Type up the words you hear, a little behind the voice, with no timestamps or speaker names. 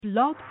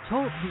Blog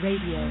Talk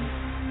Radio.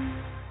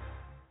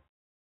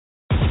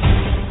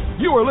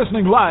 You are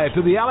listening live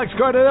to the Alex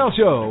Cardinale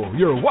Show,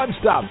 your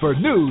one-stop for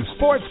news,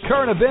 sports,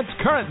 current events,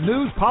 current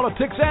news,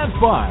 politics, and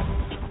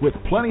fun. With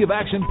plenty of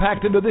action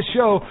packed into this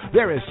show,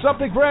 there is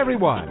something for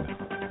everyone.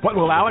 What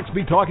will Alex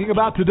be talking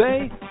about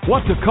today?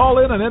 Want to call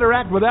in and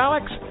interact with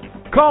Alex?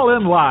 Call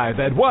in live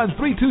at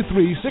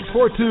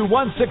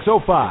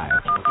 1-323-642-1605.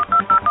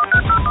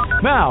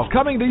 Now,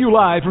 coming to you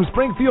live from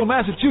Springfield,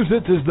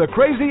 Massachusetts, is the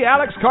crazy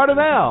Alex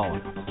Cardinale.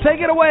 Take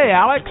it away,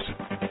 Alex.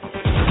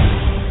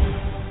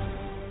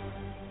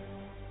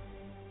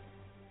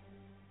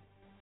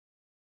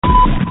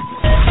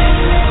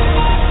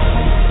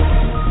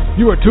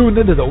 You are tuned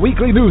into the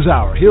weekly news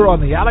hour here on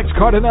the Alex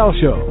Cardinale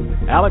Show.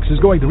 Alex is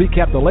going to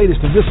recap the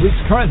latest in this week's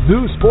current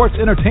news, sports,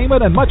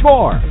 entertainment, and much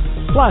more.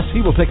 Plus,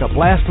 he will take a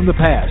blast from the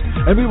past,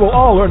 and we will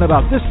all learn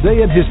about this day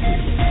in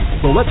history.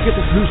 So let's get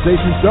this news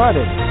station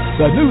started.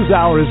 The news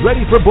hour is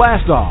ready for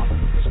blast off,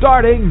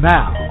 starting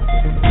now.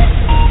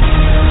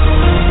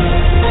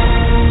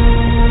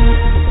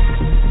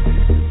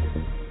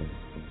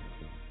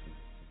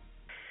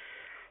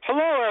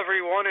 Hello,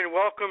 everyone, and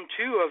welcome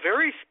to a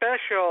very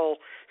special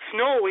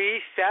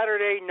snowy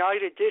Saturday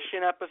night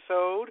edition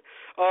episode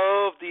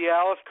of the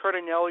Alex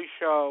Cardinale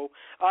Show.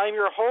 I'm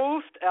your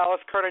host,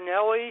 Alex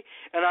Cardinale,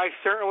 and I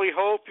certainly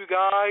hope you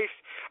guys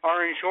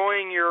are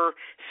enjoying your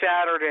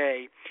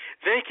Saturday.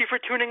 Thank you for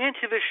tuning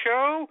into the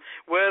show,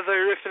 whether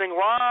you're listening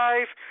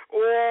live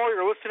or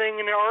you're listening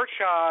in the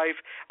archive.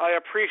 I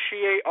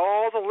appreciate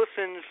all the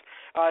listens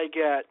I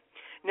get.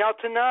 Now,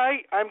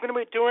 tonight, I'm going to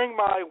be doing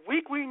my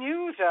weekly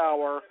news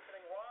hour.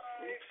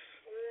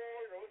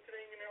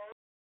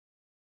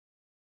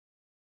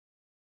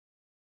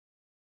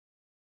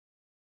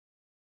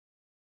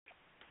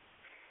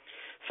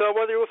 So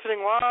whether you're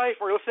listening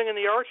live or listening in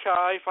the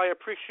archive, I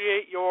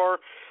appreciate your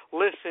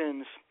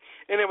listens.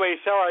 Anyway,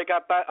 sorry, I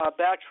got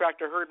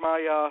backtracked. I heard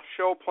my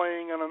show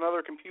playing on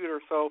another computer,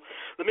 so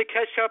let me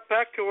catch up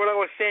back to what I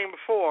was saying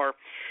before.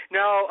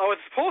 Now, I was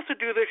supposed to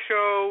do this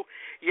show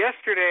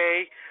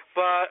yesterday,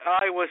 but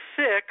I was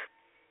sick,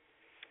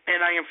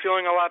 and I am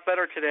feeling a lot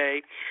better today.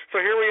 So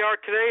here we are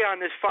today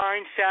on this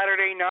fine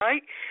Saturday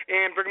night,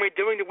 and we're going to be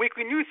doing the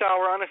weekly news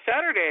hour on a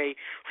Saturday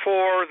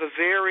for the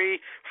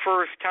very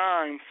first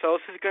time. So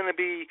this is going to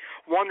be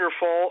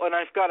wonderful, and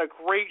I've got a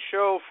great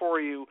show for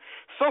you.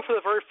 So for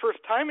the very first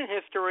time in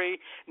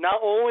history,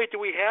 not only do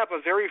we have a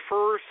very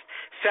first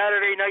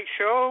Saturday night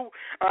show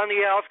on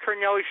the Alex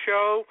Cardinale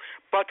Show,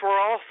 but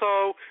we're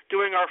also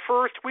doing our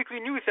first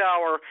weekly news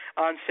hour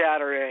on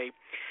Saturday.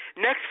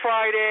 Next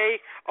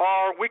Friday,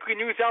 our weekly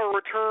news hour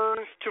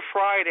returns to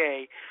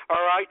Friday.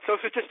 All right, so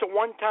this is just a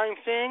one-time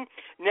thing.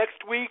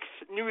 Next week's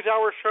news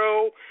hour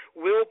show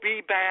will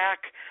be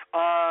back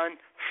on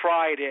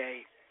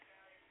Friday.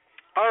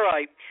 All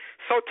right,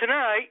 so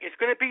tonight is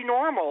going to be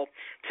normal.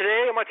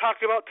 Today I'm going to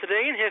talk about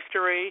today in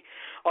history.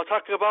 I'll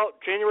talk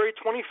about January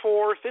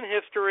 24th in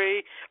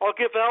history. I'll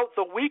give out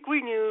the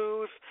weekly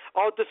news.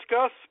 I'll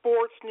discuss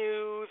sports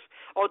news.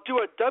 I'll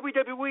do a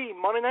WWE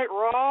Monday Night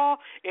Raw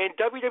and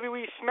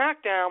WWE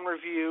SmackDown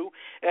review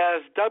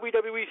as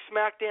WWE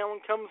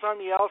SmackDown comes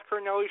on the Alex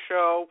Cardinale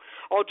Show.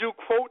 I'll do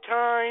quote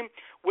time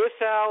with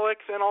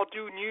Alex, and I'll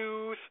do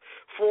news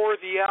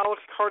for the Alex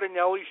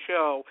Cardinale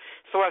Show.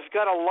 So I've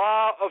got a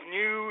lot of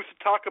news to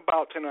talk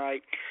about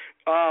tonight.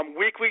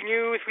 Weekly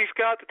news we've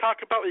got to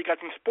talk about. We've got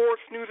some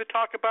sports news to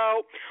talk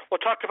about. We'll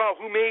talk about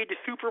who made the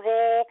Super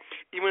Bowl,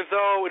 even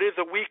though it is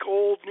a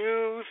week-old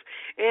news.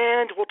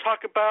 And we'll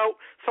talk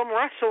about some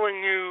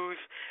wrestling news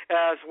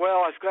as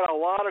well. I've got a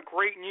lot of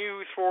great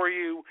news for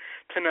you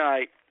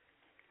tonight.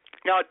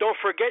 Now, don't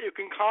forget, you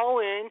can call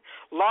in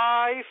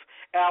live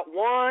at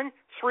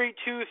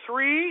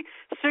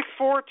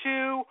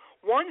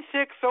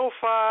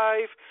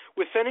 1-323-642-1605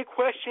 with any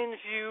questions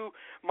you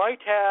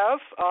might have.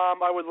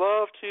 I would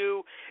love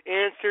to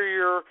answer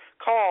your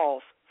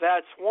calls.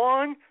 That's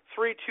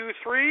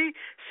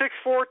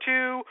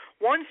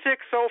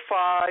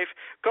 1-323-642-1605.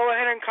 Go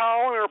ahead and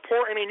call and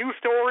report any news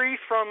stories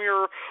from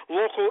your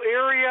local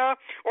area,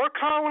 or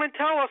call in and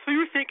tell us who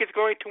you think is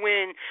going to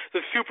win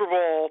the Super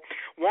Bowl.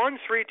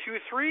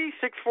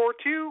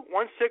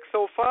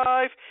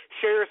 1-323-642-1605.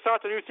 Share your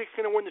thoughts on who you think is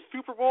going to win the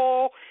Super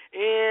Bowl,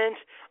 and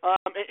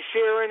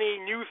share any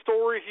news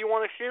stories you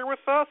want to share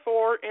with us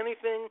or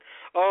anything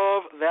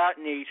of that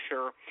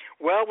nature.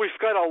 Well, we've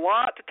got a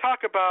lot to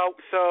talk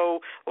about, so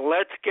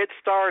let's get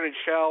started,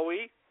 shall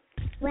we?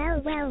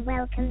 Well,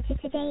 welcome to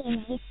Today in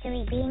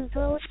History, being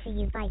brought to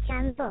you by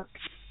Jam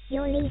Books,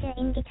 your leader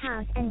in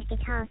guitars and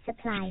guitar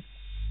supplies.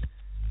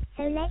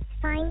 So let's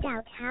find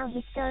out how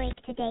historic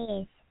today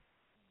is.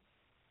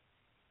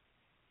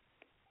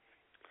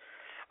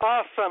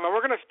 Awesome, and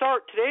we're going to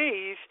start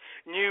today's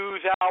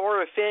news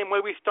hour the same way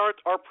we start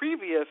our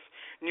previous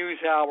news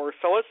hour.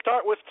 So let's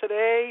start with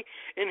Today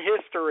in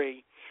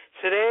History.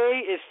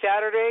 Today is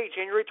Saturday,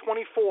 January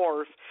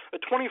 24th, the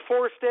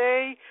 24th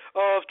day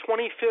of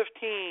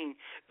 2015.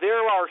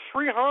 There are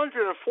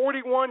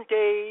 341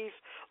 days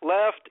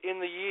left in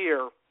the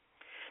year.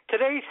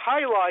 Today's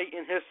highlight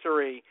in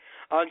history.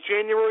 On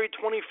January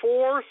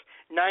 24th,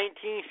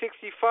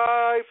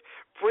 1965,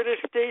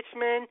 British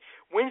statesman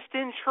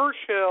Winston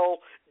Churchill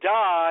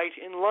died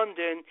in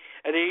London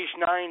at age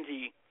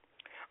 90.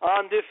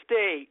 On this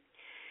date,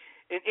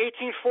 in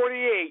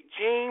 1848,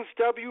 James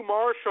W.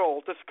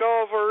 Marshall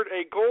discovered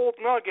a gold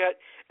nugget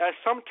at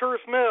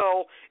Sumter's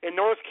Mill in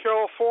North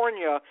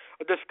California,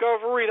 a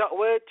discovery that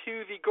led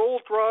to the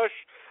gold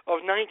rush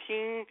of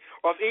 1849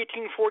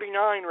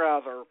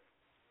 rather.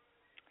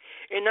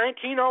 In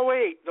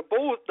 1908, the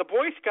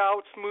Boy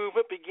Scouts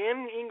movement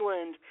began in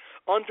England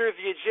under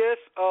the aegis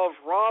of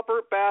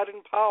Robert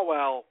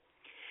Baden-Powell.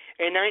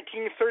 In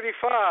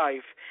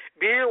 1935,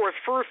 beer was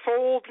first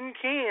sold in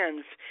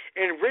cans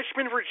in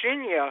Richmond,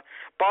 Virginia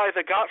by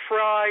the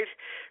Gottfried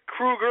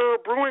Kruger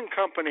Brewing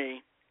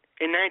Company.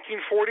 In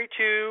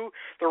 1942,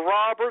 the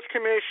Roberts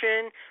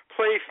Commission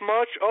placed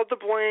much of the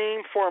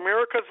blame for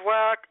America's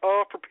lack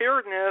of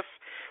preparedness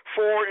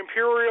for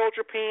Imperial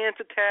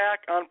Japan's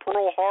attack on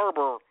Pearl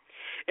Harbor.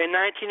 In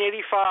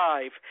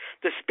 1985,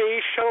 the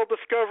Space Shuttle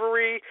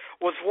Discovery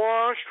was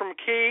launched from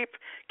Cape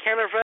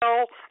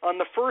Canaveral on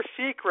the first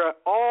secret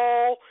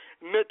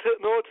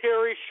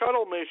all-military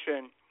shuttle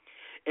mission.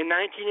 In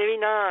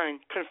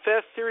 1989,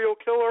 confessed serial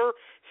killer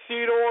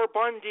Theodore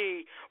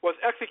Bundy was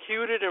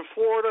executed in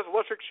Florida's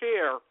electric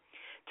chair.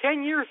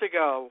 10 years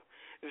ago,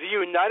 the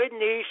United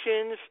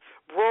Nations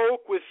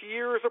broke with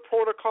years of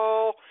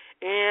protocol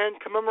and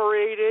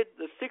commemorated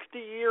the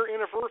 60-year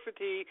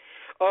anniversary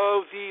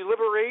of the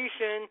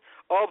liberation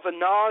of the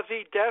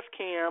Nazi death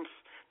camps,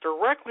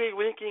 directly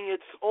linking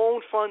its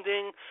own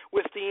funding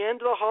with the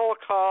end of the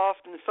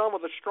Holocaust in some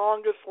of the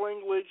strongest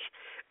language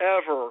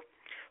ever.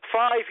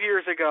 5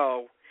 years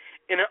ago,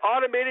 in an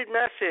automated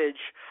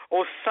message,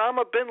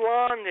 Osama bin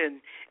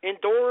Laden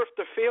endorsed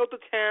the failed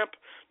attempt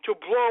to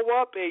blow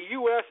up a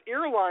U.S.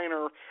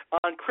 airliner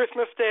on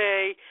Christmas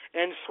Day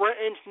and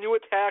threatened new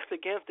attacks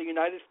against the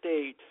United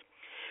States.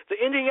 The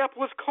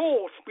Indianapolis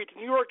Colts beat the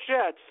New York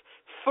Jets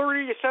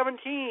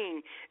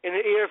 30-17 in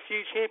the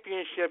AFC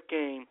Championship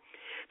game.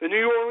 The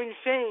New Orleans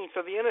Saints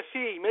of the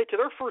NFC made it to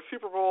their first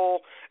Super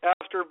Bowl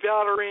after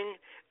battering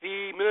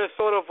the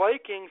Minnesota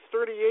Vikings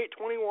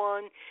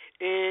 38-21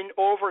 in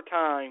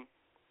overtime.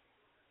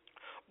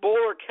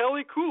 Bowler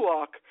Kelly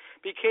Kulak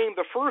became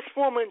the first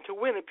woman to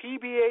win a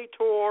PBA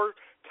Tour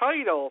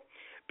title,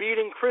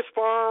 beating Chris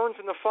Barnes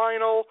in the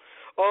final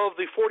of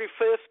the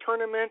 45th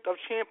Tournament of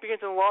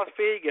Champions in Las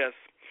Vegas.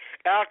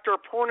 Actor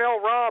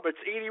Pernell Roberts,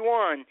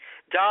 81,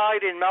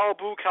 died in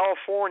Malibu,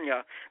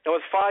 California. That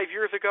was 5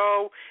 years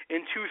ago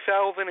in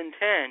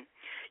 2010.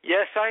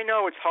 Yes, I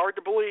know, it's hard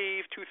to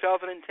believe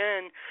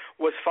 2010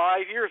 was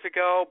 5 years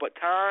ago, but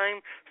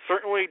time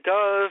certainly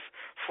does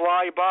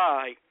fly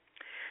by.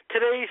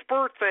 Today's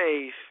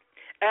birthdays.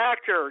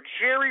 Actor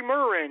Jerry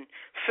Murren,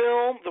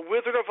 film The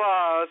Wizard of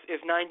Oz, is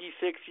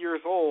 96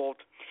 years old.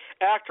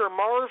 Actor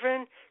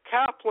Marvin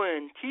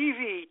Kaplan,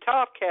 TV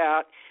Top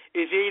Cat,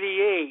 is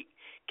 88.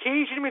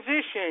 Cajun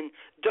musician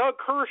Doug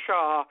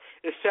Kershaw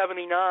is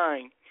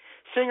 79.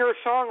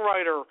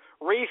 Singer-songwriter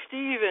Ray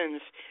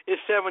Stevens is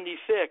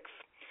 76.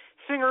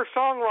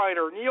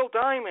 Singer-songwriter Neil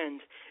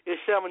Diamond is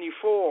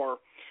 74.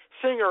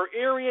 Singer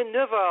Arian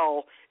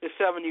Nivell is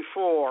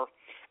 74.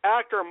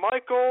 Actor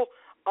Michael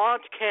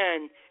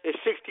Ontken is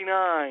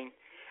 69.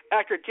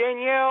 Actor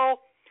Danielle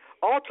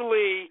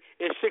Altely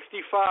is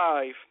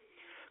 65.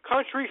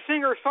 Country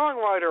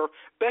singer-songwriter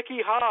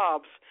Becky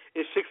Hobbs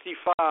is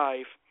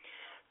 65.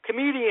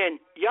 Comedian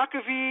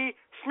Yakovy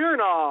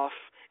Smirnoff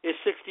is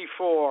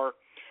 64.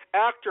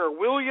 Actor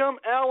William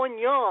Allen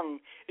Young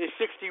is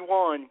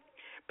 61.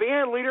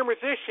 Band leader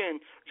musician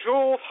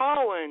Jules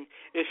Holland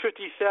is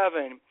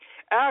 57.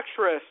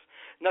 Actress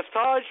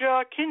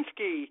Nastasia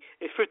Kinski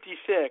is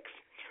 56.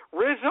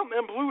 Rhythm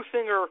and blues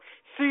singer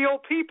Seal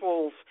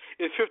Peoples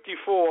is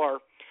 54.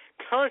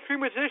 Country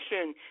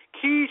musician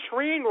Keith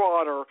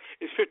Rainwater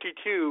is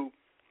 52.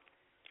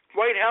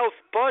 White House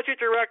Budget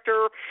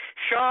Director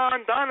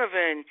Sean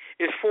Donovan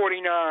is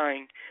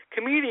 49.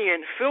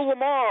 Comedian Phil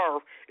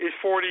Lamar is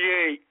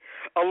 48.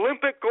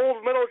 Olympic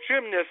gold medal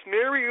gymnast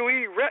Mary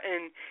Lee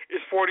Retton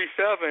is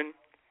 47.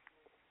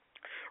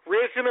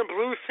 Rhythm and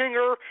blues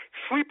singer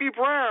Sleepy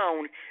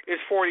Brown is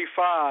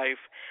 45.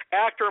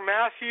 Actor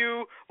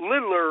Matthew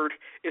Lillard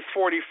is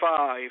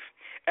 45.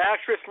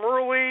 Actress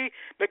Merle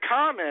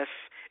McComas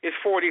is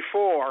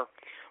 44.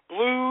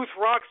 Blues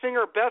rock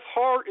singer Beth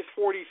Hart is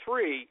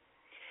 43.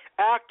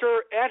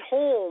 Actor Ed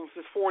Holmes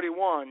is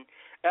 41.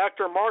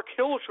 Actor Mark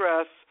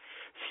Hildreth,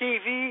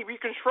 TV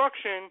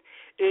reconstruction,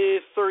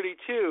 is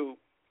 32.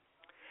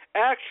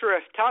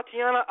 Actress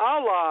Tatiana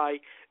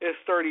Alai is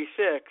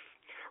 36.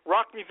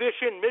 Rock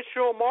musician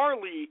Mitchell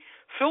Marley,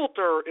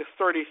 Filter, is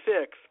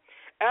 36.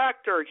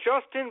 Actor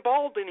Justin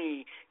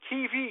Baldini,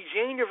 TV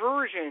Jane the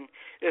Virgin,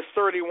 is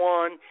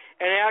 31.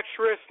 And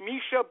actress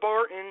Misha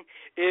Barton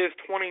is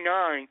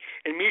 29.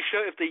 And Misha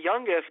is the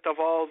youngest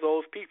of all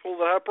those people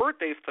that have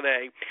birthdays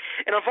today.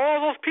 And of all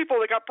those people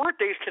that got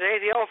birthdays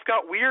today, they all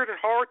got weird and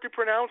hard to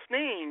pronounce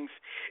names.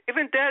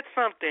 Isn't that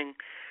something?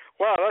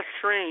 Wow, that's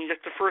strange.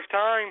 That's the first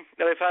time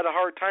that I've had a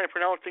hard time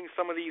pronouncing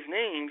some of these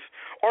names,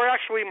 or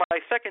actually my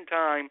second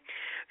time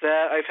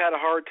that I've had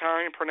a hard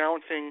time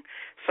pronouncing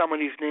some of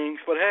these names.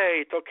 But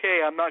hey, it's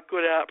okay. I'm not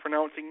good at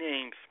pronouncing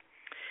names.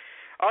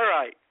 All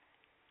right.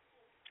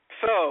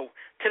 So,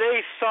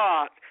 today's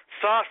thought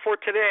for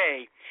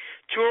today,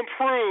 to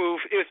improve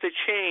is to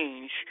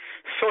change.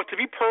 So to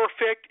be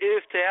perfect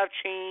is to have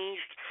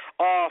changed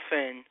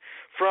often.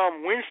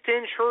 From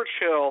Winston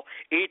Churchill,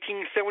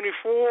 1874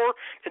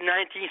 to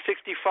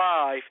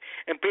 1965.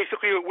 And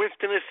basically what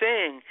Winston is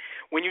saying,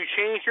 when you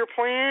change your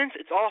plans,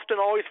 it's often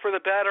always for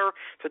the better,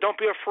 so don't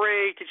be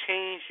afraid to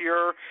change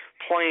your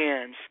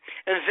plans.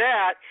 And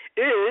that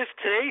is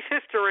today's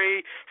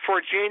history for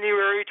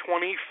January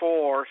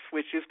 24th,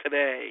 which is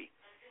today.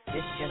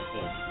 This just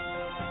in.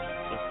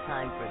 It's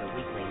time for the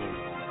weekly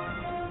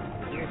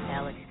news. Here's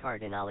Alex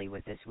Cardinale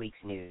with this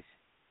week's news.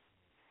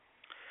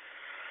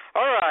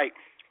 All right.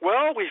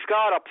 Well, we've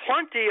got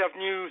plenty of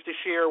news to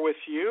share with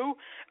you.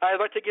 I'd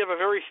like to give a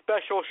very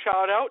special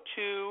shout-out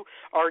to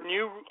our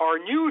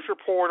news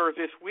reporter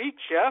this week,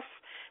 Jeff.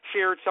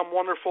 Shared some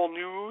wonderful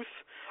news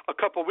a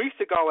couple weeks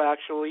ago,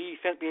 actually. He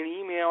sent me an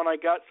email, and I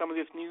got some of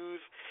this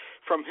news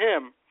from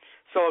him.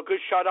 So a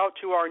good shout-out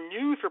to our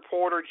news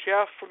reporter,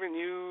 Jeff, for the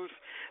news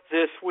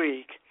this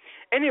week.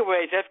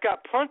 Anyways, I've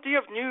got plenty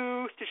of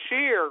news to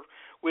share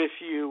with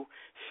you,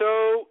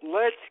 so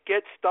let's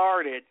get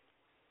started.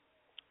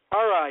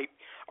 All right.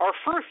 Our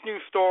first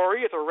news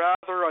story is a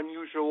rather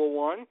unusual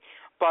one,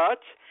 but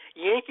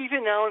Yankees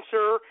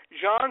announcer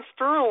John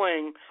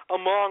Sterling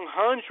among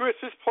hundreds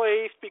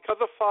displaced because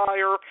of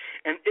fire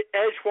in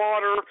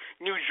Edgewater,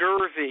 New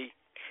Jersey.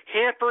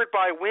 Hampered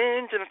by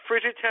wind and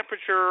frigid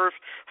temperatures,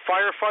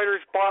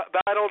 firefighters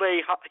battled a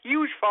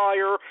huge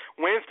fire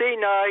Wednesday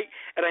night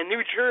at a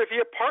New Jersey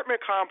apartment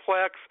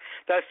complex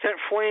that sent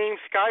flames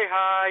sky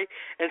high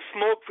and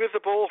smoke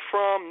visible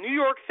from New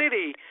York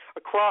City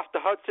across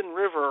the Hudson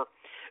River.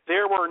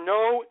 There were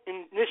no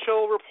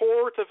initial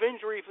reports of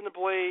injuries in the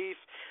blaze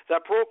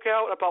that broke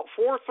out about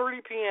 4:30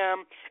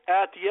 p.m.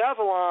 at the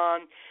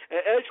Avalon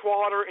at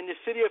Edgewater in the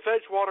city of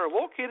Edgewater,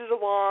 located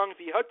along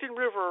the Hudson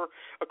River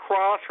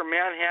across from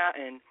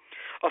Manhattan.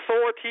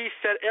 Authorities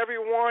said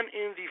everyone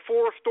in the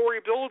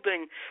 4-story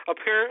building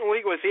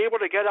apparently was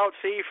able to get out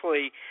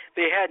safely.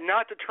 They had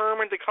not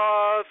determined the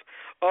cause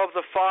of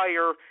the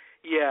fire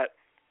yet.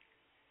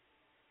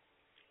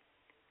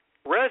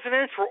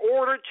 Residents were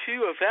ordered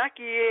to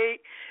evacuate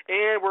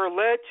and were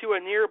led to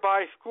a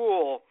nearby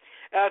school.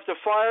 As the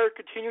fire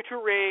continued to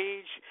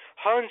rage,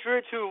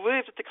 hundreds who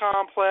lived at the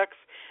complex,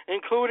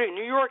 including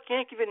New York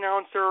Yankees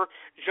announcer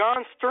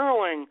John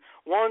Sterling,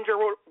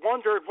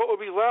 wondered what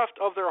would be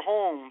left of their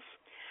homes.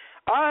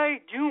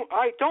 I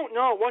don't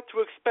know what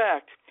to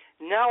expect.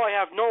 Now I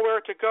have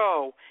nowhere to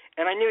go,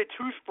 and I need a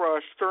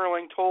toothbrush,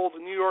 Sterling told the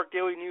New York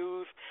Daily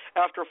News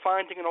after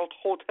finding an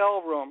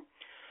hotel room.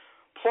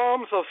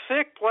 Plumes of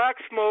thick black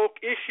smoke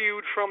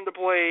issued from the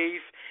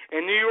blaze,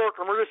 and New York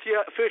emergency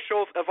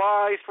officials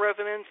advised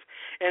residents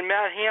in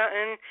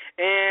Manhattan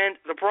and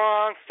the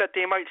Bronx that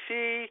they might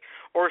see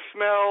or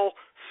smell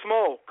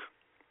smoke.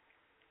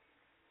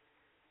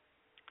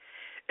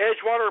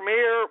 Edgewater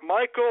Mayor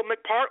Michael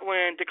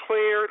McPartland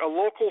declared a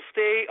local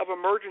state of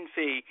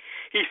emergency.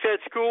 He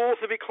said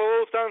schools would be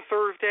closed on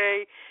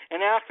Thursday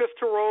and access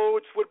to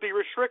roads would be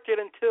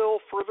restricted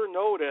until further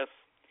notice.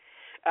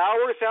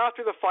 Hours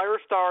after the fire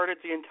started,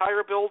 the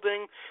entire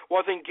building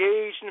was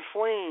engaged in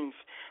flames,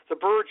 the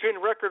Virgin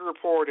Record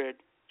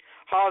reported.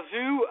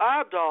 Hazu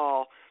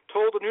Abdal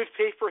told the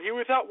newspaper he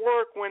was at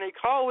work when a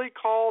colleague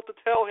called to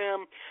tell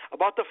him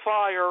about the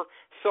fire,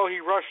 so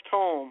he rushed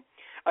home.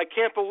 I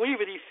can't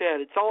believe it, he said.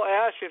 It's all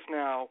ashes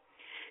now.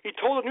 He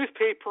told the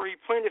newspaper he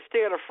planned to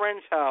stay at a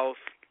friend's house.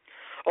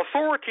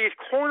 Authorities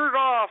cornered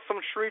off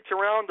some streets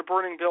around the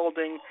burning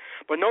building,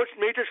 but no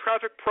major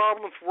traffic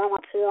problems were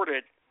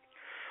reported.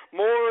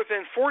 More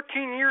than 14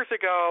 years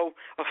ago,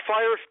 a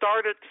fire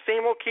started at the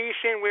same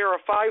location where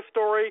a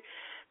 5-story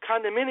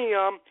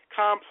condominium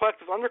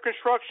complex was under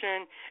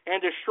construction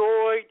and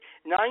destroyed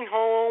 9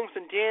 homes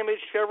and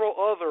damaged several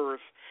others.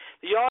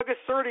 The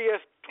August 30th,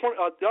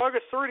 2000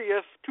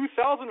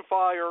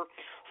 fire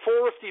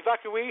forced the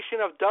evacuation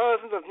of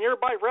dozens of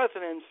nearby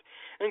residents,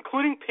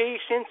 including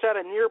patients at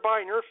a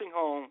nearby nursing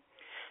home.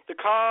 The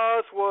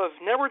cause was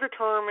never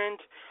determined,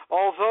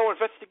 although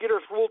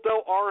investigators ruled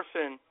out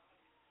arson.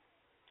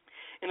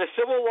 In a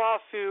civil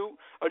lawsuit,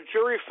 a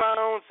jury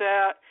found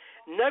that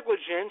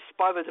negligence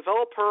by the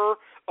developer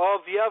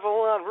of the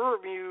Avalon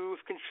River Muse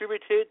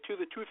contributed to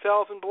the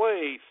 2000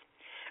 blaze.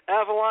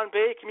 Avalon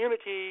Bay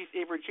Communities,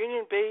 a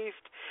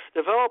Virginian-based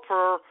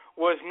developer,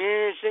 was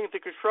managing the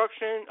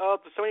construction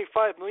of the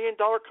 $75 million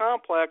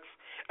complex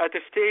at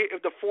the site of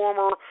the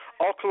former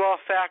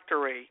Alcala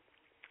factory.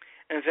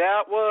 And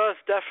that was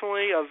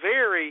definitely a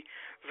very,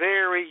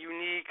 very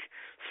unique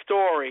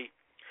story.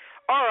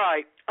 All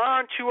right,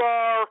 on to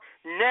our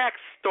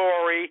next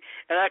story,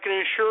 and I can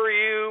assure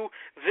you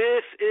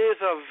this is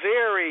a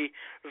very,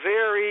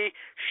 very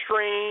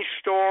strange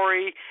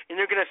story, and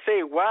you're going to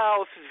say,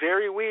 wow, this is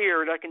very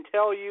weird. I can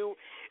tell you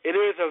It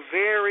is a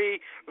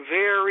very,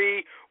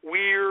 very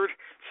weird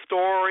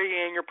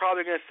story, and you're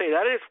probably going to say,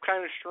 that is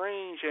kind of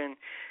strange and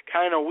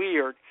kind of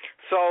weird.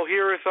 So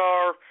here is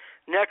our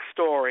next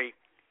story.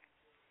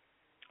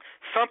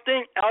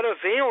 Something out of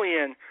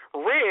Alien.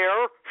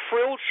 Rare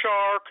frilled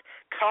shark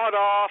caught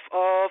off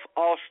of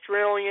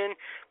Australian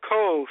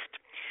coast.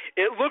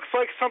 It looks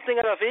like something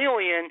out of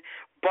Alien,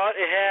 but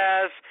it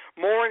has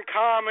more in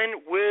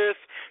common with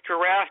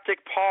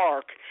Jurassic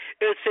Park.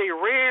 It's a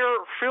rare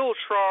frilled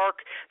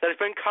shark that has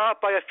been caught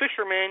by a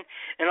fisherman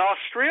in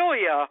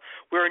Australia,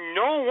 where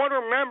no one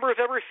remembers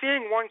ever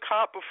seeing one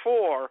caught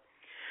before.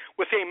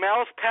 With a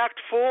mouth packed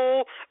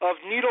full of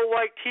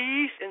needle-like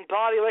teeth and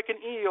body like an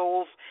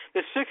eel's,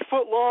 the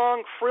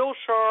 6-foot-long frilled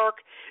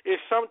shark is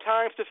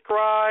sometimes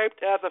described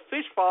as a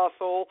fish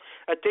fossil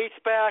that dates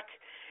back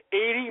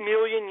 80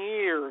 million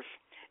years.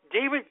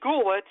 David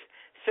Gullett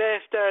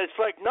says that it's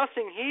like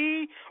nothing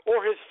he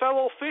or his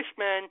fellow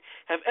fishermen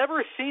have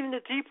ever seen in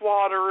the deep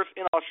waters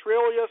in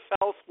Australia's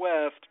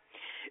southwest.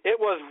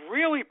 It was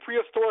really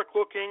prehistoric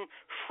looking,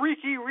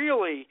 freaky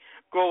really,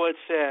 Gullett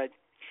said.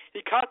 He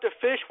caught the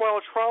fish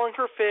while trawling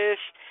for fish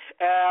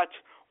at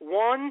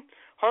 101,000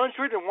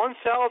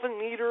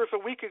 meters a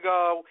week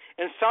ago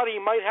and thought he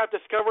might have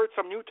discovered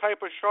some new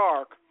type of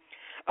shark.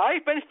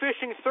 I've been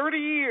fishing 30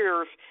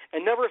 years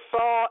and never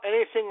saw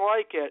anything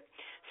like it,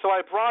 so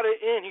I brought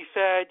it in, he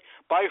said,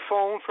 by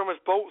phone from his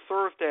boat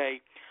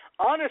Thursday.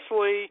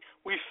 Honestly,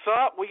 we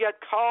thought we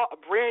had caught a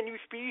brand new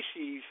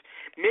species,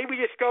 maybe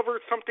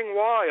discovered something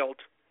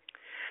wild.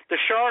 The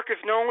shark is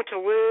known to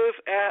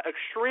live at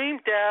extreme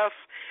depths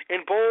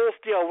in both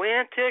the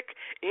Atlantic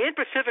and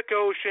Pacific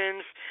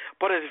Oceans,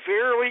 but is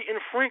very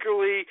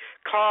infrequently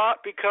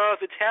caught because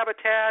its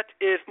habitat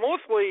is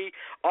mostly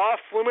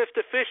off-limits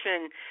to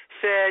fishing,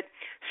 said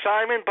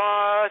Simon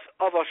Boz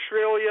of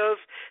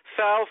Australia's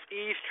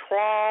Southeast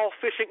Trawl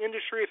Fishing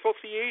Industry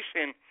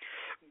Association.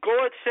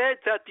 Gullett said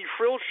that the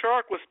frilled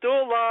shark was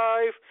still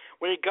alive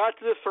when he got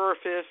to the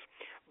surface,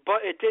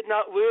 but it did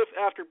not live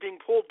after being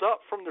pulled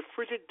up from the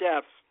frigid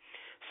depths.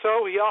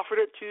 So he offered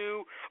it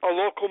to a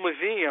local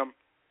museum.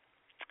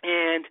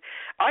 And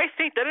I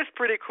think that is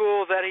pretty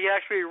cool that he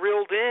actually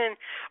reeled in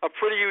a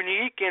pretty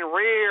unique and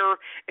rare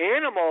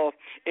animal.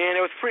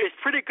 And it's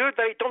pretty good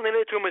that he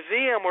donated it to a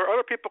museum where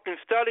other people can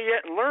study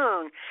it and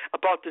learn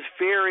about this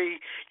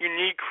very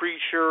unique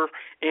creature.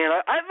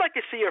 And I'd like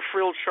to see a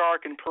frilled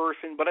shark in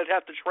person, but I'd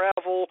have to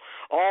travel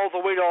all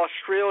the way to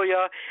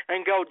Australia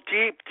and go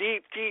deep,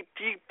 deep, deep,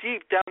 deep,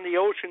 deep down the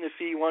ocean to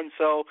see one.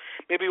 So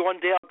maybe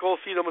one day I'll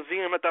go see the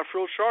museum that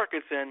frilled shark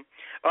is in.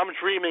 I'm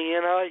dreaming,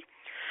 ain't I?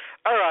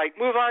 All right,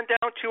 move on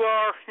down to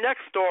our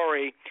next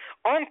story.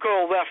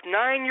 Uncle left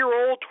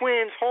 9-year-old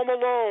twins home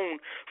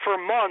alone for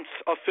months,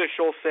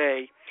 officials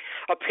say.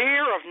 A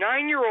pair of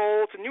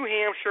 9-year-olds in New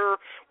Hampshire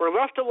were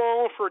left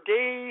alone for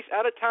days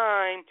at a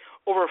time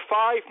over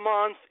 5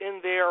 months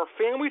in their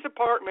family's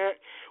apartment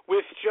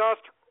with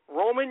just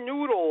ramen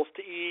noodles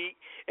to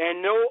eat and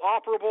no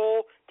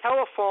operable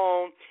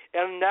telephone,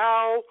 and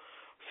now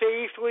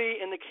safely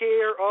in the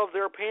care of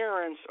their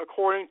parents,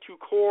 according to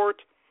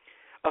court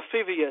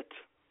affidavit.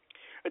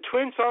 A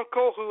twins'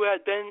 uncle who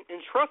had been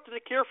entrusted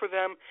to care for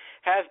them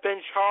has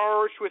been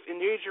charged with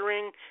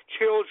endangering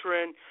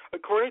children,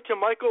 according to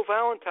Michael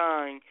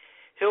Valentine,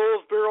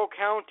 Hillsborough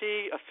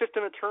County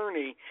Assistant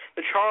Attorney.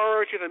 The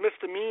charge is a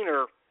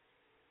misdemeanor.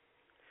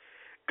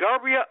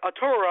 Gabriel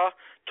Atura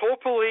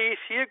told police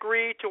he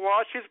agreed to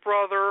watch his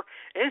brother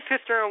and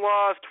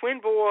sister-in-law's twin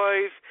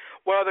boys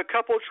while the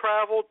couple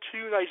traveled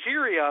to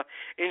Nigeria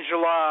in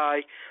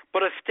July,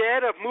 but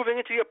instead of moving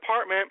into the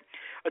apartment,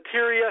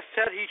 Atura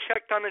said he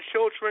checked on the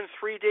children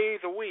 3 days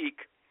a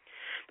week.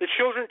 The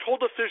children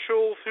told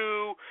officials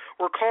who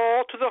were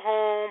called to the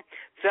home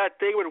that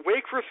they would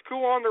wake for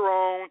school on their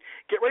own,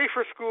 get ready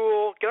for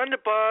school, get on the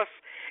bus,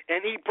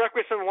 and eat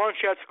breakfast and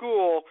lunch at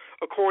school,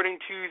 according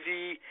to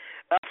the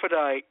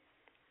affidavit.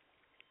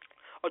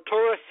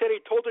 Atura said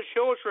he told the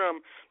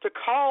children to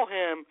call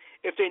him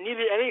if they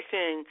needed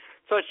anything,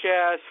 such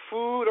as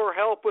food or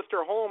help with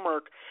their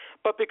homework,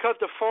 but because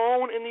the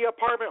phone in the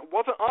apartment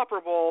wasn't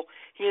operable,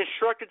 he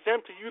instructed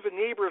them to use a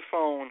neighbor's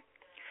phone.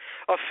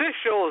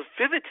 Officials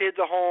visited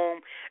the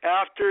home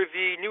after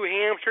the New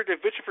Hampshire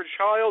Division for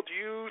Child,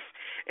 Youth,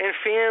 and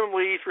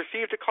Families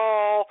received a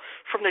call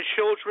from the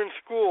children's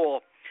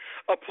school.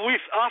 A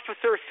police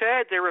officer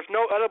said there was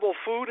no edible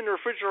food in the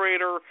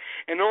refrigerator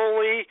and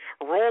only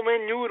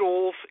ramen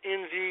noodles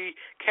in the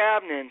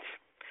cabinet.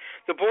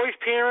 The boys'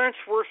 parents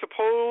were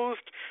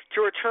supposed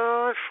to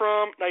return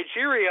from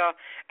Nigeria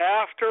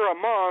after a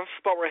month,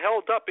 but were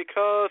held up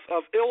because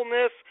of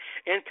illness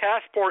and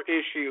passport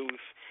issues.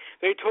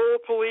 They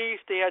told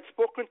police they had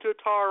spoken to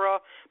Tara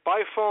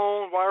by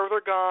phone while they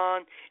were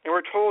gone and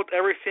were told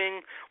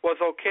everything was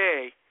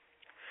okay.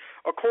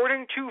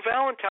 According to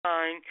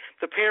Valentine,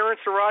 the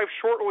parents arrived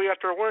shortly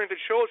after learning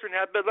the children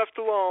had been left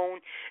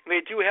alone, and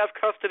they do have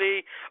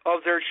custody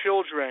of their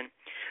children.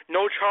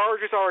 No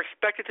charges are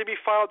expected to be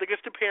filed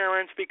against the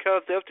parents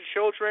because they left the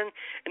children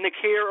in the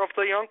care of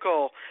the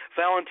uncle,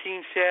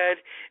 Valentine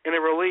said in a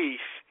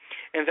release.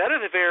 And that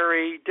is a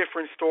very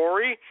different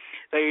story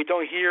that you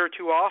don't hear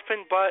too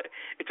often, but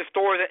it's a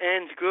story that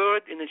ends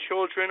good, and the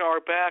children are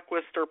back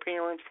with their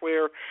parents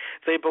where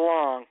they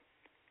belong.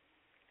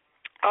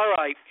 All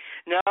right.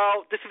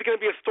 Now, this is going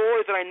to be a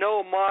story that I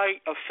know might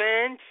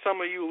offend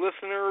some of you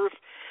listeners,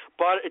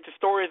 but it's a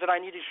story that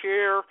I need to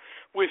share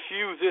with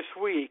you this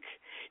week.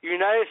 The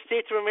United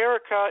States of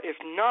America is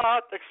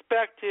not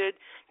expected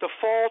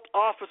default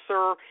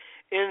officer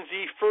in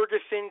the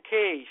Ferguson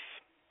case.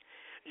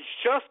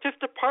 Justice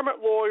Department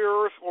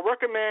lawyers will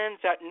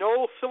recommend that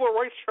no civil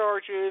rights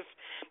charges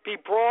be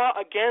brought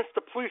against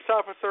the police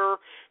officer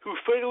who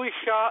fatally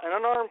shot an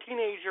unarmed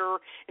teenager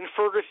in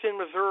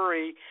Ferguson,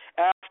 Missouri,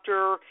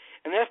 after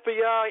an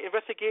FBI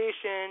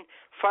investigation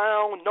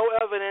found no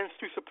evidence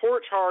to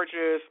support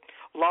charges,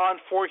 law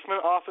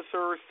enforcement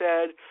officers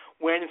said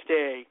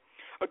Wednesday.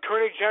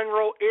 Attorney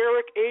General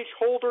Eric H.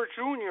 Holder,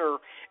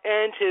 Jr.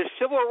 and his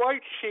civil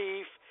rights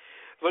chief,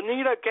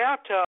 Vanita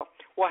Gupta,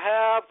 will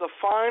have the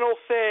final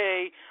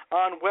say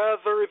on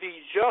whether the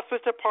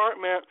Justice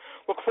Department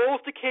will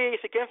close the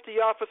case against the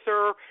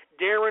officer,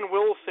 Darren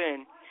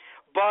Wilson.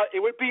 But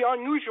it would be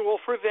unusual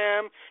for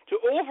them to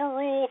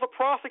overrule the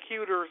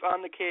prosecutors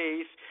on the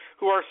case,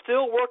 who are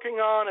still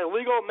working on a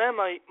legal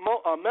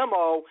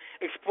memo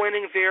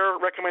explaining their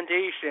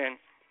recommendation.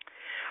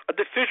 A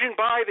decision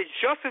by the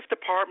Justice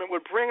Department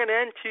would bring an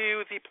end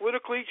to the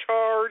politically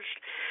charged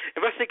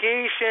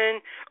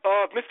investigation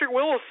of Mr.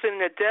 Wilson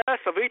and the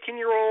death of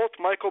 18-year-old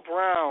Michael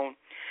Brown.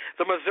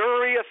 The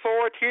Missouri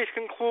authorities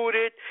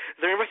concluded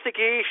their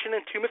investigation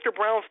into Mr.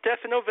 Brown's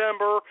death in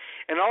November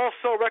and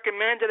also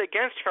recommended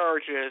against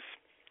charges.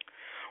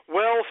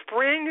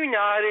 Wellspring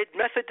United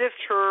Methodist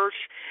Church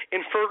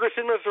in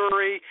Ferguson,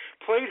 Missouri,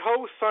 played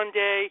host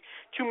Sunday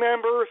to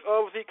members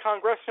of the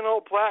Congressional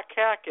Black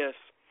Caucus.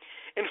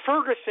 In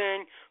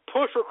Ferguson,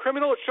 push for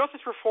criminal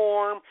justice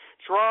reform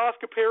draws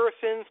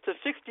comparisons to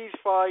 60s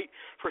fight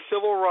for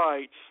civil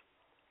rights.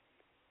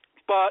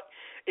 But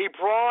a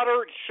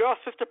broader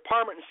Justice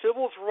Department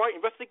civil rights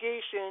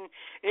investigation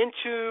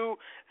into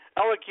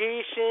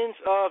allegations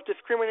of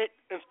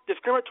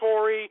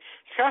discriminatory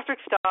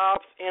traffic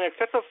stops and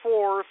excessive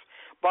force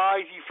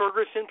by the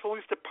Ferguson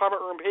Police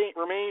Department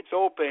remains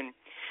open.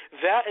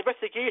 That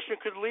investigation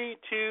could lead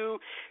to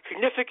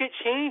significant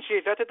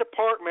changes at the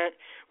department,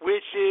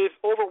 which is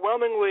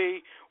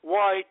overwhelmingly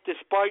white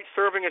despite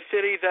serving a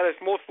city that is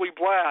mostly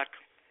black.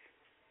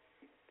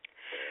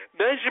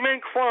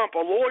 Benjamin Crump,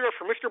 a lawyer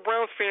for Mr.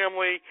 Brown's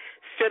family,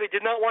 said he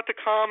did not want to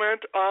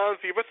comment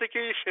on the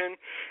investigation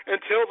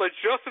until the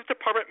Justice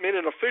Department made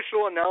an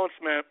official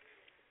announcement.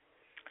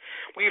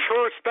 We've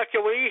heard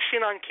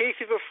speculation on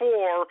cases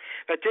before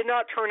that did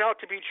not turn out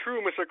to be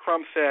true, Mr.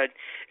 Crump said.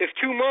 It's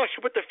too much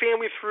to put the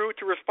family through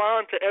to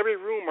respond to every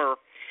rumor.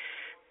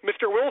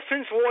 Mr.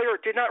 Wilson's lawyer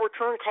did not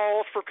return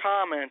calls for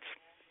comment.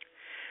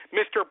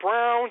 Mr.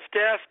 Brown's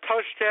death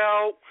touched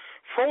out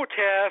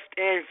protest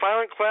and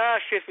violent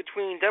clashes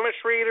between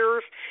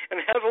demonstrators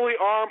and heavily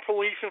armed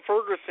police in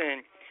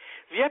Ferguson.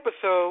 The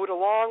episode,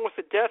 along with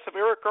the death of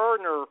Eric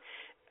Gardner,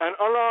 an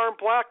unarmed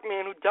black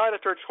man who died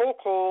after a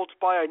chokehold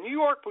by a New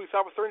York police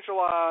officer in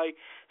July,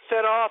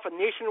 set off a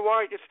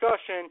nationwide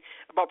discussion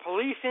about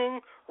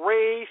policing,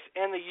 race,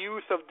 and the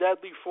use of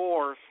deadly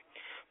force.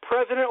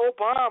 President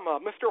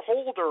Obama, Mr.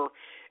 Holder,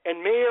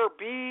 and Mayor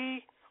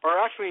Bill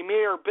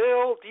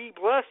de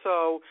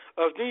Blasio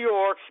of New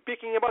York,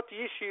 speaking about the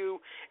issue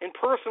in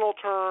personal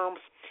terms,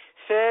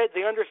 said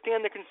they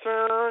understand the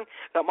concern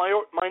that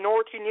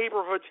minority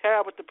neighborhoods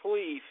have with the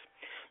police.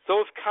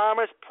 Those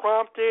comments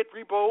prompted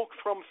rebuke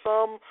from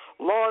some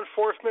law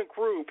enforcement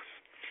groups.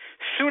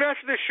 Soon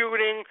after the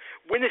shooting,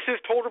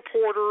 witnesses told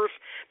reporters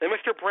that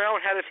Mr.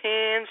 Brown had his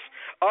hands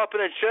up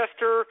in a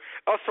gesture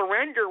of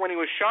surrender when he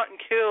was shot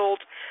and killed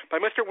by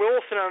Mr.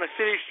 Wilson on a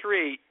city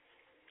street.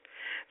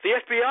 The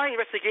FBI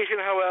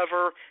investigation,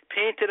 however,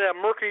 painted a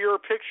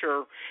murkier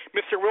picture.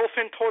 Mr.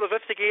 Wilson told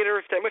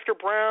investigators that Mr.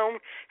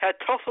 Brown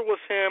had tussled with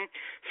him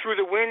through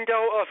the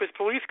window of his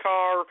police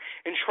car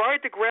and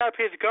tried to grab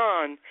his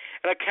gun,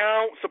 an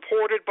account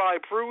supported by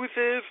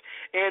bruises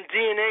and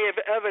DNA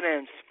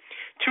evidence.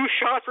 2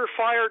 shots were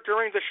fired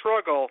during the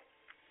struggle.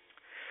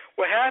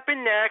 What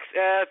happened next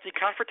as the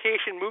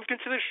confrontation moved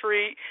into the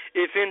street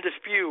is in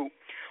dispute.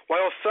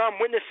 While some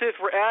witnesses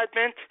were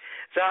adamant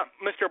that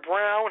Mr.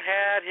 Brown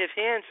had his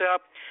hands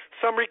up,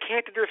 some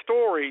recanted their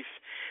stories.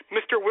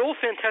 Mr.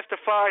 Wilson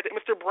testified that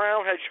Mr.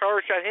 Brown had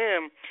charged at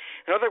him,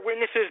 and other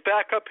witnesses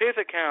back up his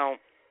account.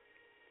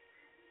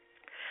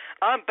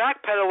 I'm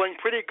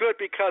backpedaling pretty good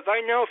because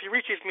I know if he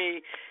reaches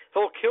me,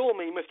 he'll kill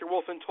me, Mr.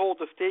 Wilson told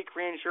the state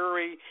grand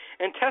jury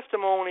in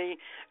testimony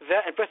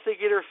that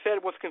investigators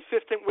said was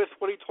consistent with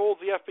what he told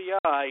the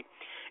FBI.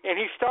 And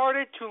he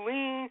started to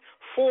lean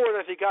forward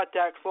as he got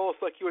that close,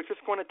 like he was just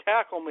going to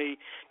tackle me,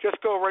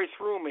 just go right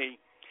through me.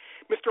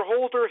 Mr.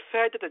 Holder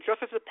said that the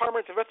Justice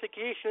Department's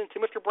investigation into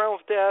Mr.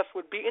 Brown's death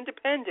would be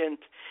independent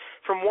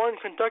from one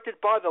conducted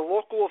by the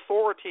local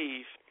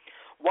authorities.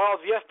 While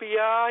the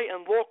FBI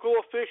and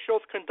local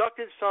officials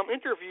conducted some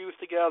interviews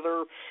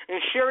together and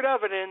shared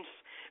evidence,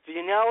 The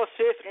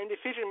analysis and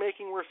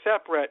decision-making were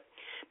separate.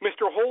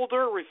 Mr.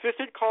 Holder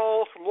resisted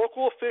calls from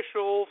local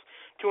officials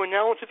to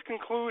announce his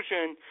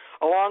conclusion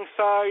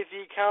alongside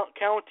the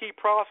county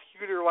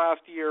prosecutor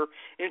last year,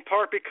 in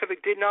part because they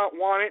did not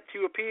want it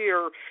to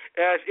appear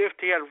as if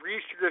they had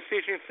reached their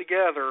decisions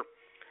together.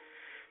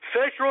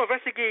 Federal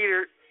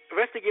investigators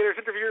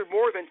interviewed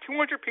more than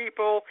 200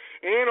 people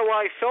and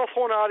analyzed cell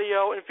phone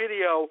audio and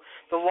video,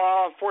 the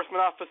law enforcement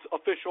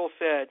official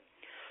said.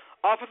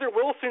 Officer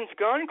Wilson's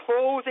gun,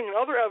 clothing, and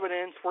other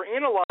evidence were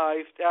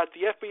analyzed at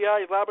the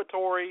FBI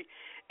laboratory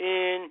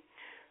in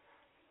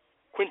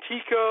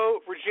Quantico,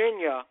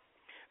 Virginia.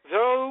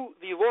 Though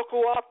the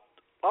local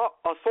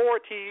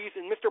authorities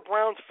and Mr.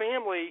 Brown's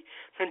family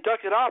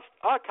conducted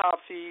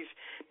autopsies,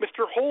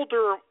 Mr.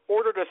 Holder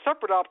ordered a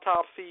separate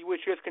autopsy,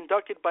 which is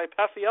conducted by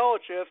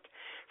pathologists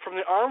from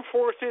the Armed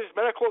Forces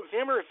Medical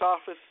Examiner's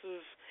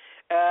offices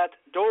at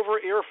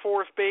Dover Air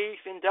Force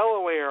Base in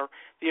Delaware,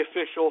 the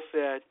official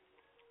said.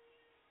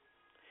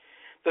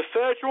 The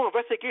federal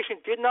investigation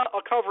did not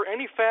uncover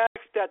any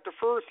facts that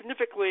differ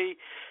significantly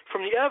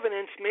from the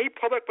evidence made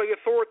public by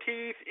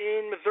authorities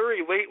in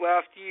Missouri late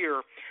last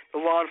year, the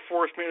law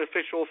enforcement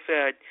official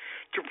said.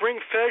 To bring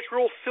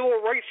federal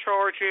civil rights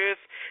charges,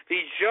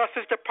 the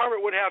Justice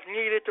Department would have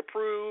needed to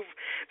prove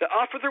that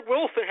Officer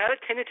Wilson had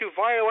intended to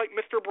violate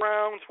Mr.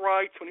 Brown's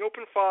rights when he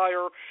opened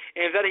fire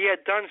and that he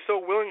had done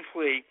so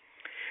willingly,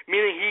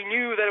 meaning he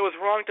knew that it was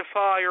wrong to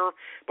fire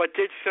but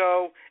did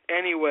so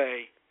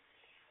anyway.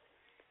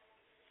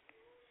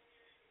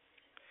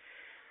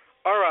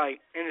 All right,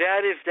 and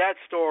that is that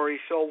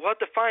story. So we'll have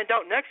to find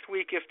out next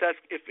week if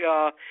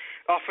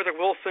Officer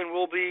Wilson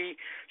will be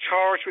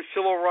charged with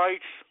civil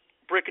rights,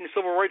 breaking the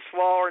civil rights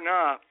law or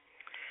not.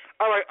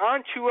 All right,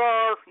 on to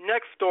our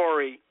next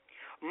story.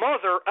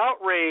 Mother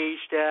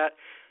outraged at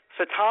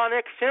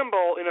satanic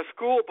symbol in a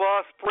school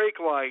bus brake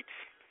lights.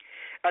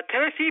 A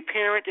Tennessee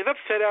parent is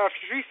upset after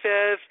she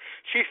says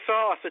she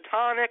saw a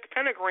satanic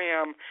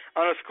pentagram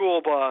on a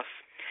school bus.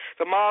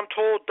 The mom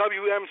told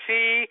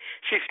WMC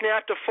she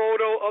snapped a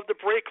photo of the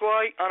brake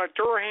light on a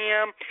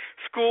Durham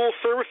school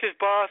services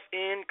bus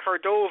in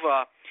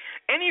Cordova.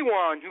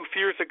 Anyone who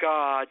fears a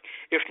God,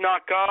 if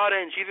not God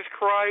and Jesus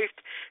Christ,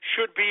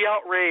 should be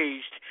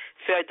outraged,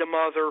 said the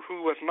mother,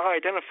 who was not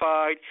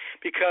identified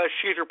because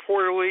she is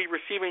reportedly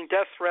receiving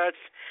death threats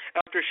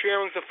after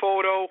sharing the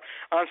photo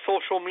on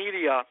social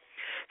media.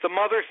 The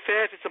mother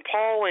says it's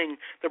appalling.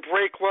 The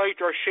brake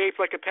lights are shaped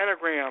like a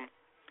pentagram.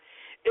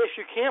 If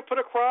you can't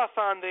put a cross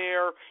on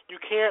there, you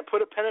can't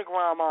put a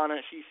pentagram on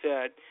it, she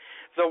said.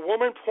 The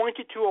woman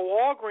pointed to a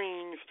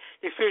Walgreens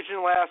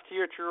decision last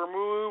year to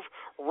remove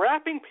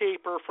wrapping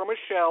paper from a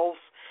shelf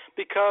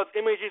because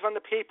images on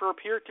the paper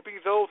appeared to be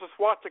those of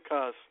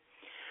swastikas.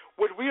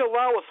 Would we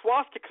allow a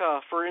swastika,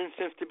 for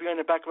instance, to be on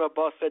the back of a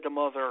bus, said the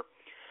mother.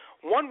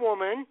 One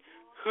woman,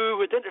 who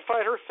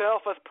identified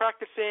herself as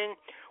practicing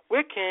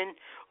Wiccan,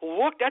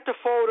 looked at the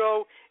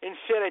photo and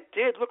said it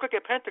did look like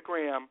a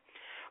pentagram.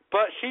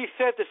 But she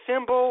said the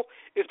symbol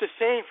is the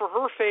same for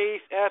her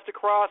faith as the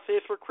cross is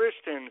for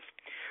Christians.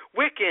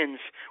 Wiccans,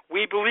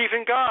 we believe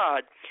in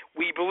God.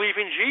 We believe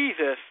in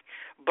Jesus,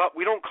 but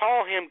we don't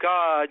call him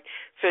God,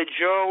 said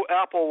Joe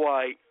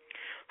Applewhite.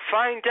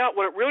 Find out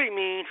what it really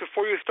means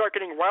before you start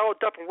getting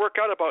riled up and work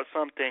out about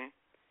something.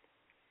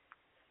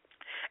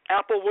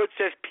 Applewood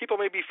says people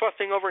may be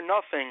fussing over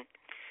nothing.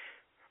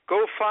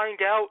 Go find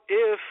out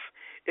if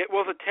it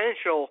was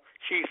intentional,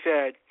 she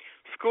said.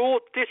 School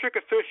district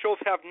officials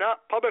have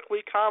not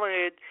publicly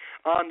commented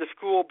on the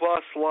school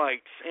bus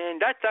lights, and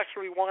that's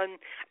actually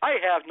one I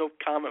have no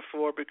comment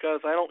for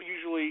because I don't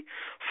usually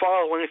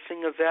follow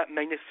anything of that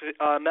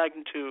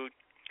magnitude.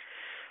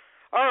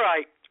 All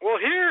right,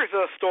 well, here's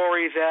a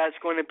story that's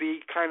going to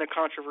be kind of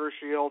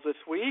controversial this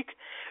week.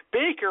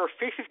 Baker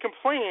faces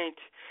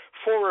complaint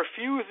for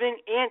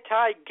refusing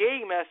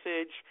anti-gay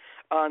message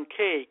on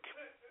cake.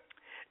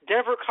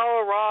 Denver,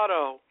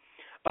 Colorado.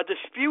 A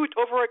dispute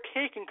over a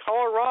cake in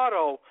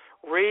Colorado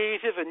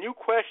raises a new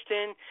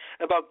question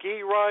about gay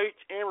rights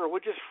and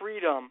religious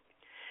freedom.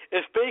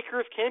 If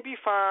bakers can be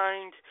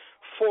fined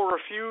for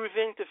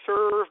refusing to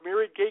serve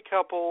married gay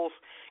couples,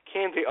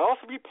 can they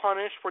also be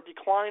punished for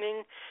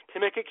declining to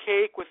make a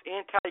cake with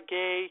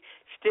anti-gay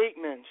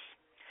statements?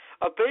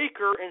 A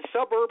baker in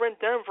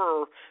suburban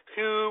Denver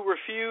who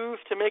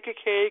refused to make a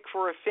cake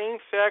for a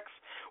same-sex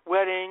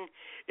wedding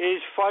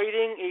is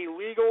fighting a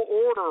legal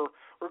order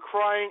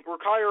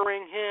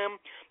requiring him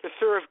to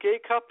serve gay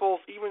couples,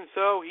 even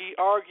though he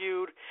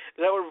argued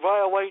that would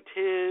violate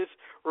his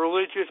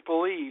religious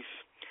beliefs.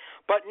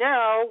 But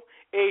now,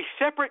 a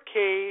separate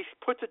case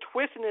puts a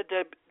twist in the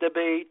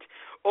debate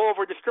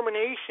over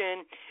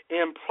discrimination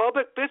in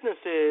public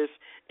businesses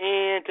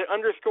and to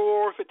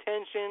underscore the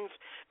tensions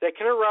that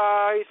can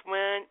arise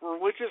when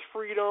religious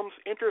freedoms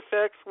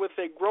intersect with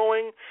a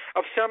growing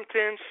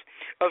acceptance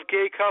of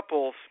gay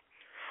couples.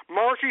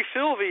 Margie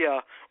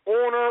Sylvia,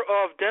 owner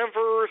of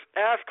Denver's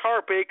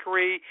Ascar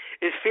Bakery,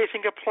 is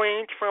facing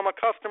complaints from a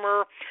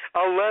customer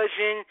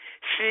alleging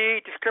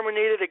she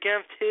discriminated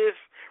against his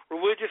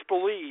religious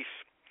beliefs.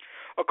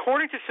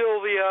 According to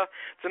Sylvia,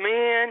 the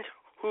man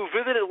who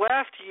visited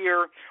last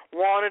year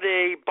wanted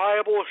a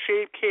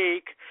Bible-shaped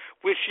cake,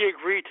 which she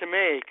agreed to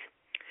make.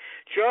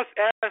 Just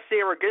as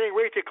they were getting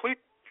ready to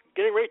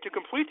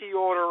complete the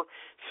order,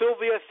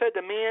 Sylvia said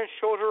the man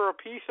showed her a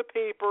piece of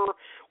paper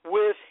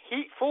with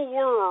hateful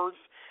words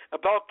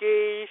about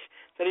gays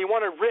that he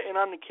wanted written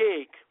on the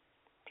cake.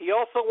 He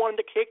also wanted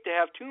the cake to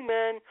have two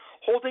men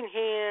holding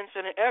hands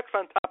and an X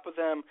on top of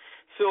them,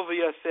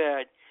 Sylvia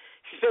said.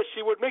 She said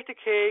she would make the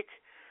cake,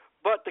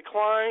 but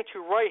declined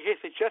to write his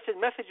suggested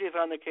messages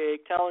on the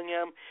cake, telling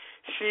him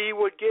she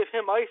would give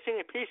him icing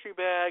and pastry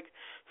bag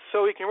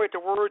so he can write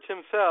the words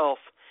himself.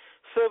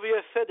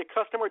 Sylvia said the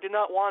customer did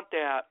not want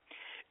that.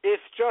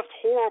 It's just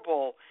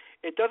horrible.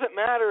 It doesn't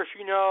matter if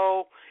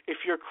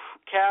you're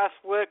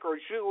Catholic or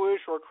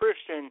Jewish or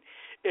Christian,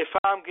 if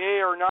I'm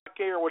gay or not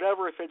gay or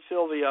whatever, said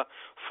Sylvia,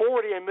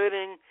 forwardly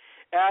adding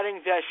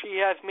that she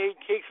has made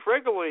cakes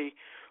regularly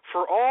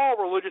for all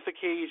religious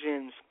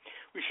occasions.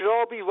 We should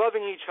all be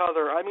loving each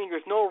other. I mean,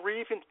 there's no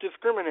reason to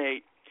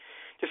discriminate.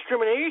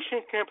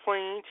 Discrimination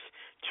complaints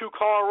to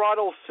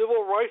Colorado's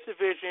Civil Rights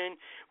Division,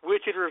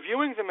 which is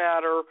reviewing the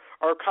matter,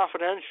 are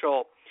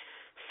confidential.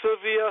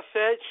 Sylvia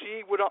said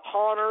she would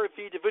honor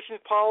the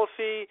division's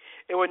policy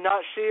and would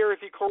not share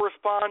the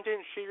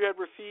correspondence she had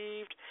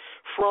received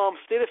from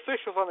state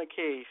officials on the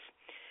case.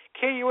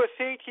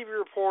 KUSA TV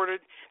reported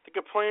the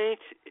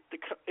complaint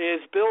is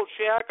Bill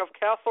Jack of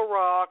Castle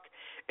Rock,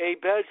 a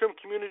bedroom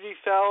community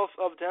south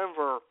of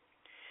Denver.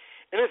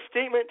 In a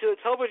statement to the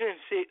television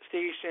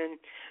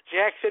station,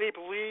 Jack said he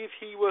believes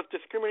he was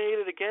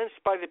discriminated against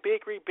by the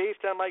bakery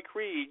based on my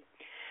creed.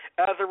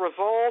 As a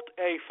result,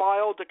 I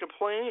filed a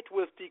complaint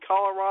with the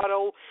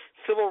Colorado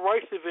Civil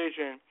Rights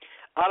Division.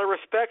 Out of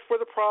respect for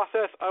the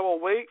process, I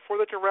will wait for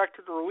the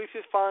director to release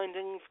his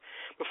findings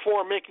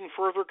before making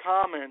further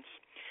comments.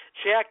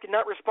 Jack did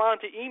not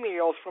respond to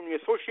emails from the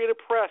Associated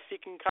Press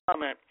seeking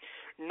comment.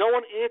 No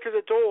one answered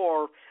the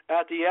door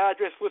at the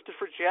address listed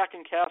for Jack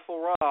in Castle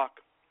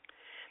Rock.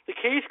 The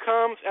case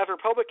comes as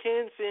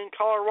Republicans in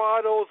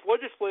Colorado's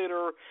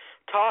legislature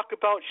talk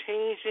about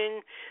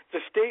changing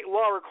the state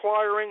law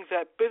requiring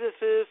that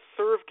businesses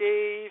serve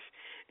gays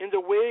in the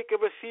wake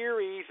of a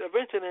series of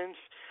incidents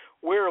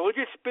where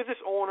religious business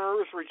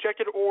owners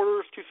rejected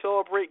orders to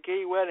celebrate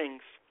gay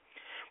weddings.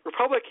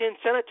 Republican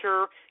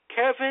Senator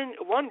Kevin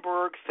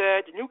Lundberg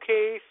said the new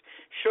case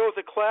shows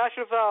a clash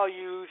of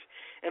values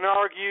and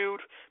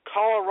argued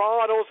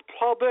Colorado's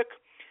public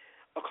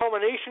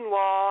accommodation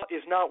law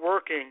is not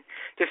working.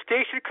 The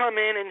state should come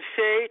in and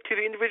say to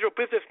the individual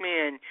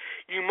businessman,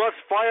 you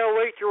must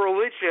violate your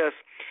religious,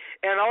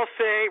 and I'll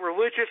say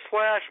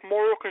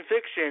religious/moral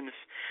convictions.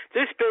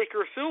 This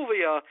baker,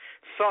 Sylvia,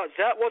 thought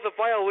that was a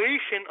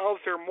violation of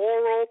their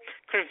moral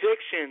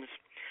convictions.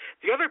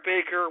 The other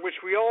baker, which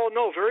we all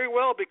know very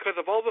well because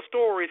of all the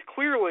stories,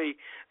 clearly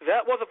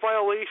that was a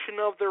violation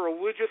of their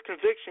religious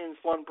convictions,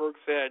 Lundberg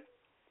said.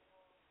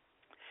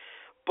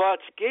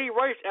 But gay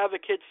rights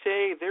advocates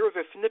say there is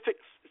a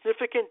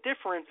significant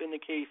difference in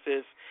the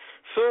cases.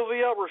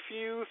 Sylvia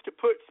refused to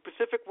put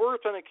specific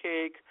words on a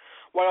cake,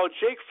 while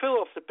Jake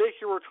Phillips, the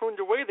baker who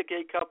turned away the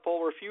gay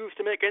couple, refused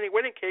to make any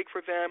wedding cake for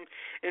them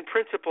in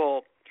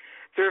principle.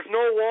 There's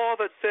no law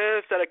that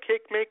says that a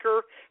cake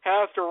maker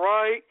has the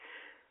right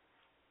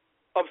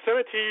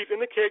obscenities in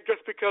the cake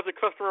just because the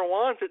customer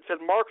wants it, said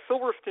Mark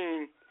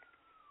Silverstein,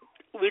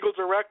 legal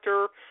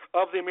director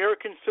of the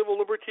American Civil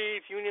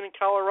Liberties Union in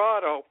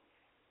Colorado.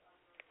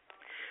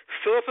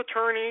 Phillips'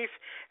 attorneys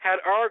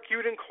had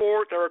argued in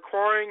court that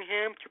requiring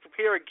him to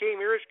prepare a gay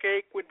marriage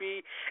cake would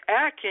be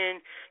akin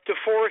to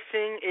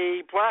forcing a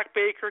black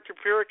baker to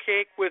prepare a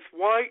cake with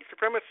white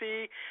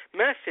supremacy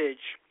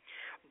message.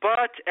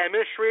 But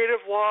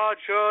administrative law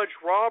judge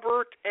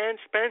Robert N.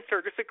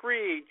 Spencer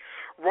disagreed,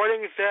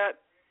 writing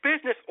that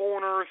business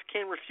owners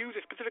can refuse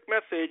a specific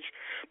message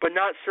but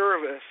not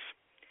service.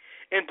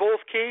 In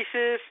both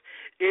cases,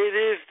 it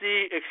is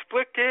the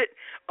explicit,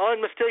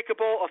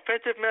 unmistakable,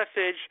 offensive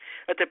message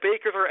that the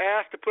bakers are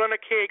asked to put on a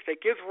cake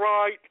that gives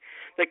rise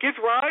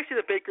to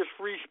the baker's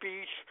free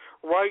speech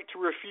right to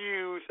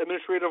refuse,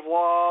 administrative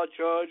law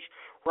judge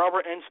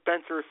Robert N.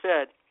 Spencer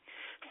said.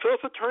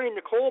 Phillips' attorney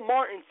Nicole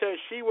Martin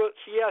says she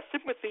has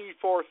sympathy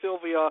for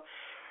Sylvia,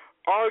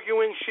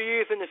 arguing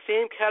she is in the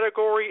same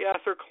category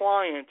as her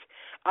client.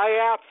 I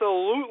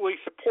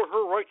absolutely support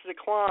her right to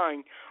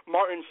decline,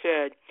 Martin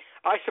said.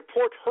 I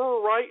support her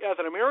right as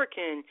an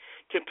American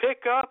to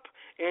pick up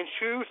and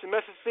choose the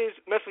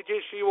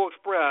messages she will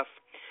express.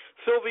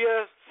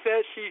 Sylvia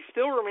said she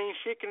still remains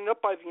shaken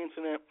up by the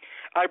incident.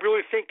 I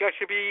really think I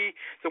should be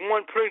the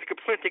one putting the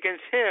complaint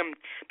against him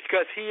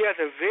because he has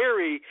a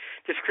very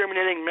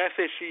discriminating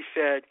message, she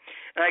said.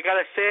 And I got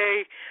to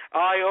say,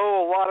 I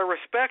owe a lot of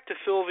respect to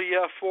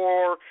Sylvia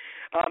for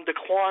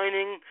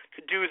declining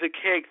to do the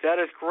cake. That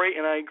is great,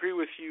 and I agree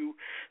with you,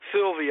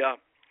 Sylvia.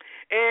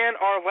 And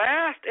our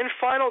last and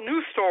final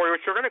news story,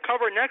 which we're going to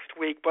cover next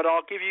week, but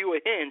I'll give you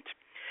a hint.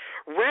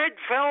 Red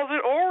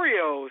Velvet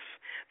Oreos.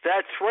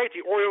 That's right,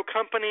 the Oreo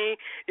company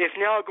is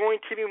now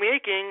going to be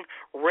making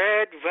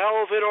red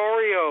velvet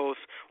Oreos.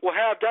 We'll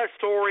have that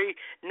story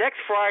next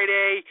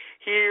Friday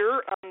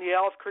here on the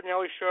Alex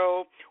Cardinale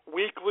Show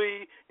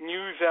Weekly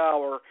News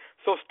Hour.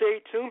 So stay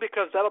tuned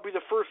because that'll be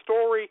the first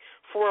story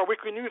for our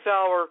Weekly News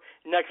Hour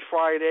next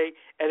Friday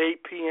at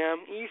 8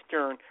 p.m.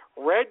 Eastern.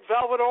 Red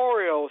velvet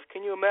Oreos.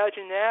 Can you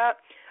imagine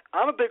that?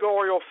 I'm a big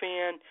Oreo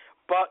fan,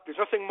 but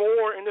there's nothing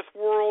more in this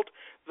world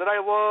that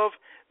I love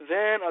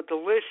than a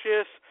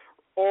delicious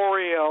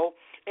Oreo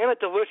and a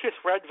delicious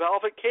red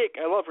velvet cake.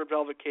 I love red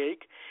velvet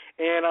cake,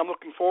 and I'm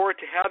looking forward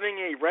to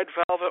having a red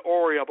velvet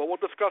Oreo, but we'll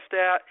discuss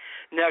that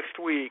next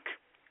week.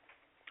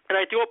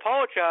 And I do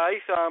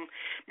apologize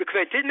because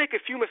I did make a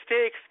few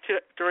mistakes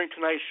during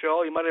tonight's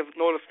show. You might have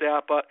noticed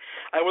that, but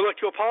I would like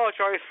to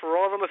apologize for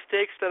all the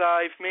mistakes that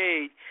I've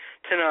made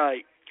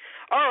tonight.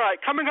 All right,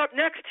 coming up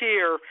next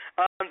here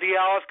on the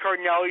Alex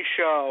Cardinale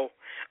Show,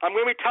 I'm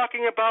going to be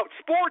talking about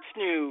sports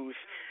news.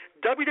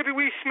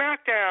 WWE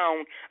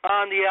SmackDown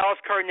on the Alex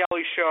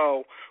Cardinale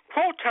Show,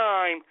 Quote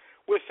Time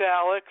with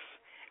Alex,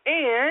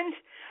 and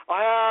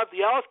I have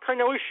the Alex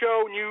Cardinale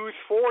Show news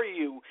for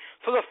you.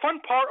 So the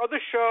fun part of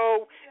the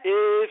show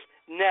is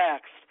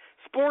next.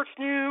 Sports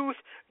news,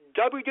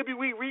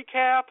 WWE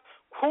recap,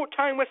 Quote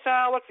Time with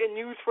Alex, and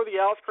news for the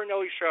Alex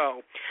Cardinale Show.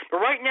 But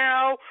right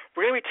now,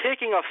 we're going to be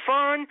taking a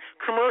fun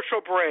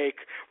commercial break.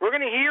 We're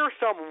going to hear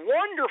some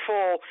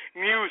wonderful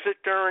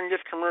music during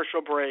this commercial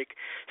break.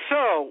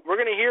 So, we're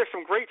going to hear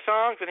some great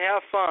songs and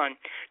have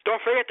fun. Don't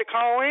forget to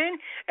call in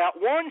at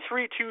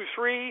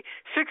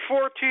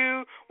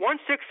 1-323-642-1605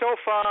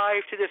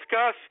 to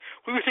discuss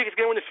who you think is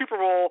going to win the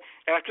Super Bowl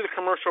after the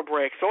commercial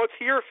break. So let's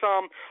hear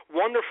some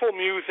wonderful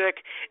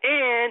music.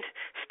 And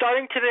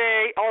starting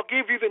today, I'll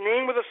give you the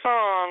name of the song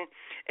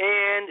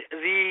and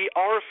the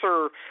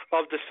author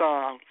of the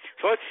song.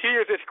 So let's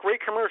hear this great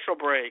commercial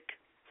break.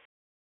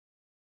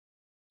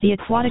 The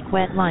Aquatic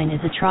Wet Line is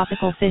a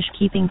tropical fish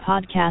keeping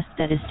podcast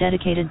that is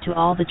dedicated to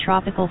all the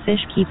tropical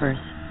fish keepers.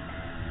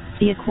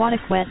 The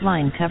Aquatic Wet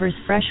Line covers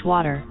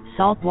freshwater,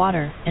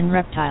 saltwater, and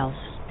reptiles.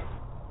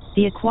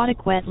 The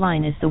Aquatic Wet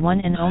Line is the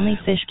one and only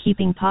fish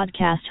keeping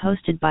podcast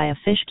hosted by a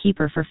fish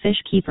keeper for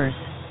fish keepers.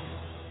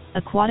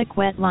 Aquatic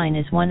Wet Line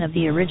is one of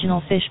the original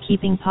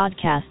fish-keeping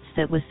podcasts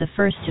that was the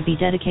first to be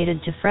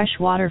dedicated to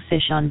freshwater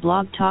fish on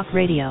Blog Talk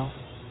Radio.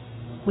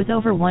 With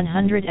over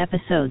 100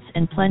 episodes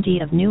and plenty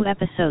of new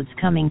episodes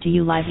coming to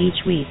you live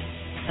each week,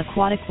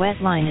 Aquatic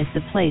Wet Line is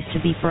the place to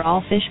be for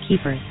all fish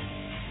keepers.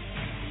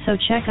 So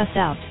check us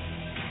out.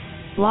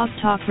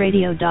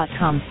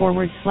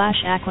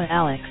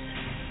 blogtalkradio.com/AquaAlex.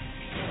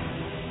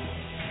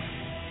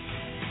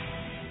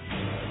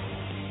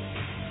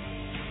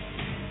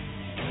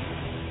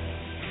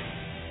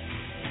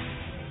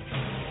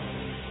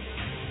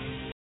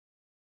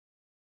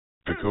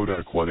 Dakota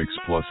Aquatics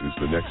Plus is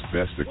the next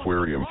best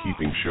aquarium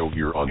keeping show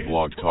here on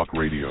Blog Talk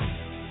Radio.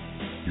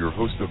 Your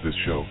host of this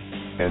show,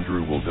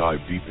 Andrew, will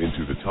dive deep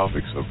into the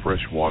topics of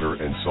freshwater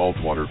and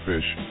saltwater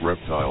fish,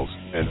 reptiles,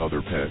 and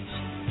other pets.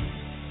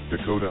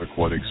 Dakota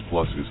Aquatics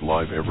Plus is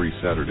live every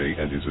Saturday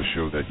and is a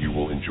show that you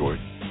will enjoy.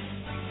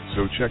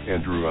 So check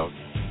Andrew out.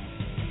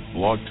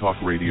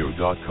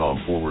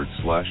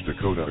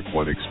 blogtalkradio.com/Dakota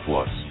Aquatics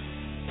Plus.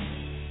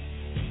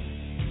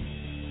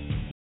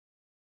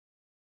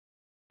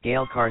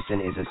 Gail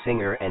Carson is a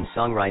singer and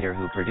songwriter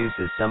who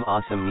produces some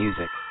awesome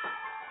music.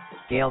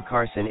 Gail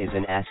Carson is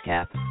an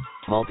ASCAP,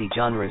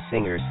 multi-genre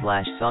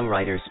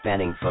singer/songwriter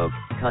spanning folk,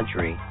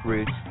 country,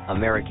 roots,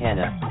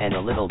 Americana, and a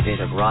little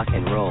bit of rock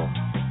and roll.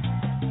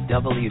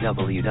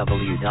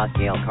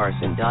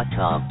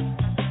 www.gailcarson.com.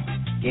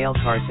 Gail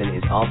Carson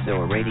is also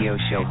a radio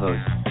show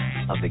host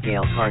of The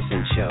Gail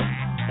Carson Show,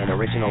 an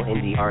original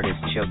indie artist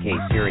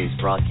showcase series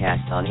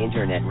broadcast on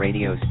internet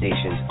radio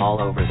stations all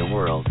over the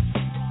world.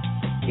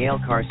 Gail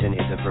Carson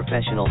is a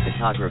professional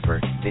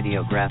photographer,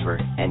 videographer,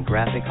 and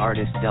graphic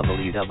artist.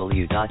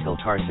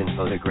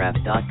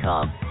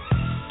 www.gailcarsonphotograph.com.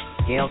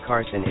 Gail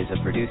Carson is a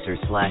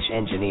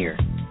producer/engineer.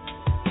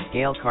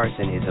 Gail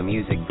Carson is a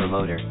music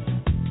promoter.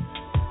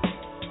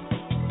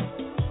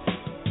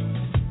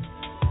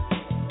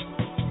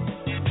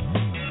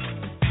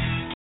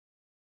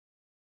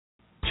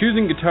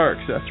 Choosing guitar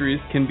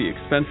accessories can be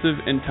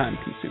expensive and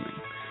time-consuming,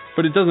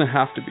 but it doesn't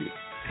have to be.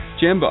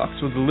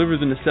 Jambox will deliver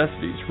the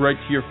necessities right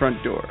to your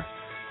front door.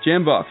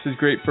 Jambox is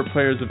great for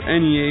players of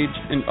any age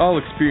and all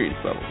experience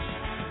levels.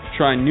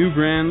 Try new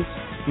brands,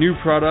 new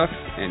products,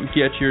 and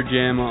get your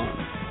jam on.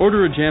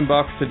 Order a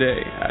Jambox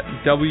today at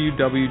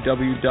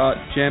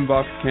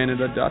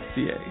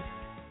www.jamboxcanada.ca.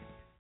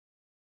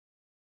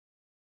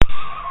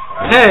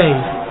 Hey,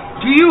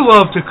 do you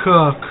love to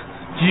cook?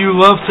 Do you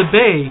love to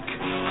bake?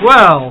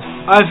 Well,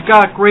 I've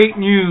got great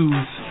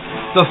news.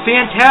 The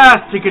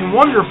fantastic and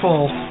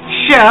wonderful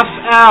Chef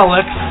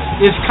Alex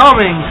is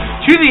coming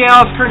to the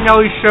Alex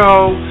Cardinale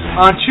Show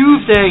on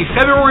Tuesday,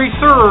 February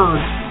 3rd,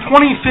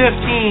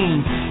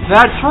 2015.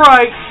 That's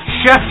right,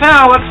 Chef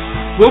Alex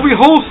will be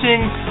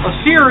hosting a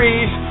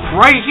series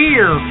right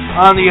here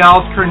on the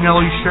Alex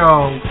Cardinale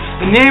Show.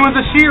 The name of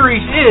the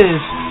series is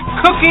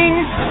Cooking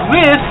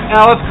with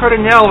Alex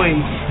Cardinale,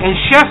 and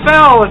Chef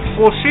Alex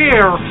will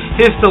share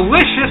his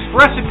delicious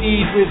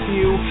recipes with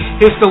you,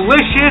 his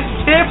delicious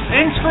tips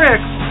and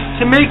tricks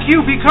to make you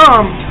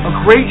become a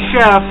great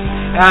chef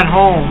at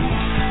home.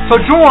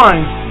 So join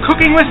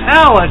Cooking with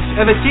Alex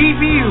as it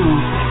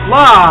debuts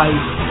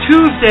live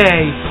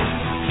Tuesday,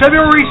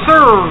 February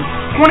 3rd,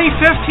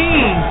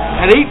 2015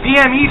 at 8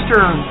 p.m.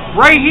 Eastern,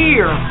 right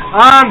here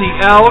on the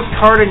Alex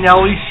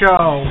Cardinale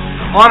Show.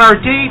 On our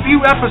debut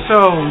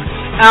episode,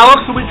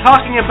 Alex will be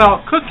talking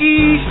about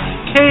cookies,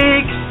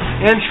 cakes,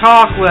 and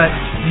chocolate.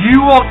 You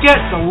will get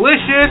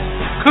delicious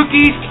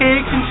cookies,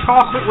 cakes, and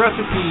chocolate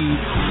recipes.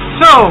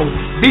 So,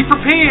 be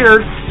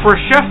prepared for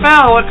Chef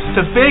Alex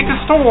to bake a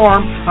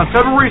storm on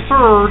February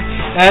 3rd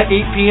at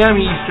 8 p.m.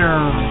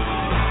 Eastern.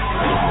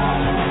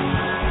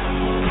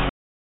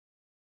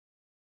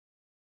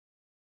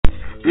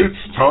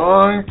 It's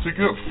time to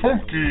get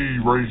funky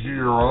right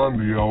here on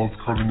the Alex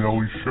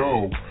Cardinale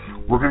Show.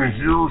 We're going to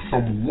hear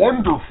some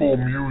wonderful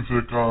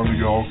music on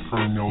the Alex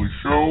Cardinale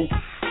Show.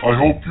 I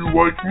hope you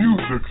like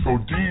music, so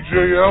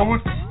DJ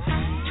Alex,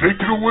 take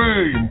it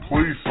away and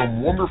play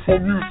some wonderful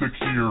music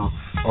here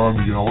on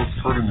the Alex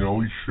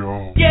Cardinale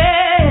Show.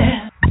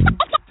 Yeah!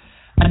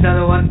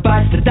 Another one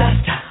bites the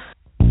dust.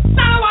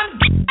 Another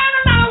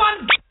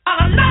one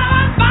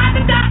bites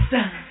the dust.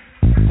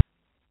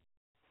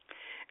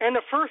 And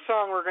the first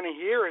song we're going to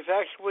hear is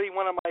actually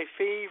one of my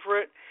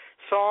favorite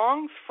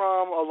songs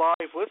from a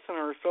live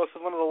listener. So this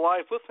is one of the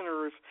live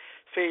listeners'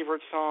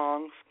 favorite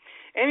songs.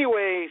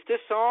 Anyways, this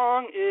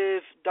song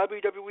is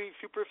WWE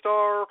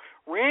superstar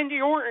Randy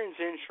Orton's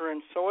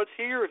entrance. So let's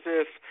hear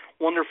this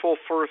wonderful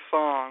first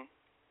song.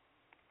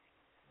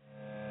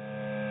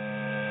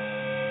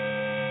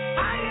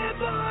 I hear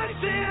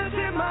voices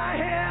in my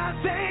head.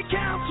 They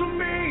counsel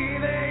me.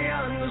 They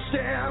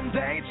understand.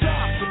 They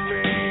talk to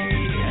me.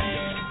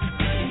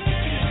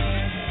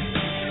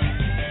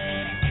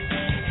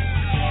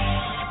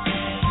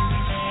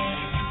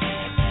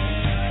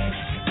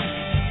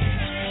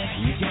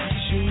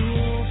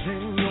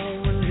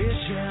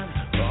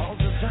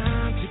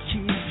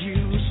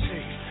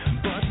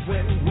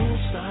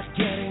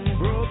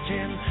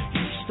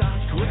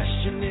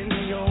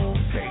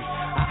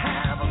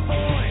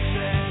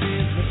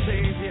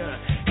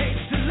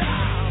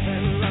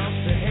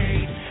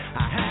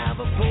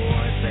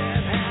 Voice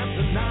that has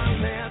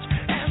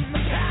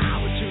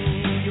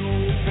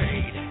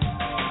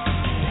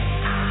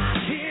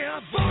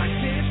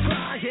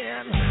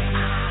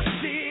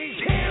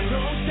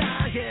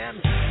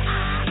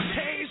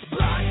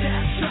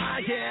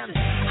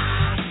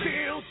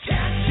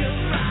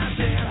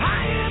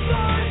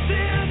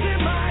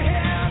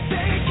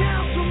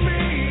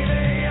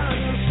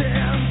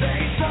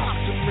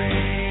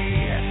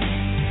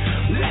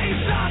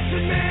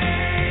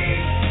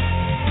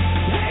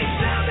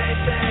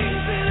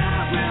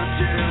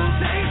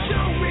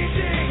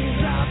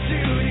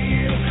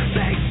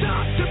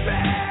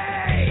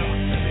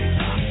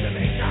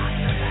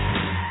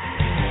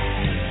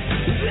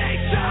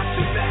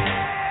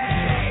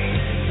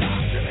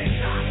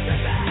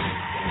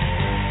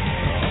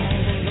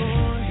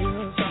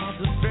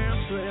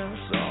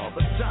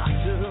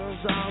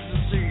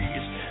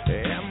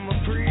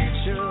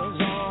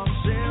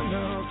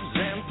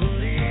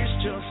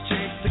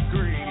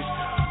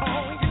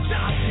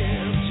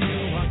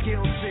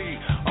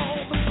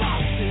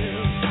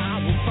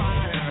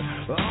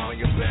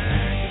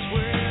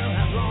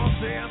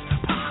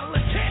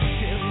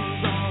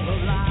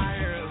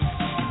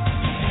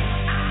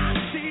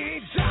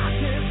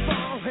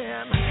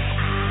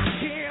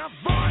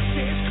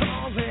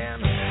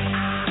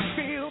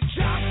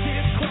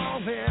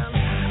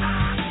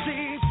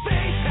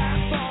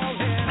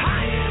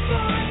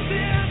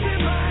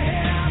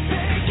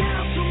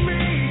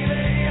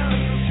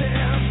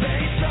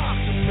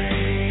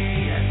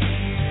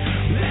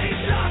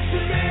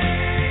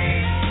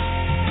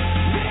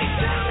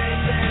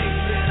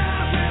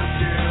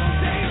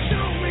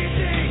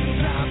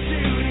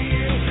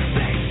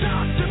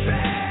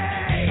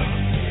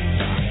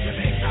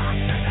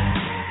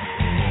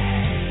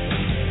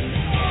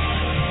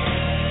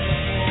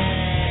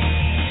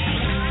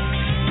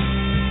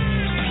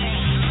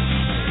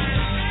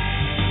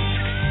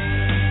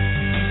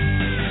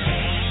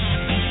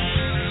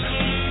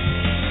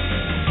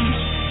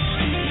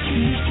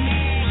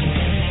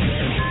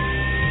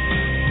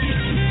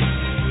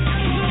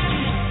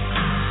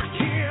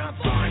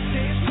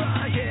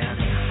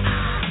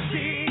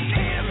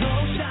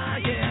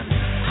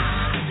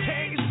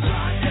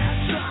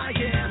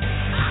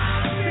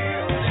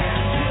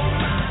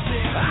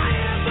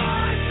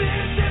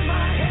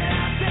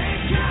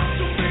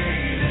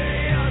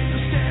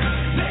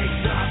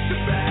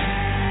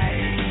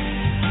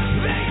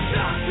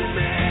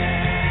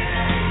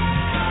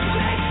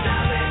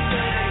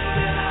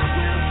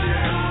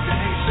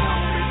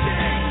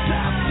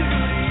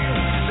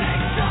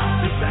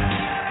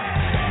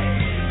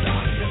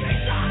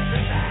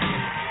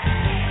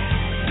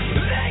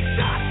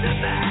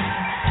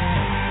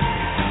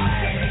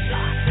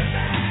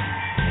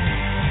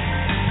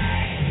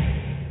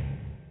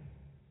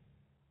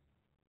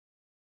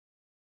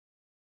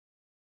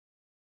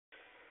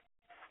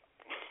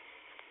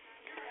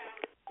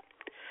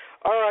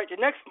All right, the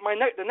next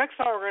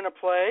song we're going to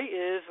play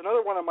is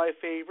another one of my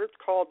favorites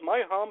called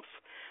My Humps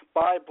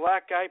by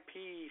Black Eyed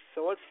Peas.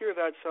 So let's hear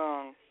that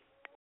song.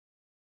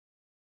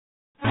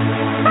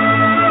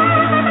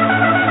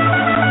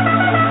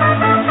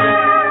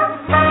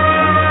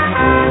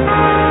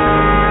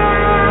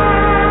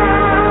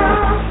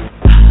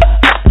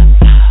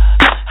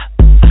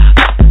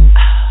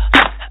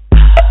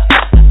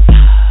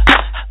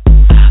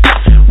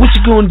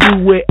 Gonna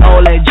do with all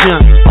that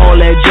junk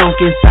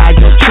inside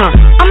your trunk?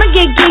 I'ma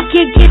get you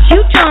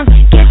drunk,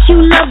 get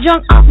you love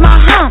drunk off my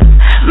hump,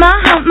 my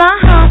hump, my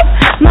hump,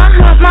 my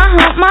hump, my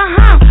hump, my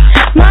hump,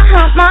 my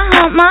hump, my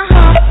hump, my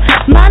hump,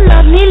 my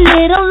lovely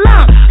little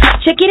lump.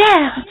 Check it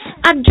out,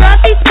 I drive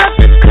these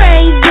suckers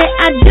crazy,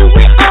 I do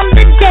it on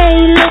the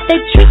daily.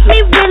 They treat me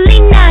really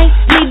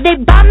nicely, they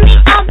buy me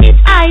all these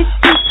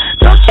ices,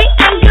 Dolce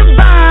and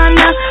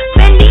Gabbana,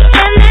 Fendi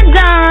and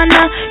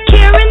Madonna,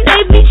 Karen,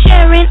 they be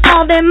sharing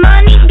all their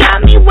money,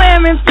 got me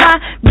wearing fly.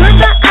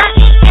 Girls I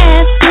ain't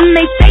asking,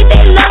 they say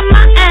they love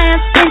my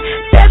ass and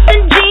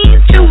 7 G's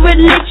to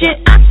religion.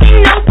 I say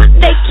no, but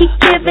they keep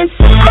giving,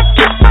 so I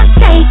keep on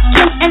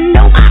taking. And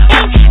no, I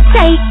ain't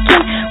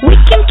taking. We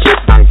can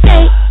keep on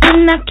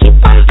dating. I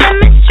keep on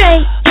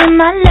demonstrating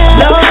my love,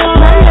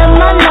 my love,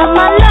 my love,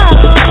 my love.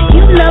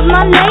 You love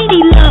my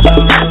lady love,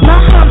 my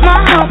hump, my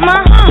hump, my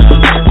hump,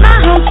 my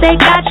hump. They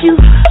got you.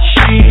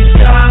 She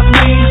got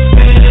me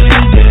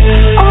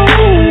spending. Oh,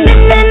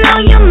 spending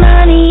all your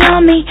money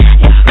on me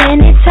and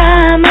spending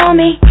time on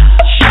me.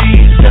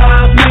 She's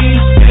got me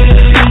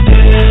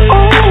spending.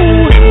 Oh,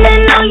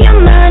 spending all your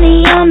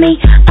money on me,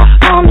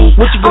 on me.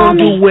 What you gonna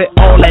do with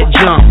all that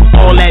junk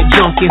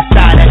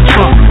inside that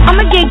trunk?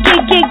 I'ma get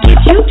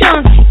you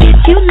drunk,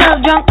 get you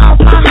love drunk off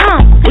my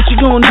hump. What you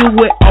gonna do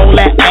with all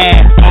that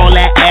ass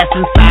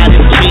inside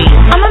them jeans?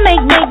 I'ma make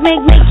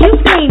you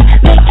scream,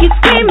 make you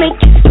scream, make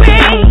you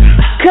scream.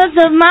 'Cause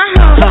of my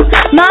hump,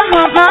 my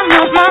hump, my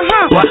hump, my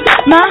hump,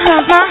 my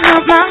hump, my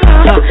hump, my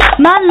hump,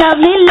 my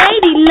lovely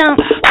lady lump.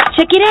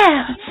 Check it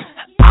out.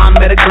 I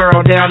met a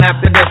girl down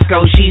at the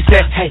disco. She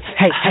said, hey,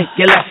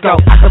 yeah, let's go.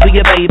 I could be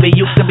your baby,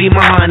 you could be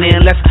my honey,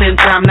 and let's spend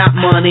time, not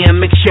money. And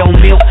mix your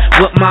milk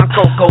with my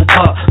cocoa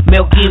puff.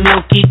 Milky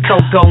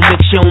cocoa.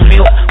 Mix your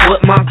milk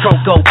with my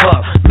cocoa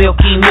puff.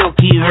 Milky,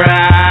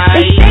 right?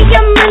 They say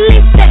I'm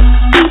really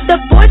sexy. The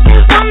boys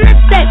that wanna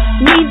sex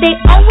me, they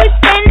always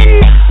standing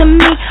next to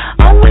me,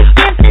 always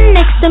dancing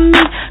next to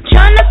me,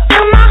 trying to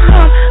feel my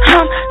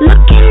hump,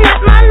 looking at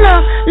my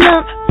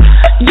lump.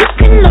 You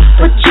can look,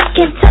 but you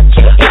can't touch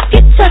it. If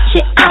you touch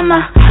it,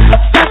 I'ma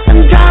start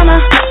some drama.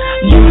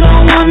 You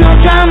don't want no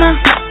drama.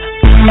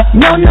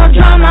 No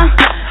drama.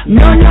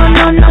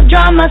 No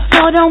drama.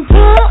 So don't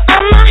pull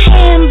on my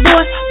hand,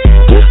 boy.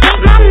 You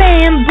ain't my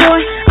man,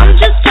 boy. I'm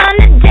just trying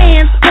to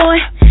dance, boy,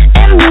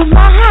 and move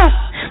my hump.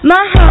 My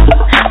hump,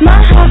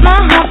 my hump, my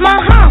hump, my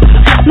hump.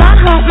 My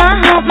hump, my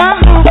hump, my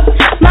hump.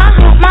 My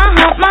hump, my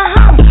hump, my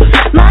hump.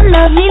 My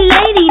lovely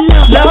lady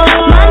love.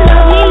 My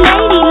lovely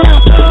lady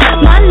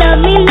love. My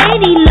lovely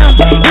lady love.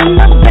 In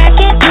the back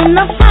and in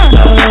the front.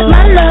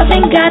 My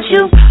loving got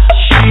you.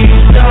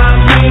 She's got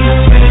me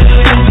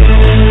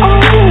spending.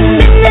 Oh,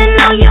 spending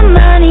all your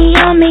money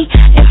on me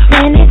and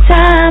spending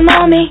time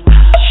on me.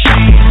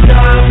 She's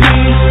got me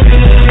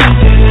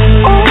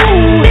spending. Oh,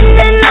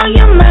 spending all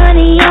your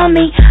money on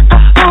me,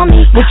 on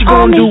me. What you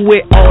gonna do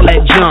with all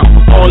that junk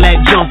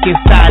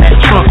inside that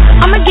trunk?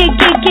 I'ma get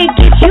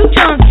you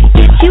drunk,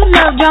 get you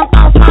love drunk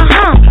off my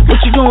hump. What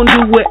you gonna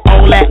do with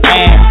all that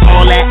ass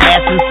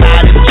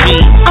inside them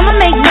jeans? I'ma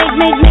make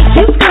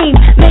you scream,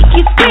 make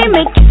you scream,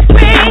 make you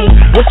scream.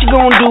 What you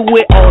gonna do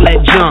with all that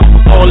junk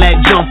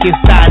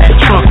inside that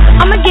trunk?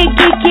 I'ma get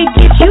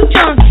you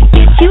drunk,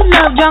 get you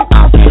love drunk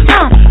off his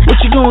hump. What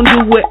you gonna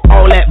do with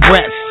all that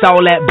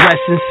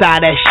breast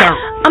inside that shirt?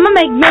 I'ma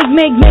make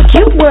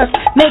you work,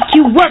 make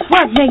you work,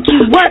 make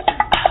you work.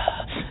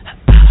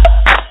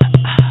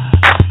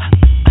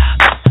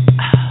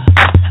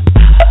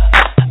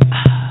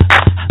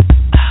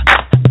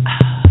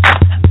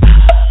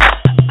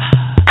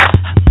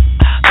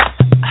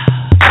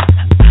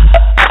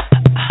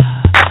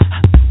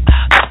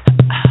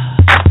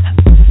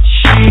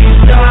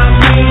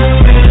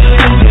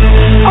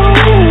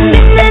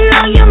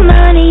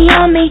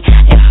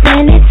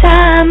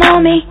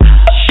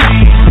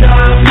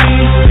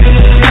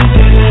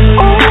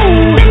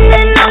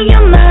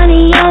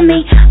 On me.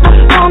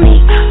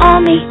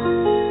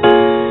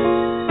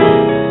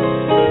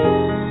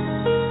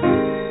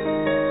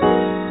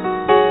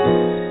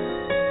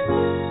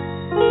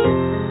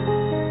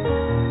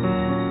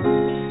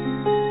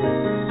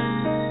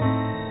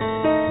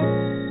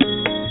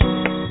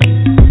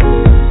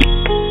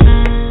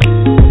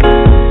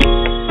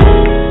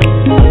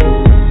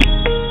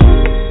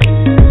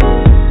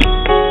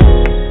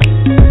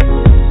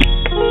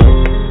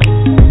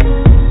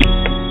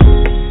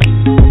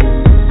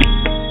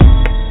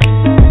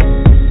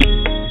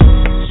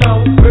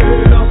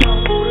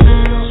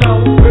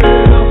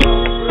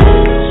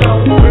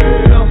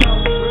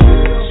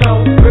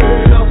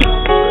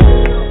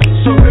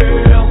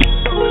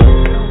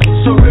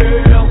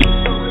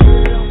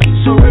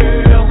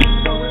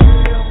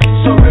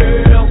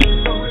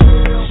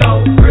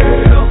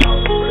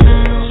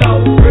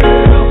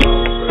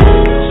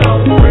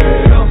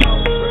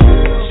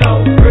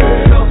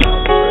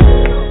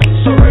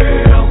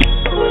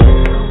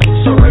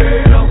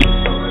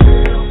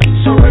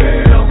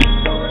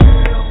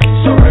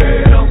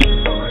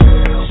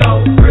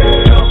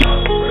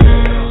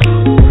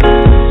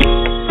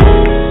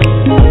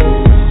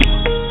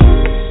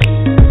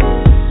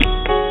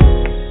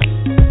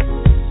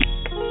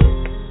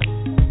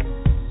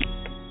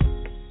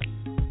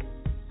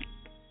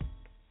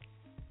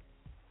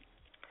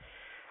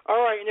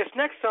 this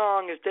next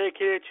song is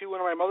dedicated to one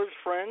of my mother's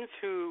friends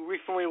who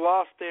recently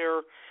lost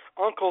their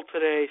uncle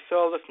today.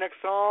 So this next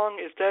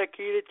song is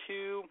dedicated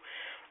to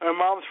my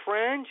mom's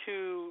friend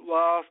who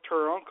lost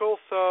her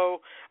uncle. So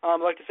I'd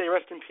like to say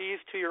rest in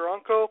peace to your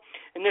uncle.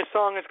 And this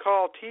song is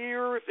called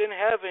Tears in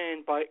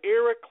Heaven by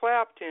Eric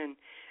Clapton.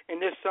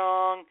 And this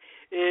song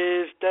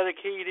is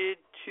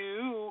dedicated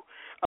to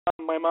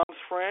my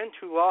mom's friend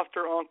who lost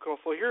her uncle.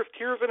 So here's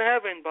Tears in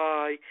Heaven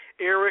by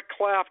Eric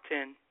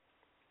Clapton.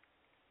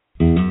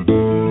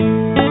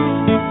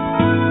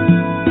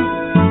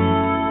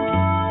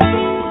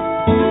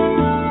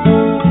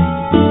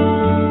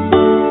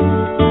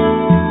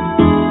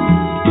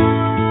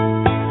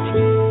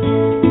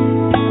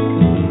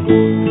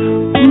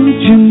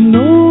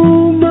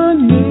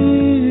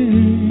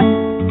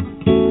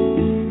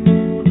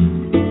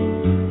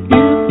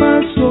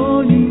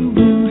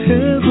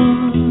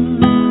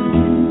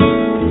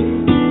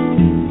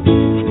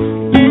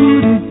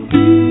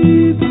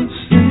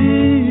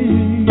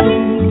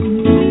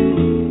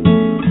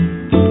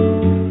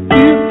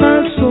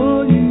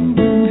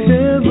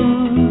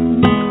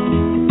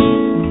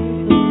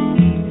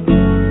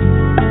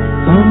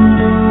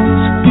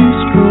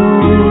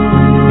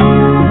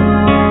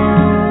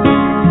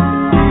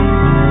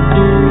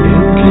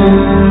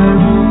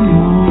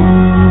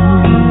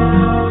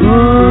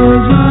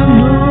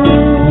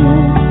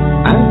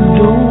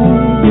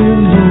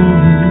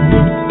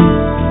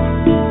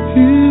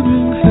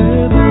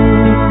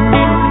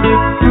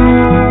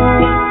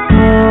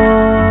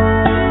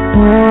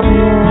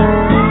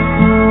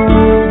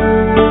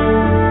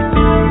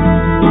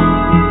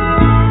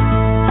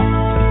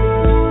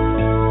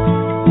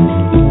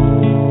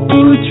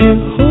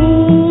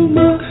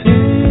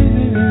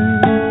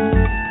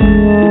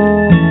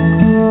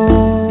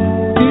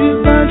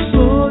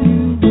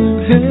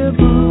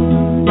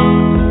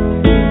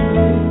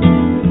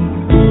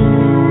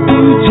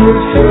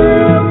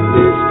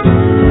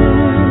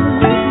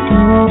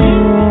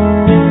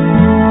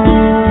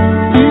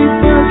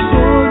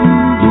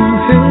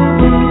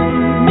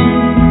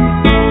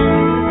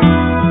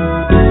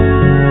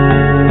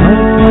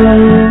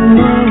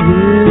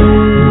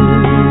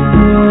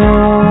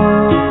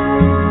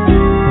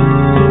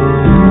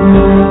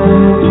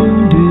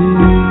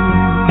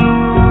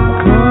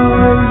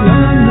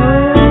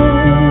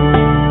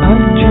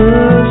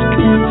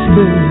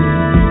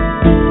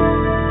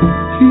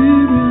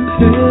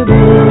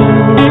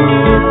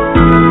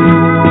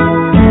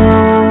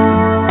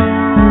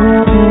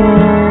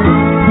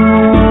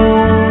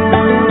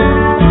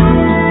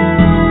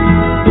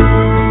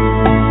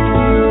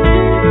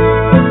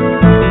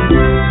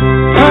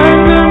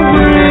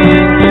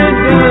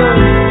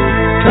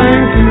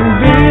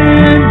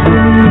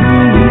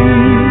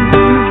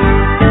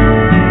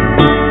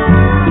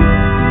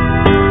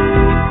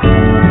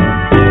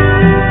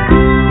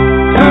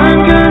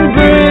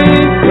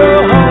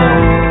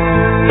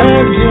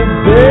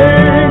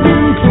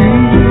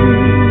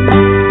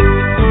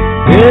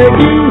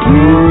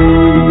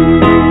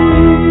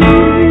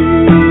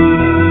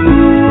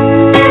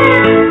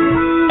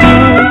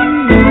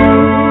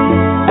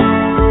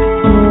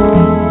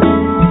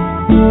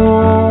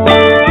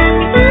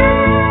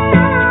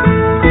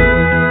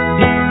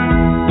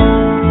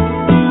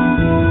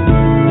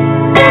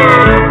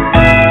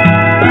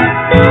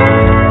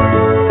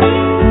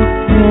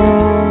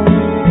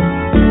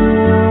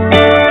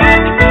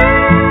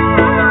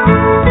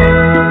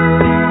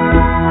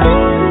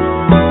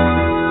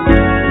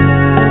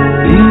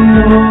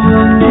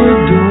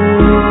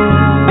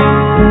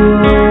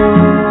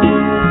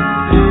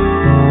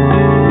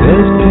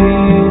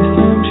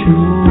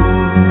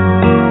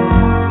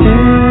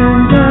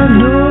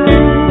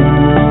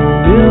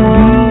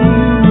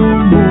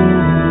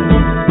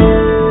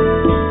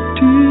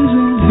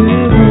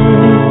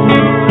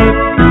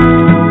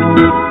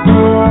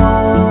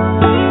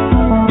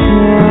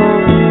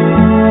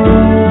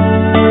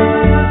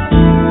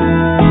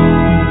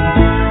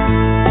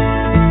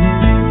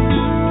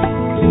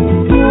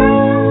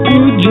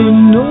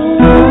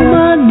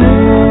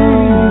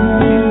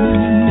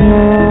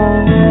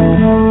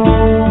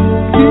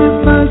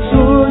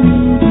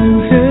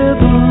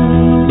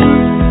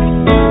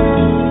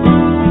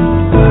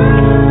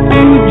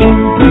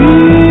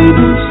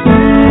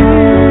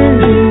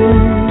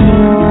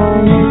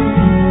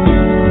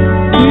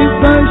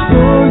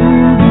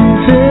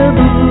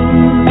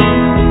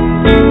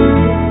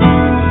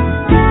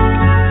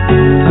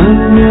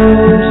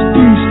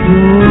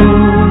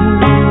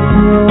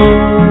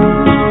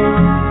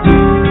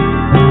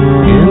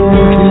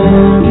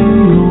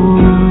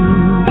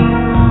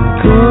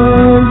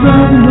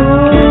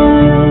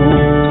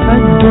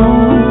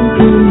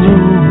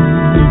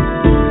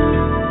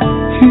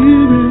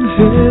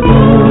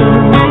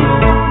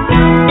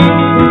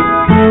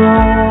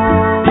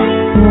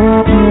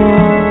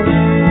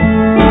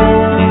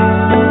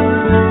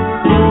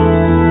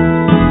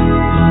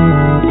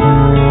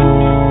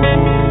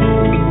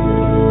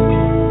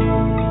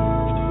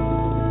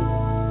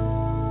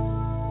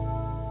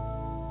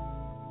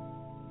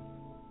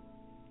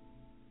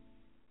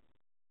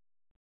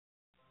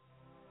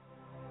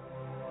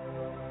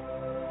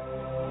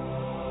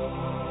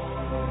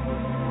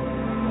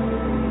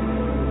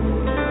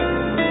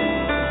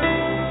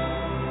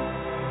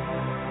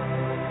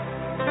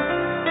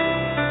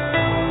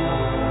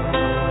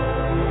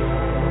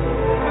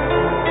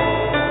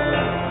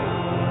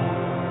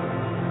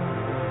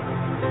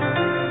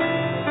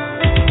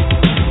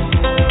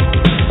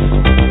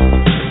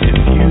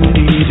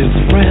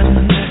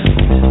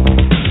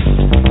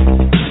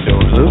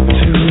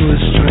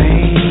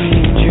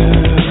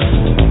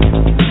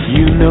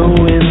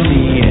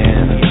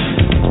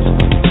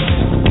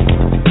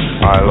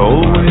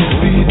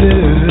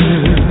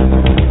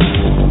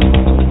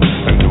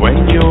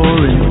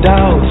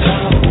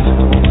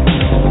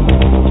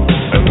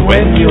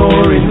 When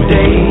you're in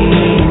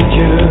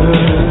danger,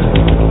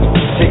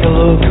 take a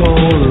look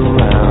all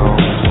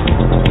around,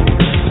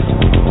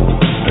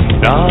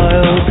 and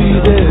I'll be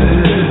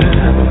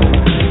there.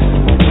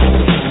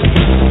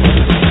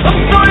 I'm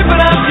sorry, but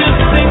I'm just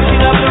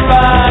thinking of the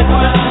right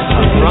words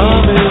to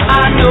say.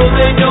 I know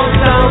they don't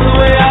sound the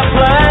way I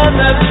planned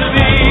them to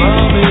be,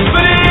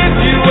 but if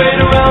you wait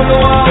around a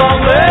while,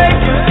 I'll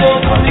make you fall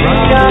for me.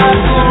 I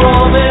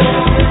promise.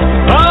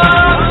 I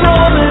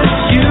promise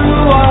you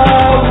I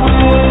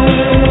will.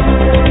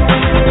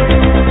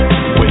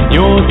 When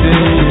your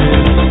day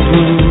is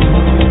through,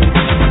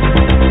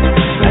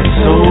 and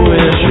so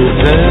is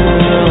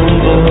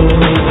December,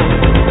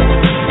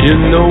 you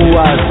know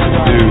what to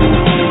do.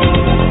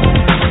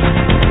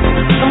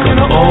 I'm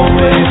gonna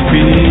always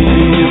be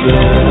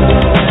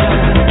there.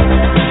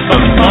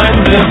 And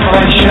mind if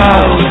I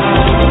shout?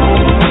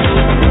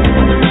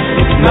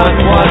 It's not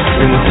what's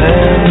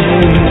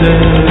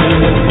intended.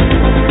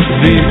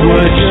 These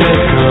words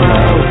just come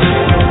out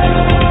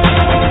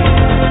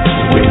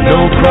with no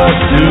cross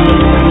to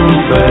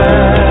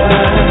bear.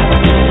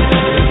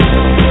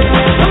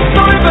 I'm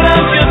sorry, but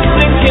I'm just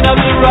thinking of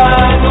the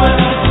right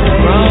words to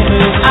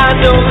say. I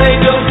know they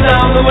don't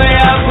sound the way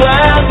I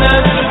planned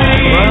them to be,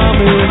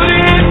 but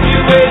if you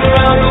wait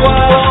around a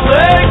while, I'll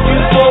make you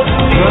fall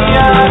for me.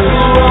 I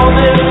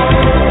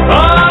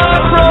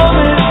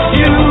promise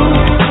you.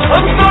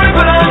 I'm sorry,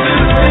 but I'm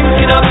just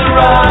thinking of the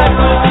right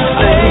words to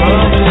say.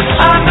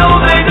 I know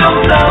they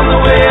don't sound the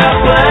way I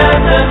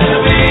planned them to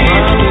be,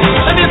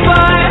 and if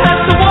I had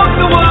to walk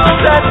the world,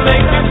 I'd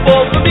make you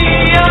fall for me.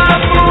 I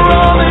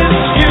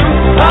promise you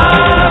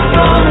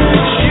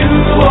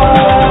I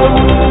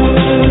will.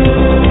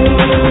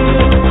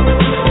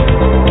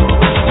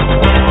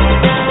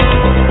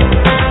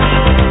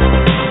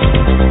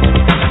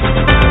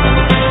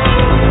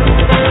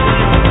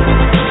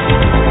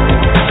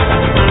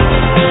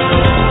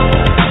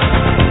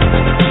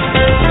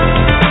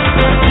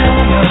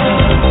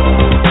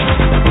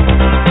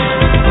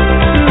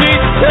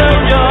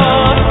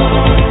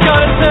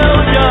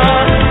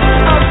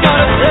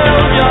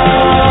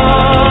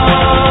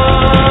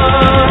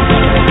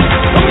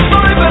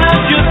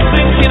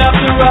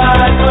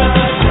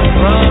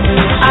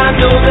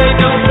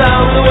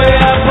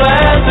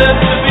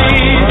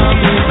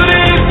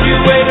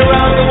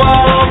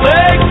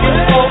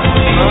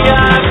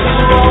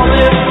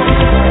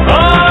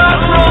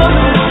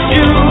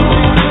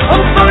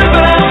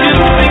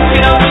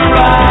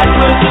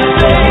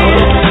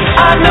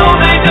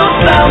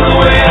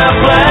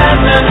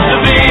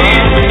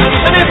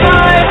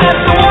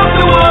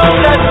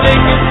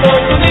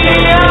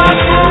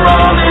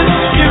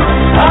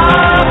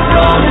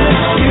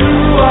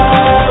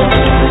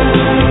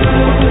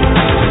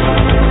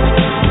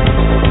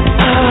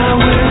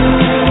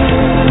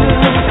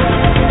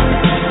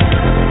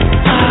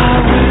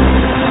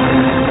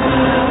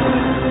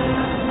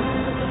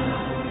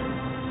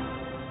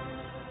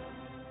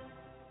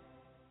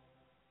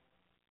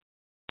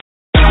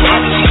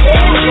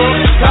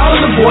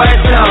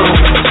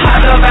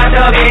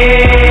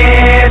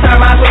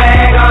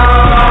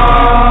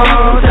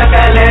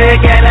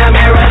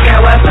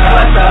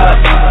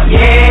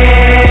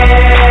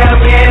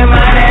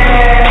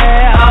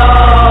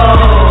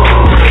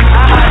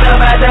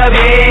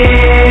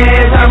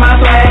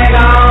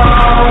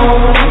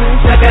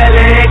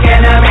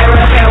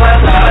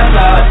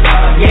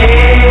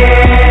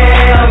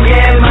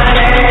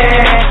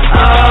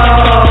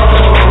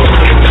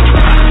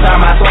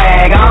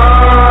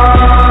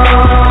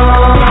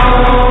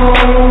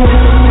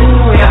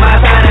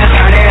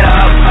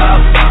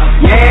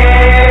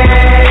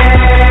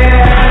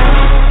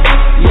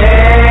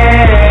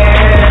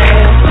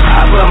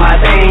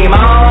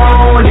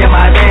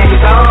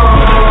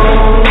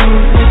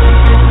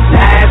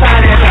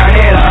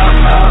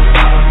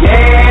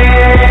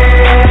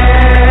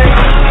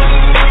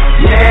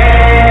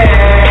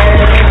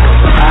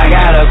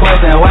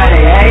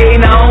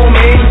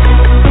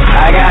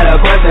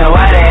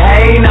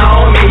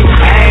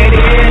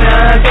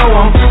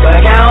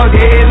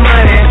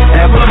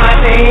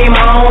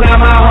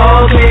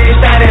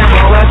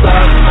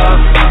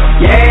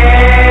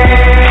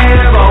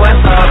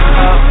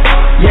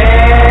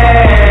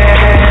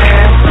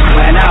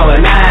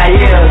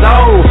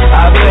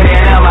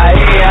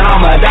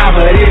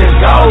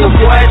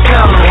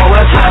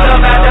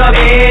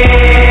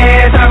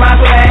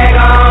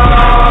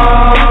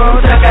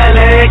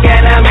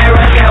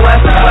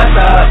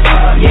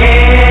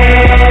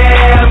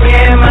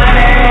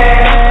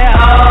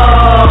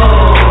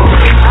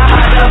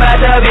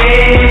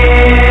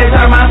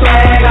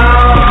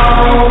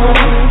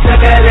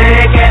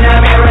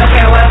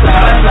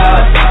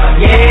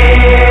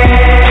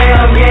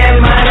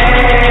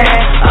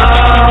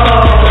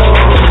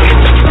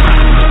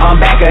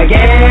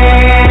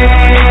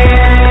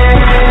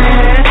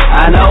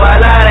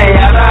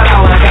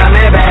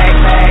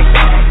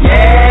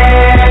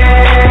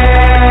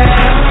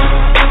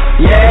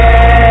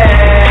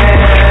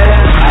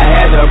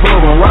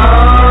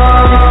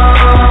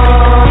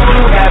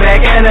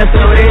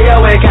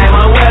 we came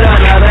up with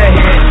another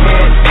hit.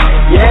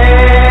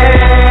 Yeah.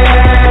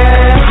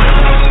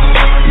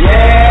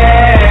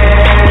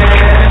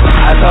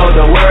 I told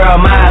the world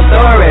my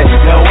story,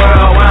 the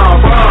world where I'm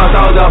from.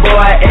 Told the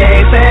boy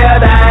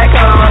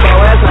Excel.com, so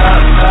it's up.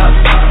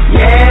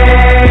 Yeah.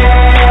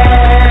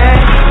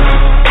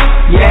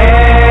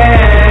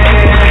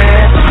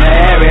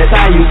 Every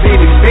time you see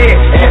me spit,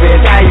 every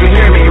time you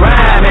hear me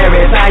rhyme,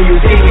 every time you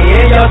see me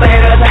in your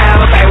state of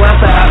town, say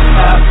what's up.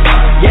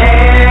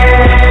 Yeah.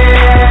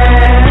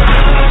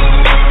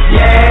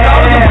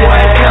 All the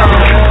boys come,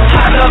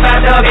 hot up at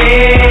the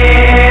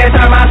bed,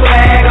 turn my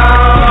swag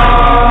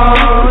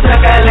on,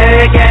 took a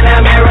look in the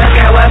mirror,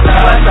 said what's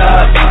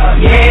up.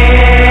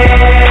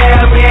 Yeah,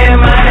 I'm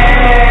getting money.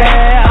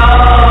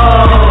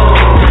 Oh,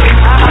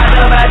 hot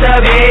up at the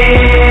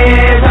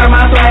bed, turn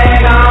my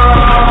swag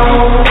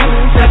on,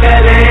 took a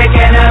look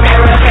in the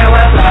mirror, said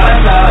what's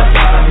up.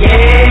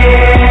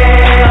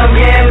 Yeah, I'm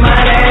getting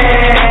money.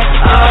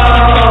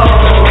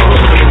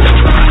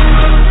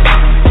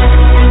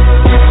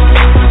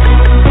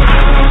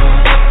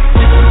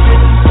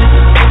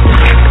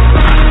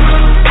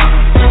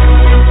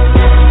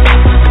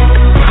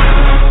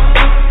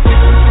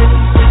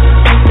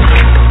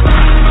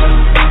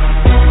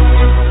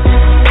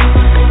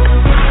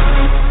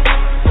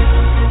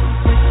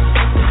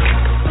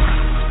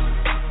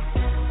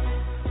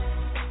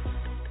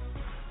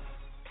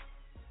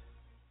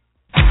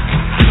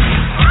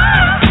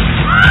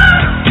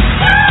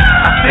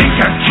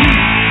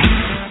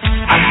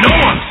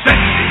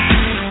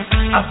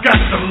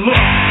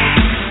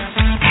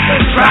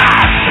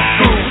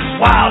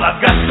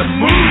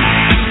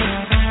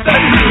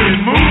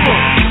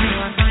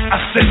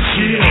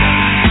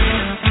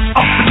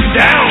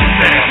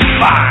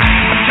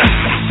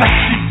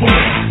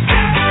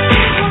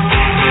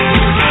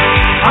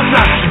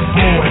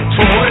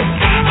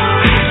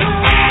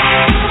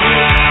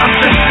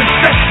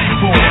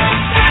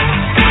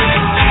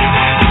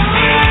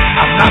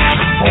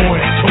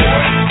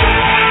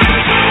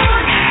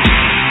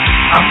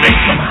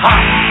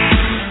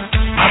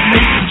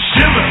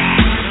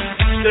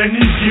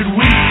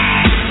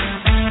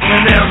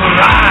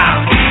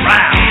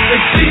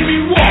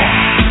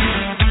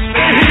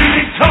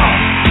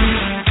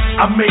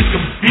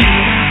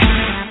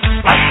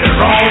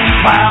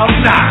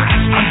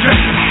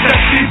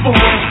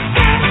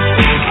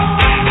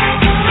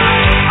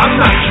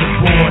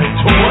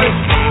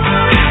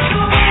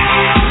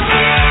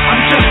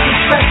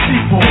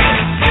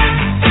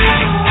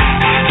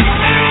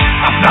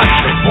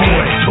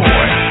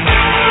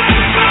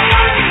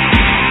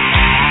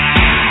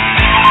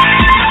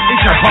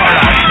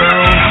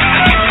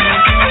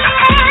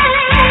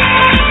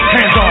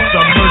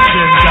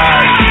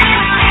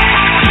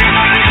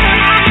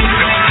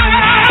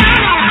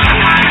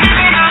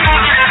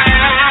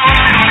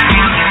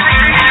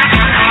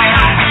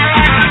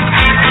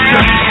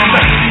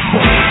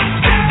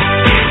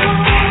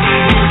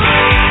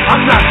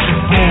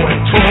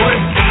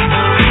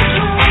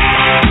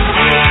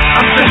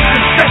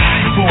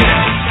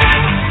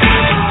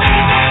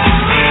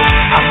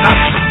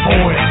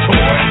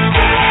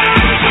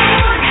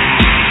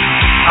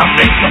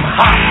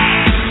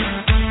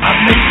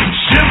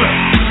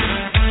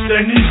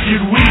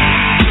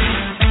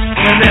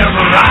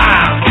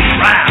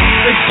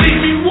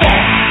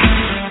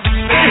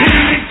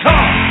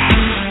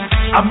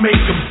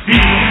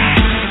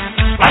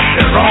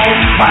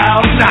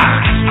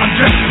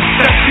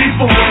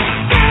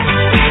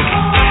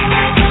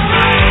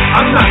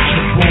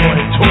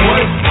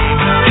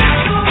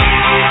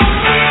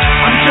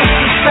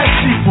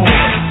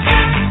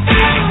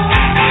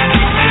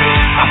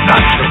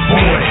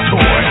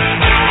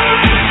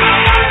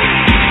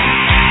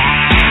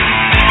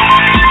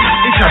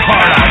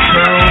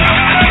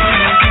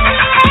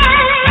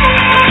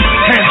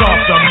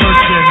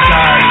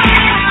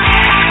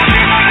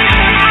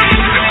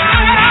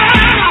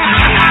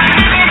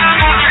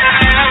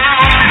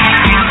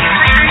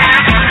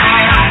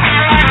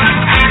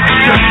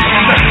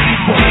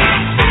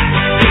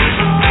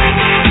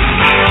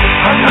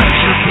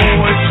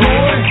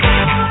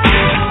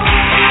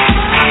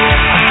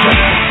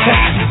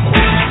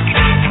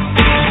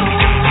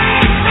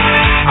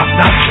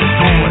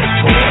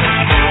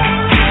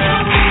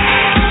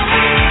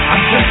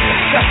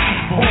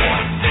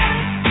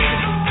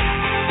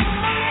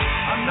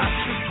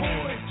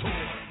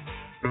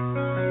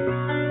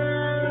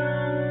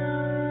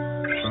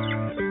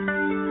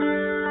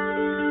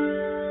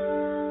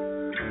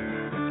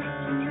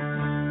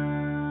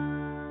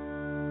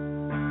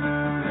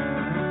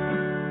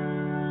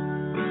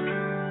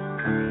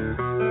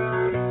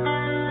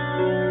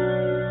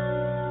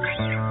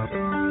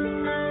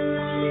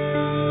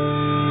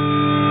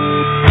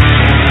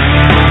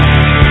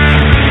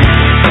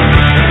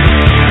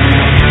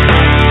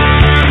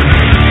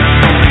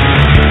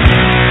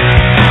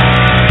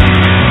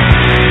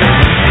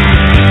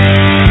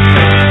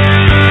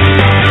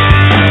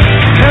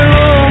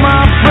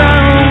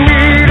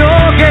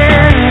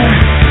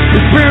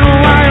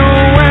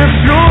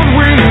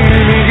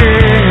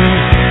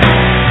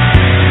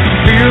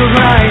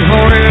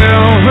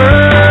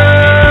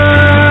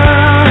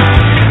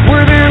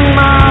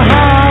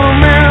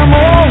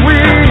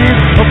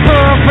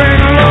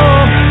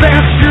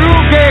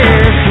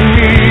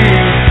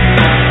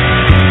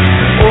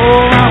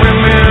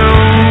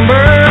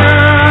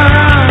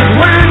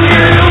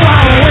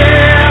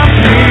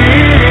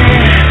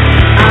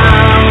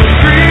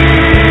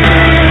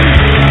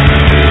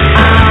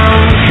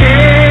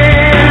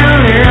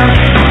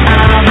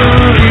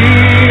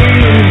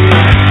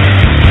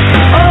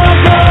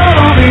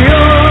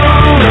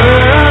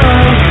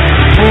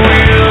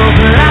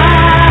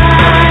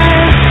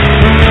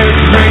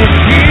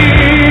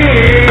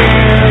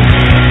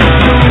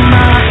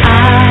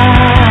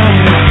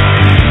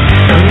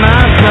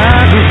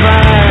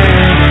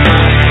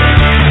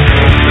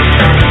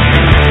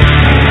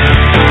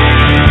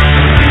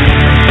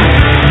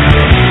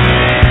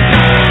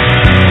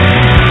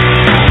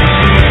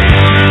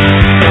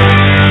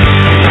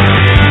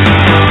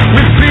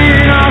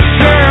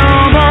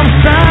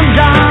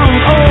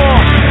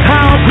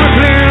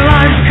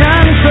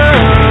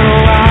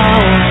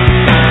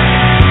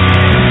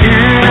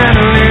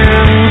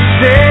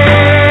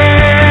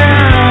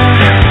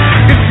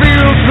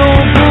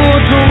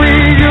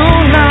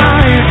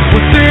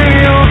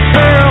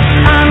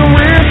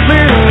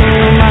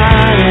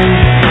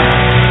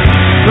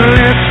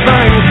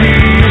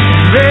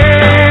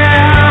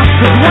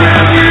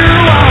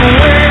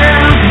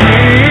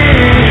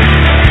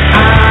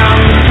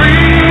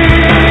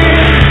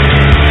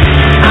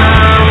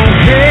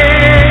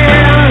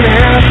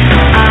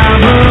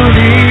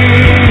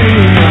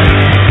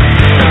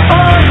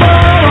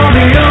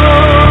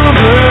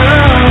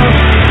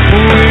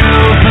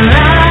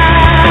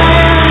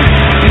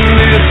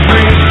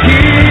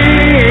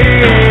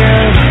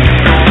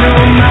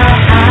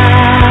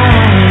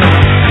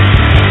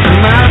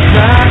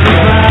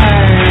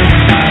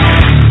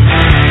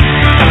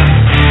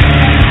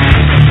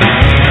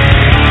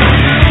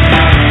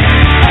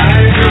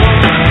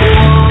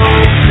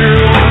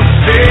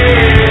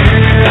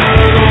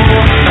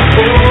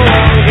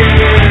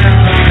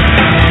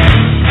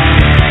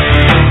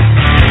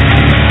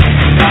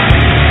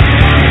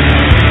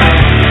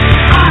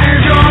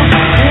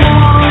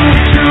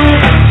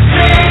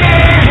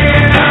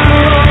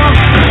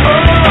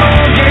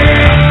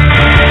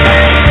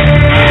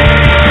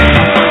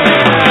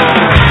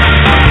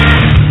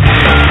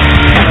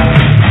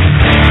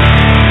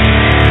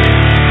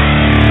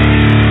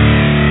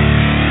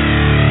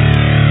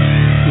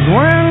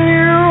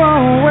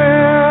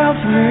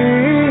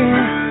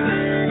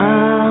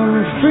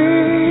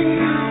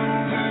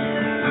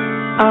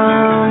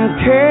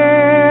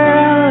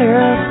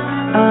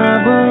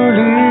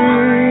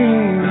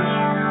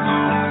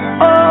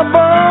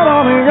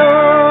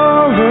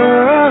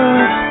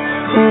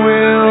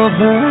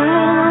 This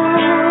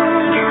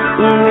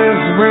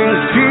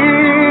brings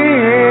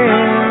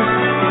tears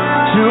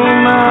to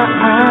my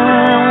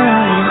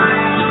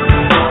eyes.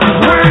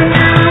 When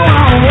you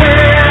are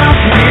with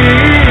me,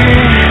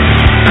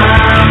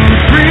 I'm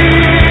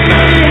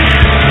free.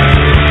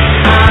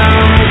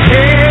 I'm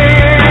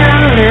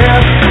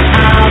careless.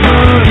 I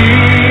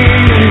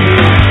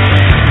believe.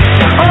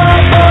 All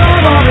the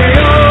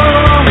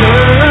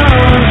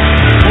others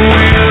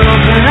will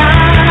deny.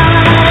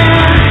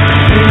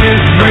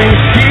 This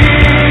brings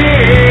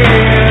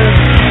tears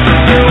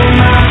to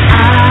my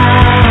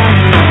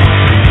eyes.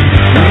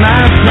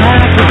 My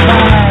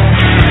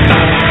sacrifice.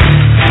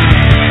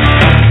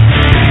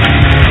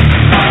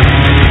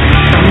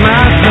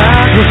 My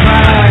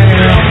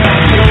sacrifice. I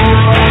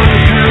don't want to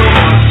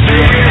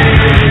stay again.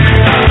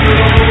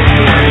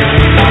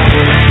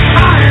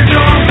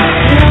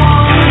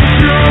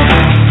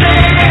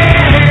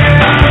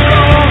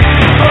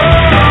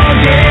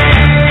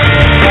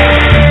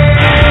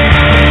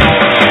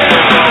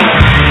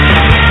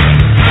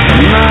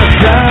 My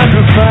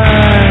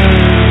sacrifice.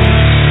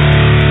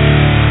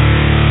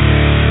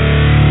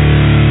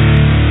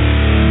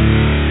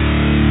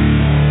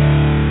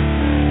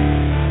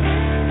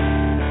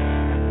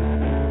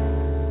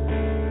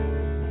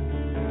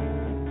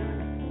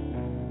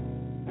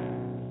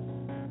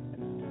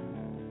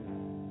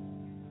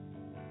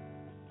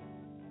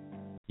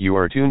 You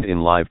are tuned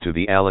in live to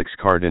the Alex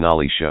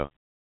Cardinale Show.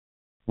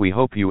 We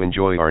hope you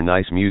enjoy our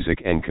nice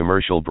music and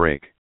commercial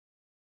break.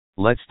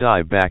 Let's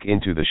dive back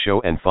into the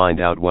show and find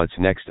out what's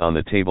next on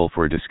the table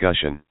for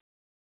discussion.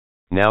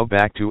 Now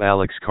back to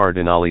Alex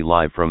Cardinale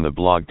live from the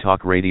Blog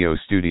Talk Radio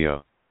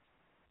studio.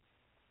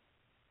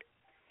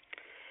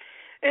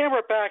 And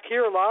we're back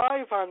here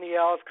live on the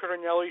Alex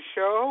Cardinale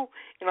Show.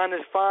 And on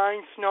this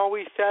fine,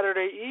 snowy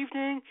Saturday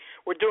evening,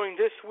 we're doing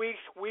this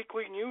week's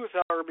weekly news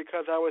hour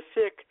because I was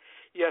sick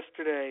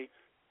yesterday.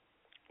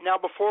 Now,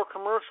 before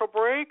commercial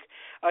break,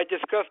 I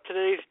discussed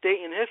today's date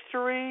in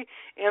history,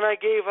 and I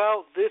gave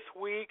out this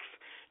week's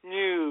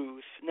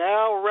news.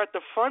 Now we're at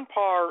the fun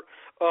part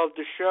of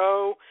the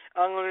show.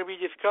 I'm going to be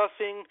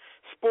discussing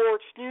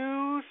sports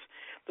news.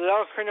 The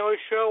Alex Cardinale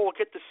Show will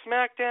get the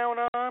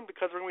SmackDown on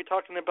because we're going to be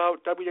talking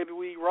about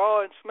WWE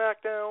Raw and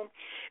SmackDown.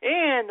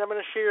 And I'm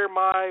going to share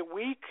my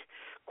week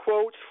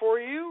quotes for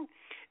you.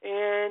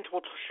 And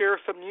we'll share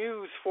some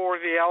news for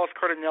the Alex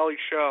Cardinale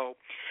Show.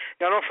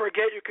 Now, don't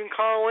forget, you can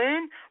call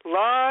in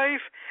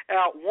live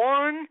at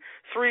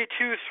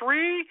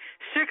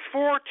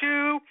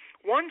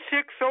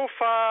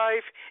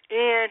 1-323-642-1605,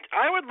 and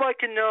I would like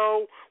to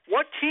know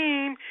what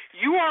team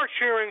you are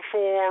cheering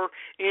for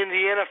in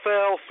the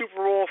NFL Super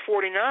Bowl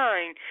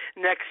 49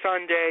 next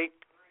Sunday,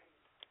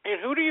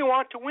 and who do you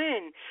want to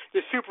win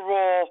the Super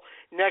Bowl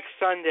next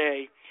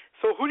Sunday?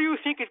 So who do you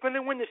think is going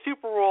to win the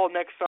Super Bowl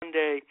next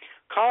Sunday?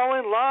 Call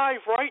in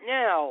live right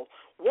now,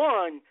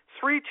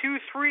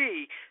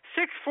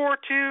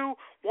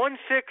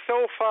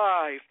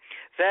 1-323-642-1605.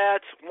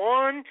 That's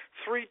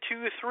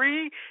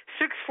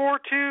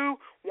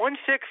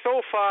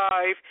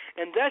 1-323-642-1605.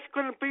 And that's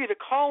going to be the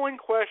call-in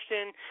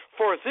question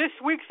for this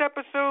week's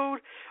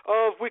episode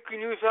of Weekly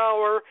News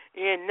Hour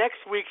and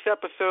next week's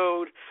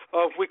episode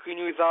of Weekly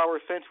News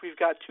Hour since we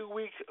got a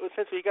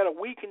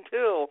week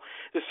until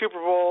the Super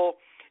Bowl.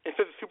 And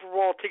since the Super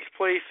Bowl takes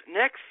place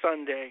next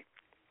Sunday.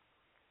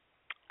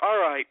 All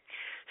right.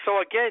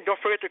 So, again, don't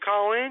forget to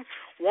call in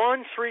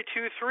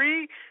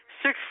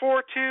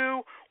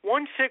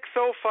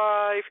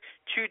 1-323-642-1605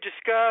 to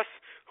discuss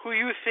who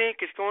you think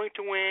is going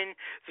to win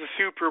the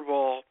Super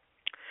Bowl.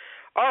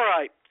 All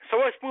right. So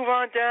let's move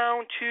on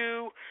down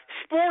to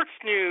sports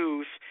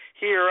news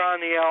here on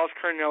the Alex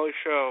Cardinale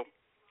Show.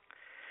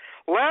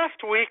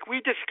 Last week,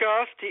 we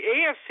discussed the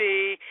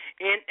AFC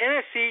and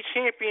NFC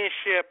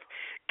championship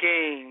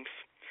games.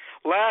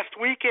 Last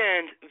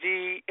weekend,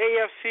 the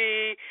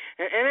AFC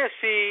and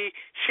NFC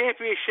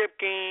championship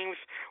games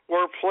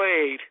were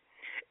played.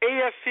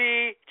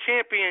 AFC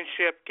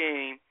championship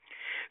game.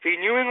 The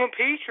New England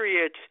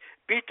Patriots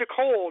beat the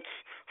Colts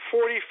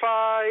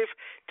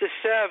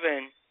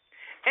 45-7.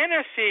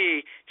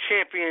 NFC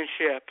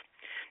championship.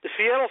 The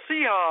Seattle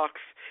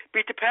Seahawks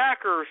beat the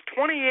Packers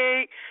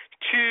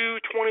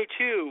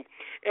 28-22,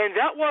 and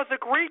that was a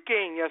great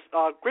game. Yes,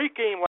 great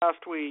game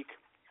last week.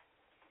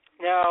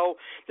 Now,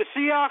 the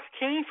Seahawks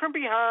came from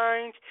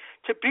behind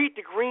to beat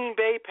the Green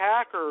Bay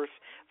Packers.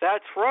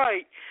 That's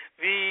right.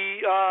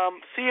 The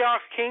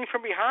Seahawks came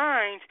from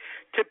behind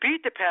to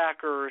beat the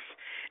Packers.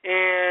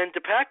 And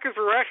the Packers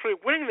were actually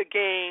winning the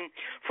game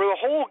for the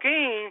whole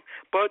game,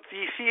 but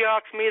the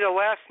Seahawks made a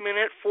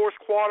last-minute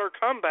fourth-quarter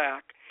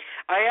comeback.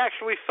 I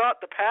actually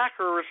thought the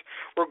Packers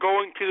were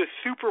going to the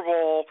Super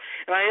Bowl,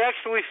 and I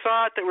actually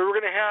thought that we were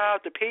going to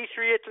have the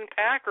Patriots and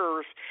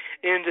Packers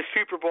in the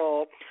Super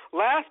Bowl.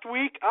 Last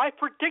week, I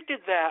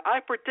predicted that. I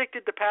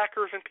predicted the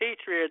Packers and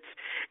Patriots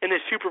in the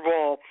Super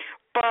Bowl.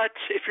 But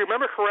if you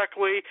remember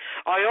correctly,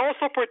 I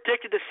also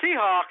predicted the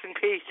Seahawks and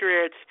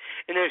Patriots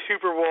in the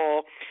Super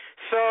Bowl.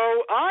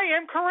 So I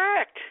am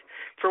correct.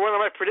 for one of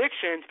my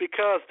predictions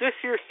because this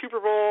year's Super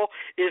Bowl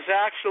is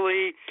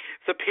actually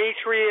the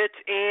Patriots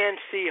and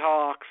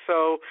Seahawks.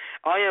 So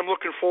I am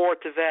looking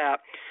forward to that.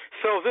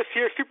 So this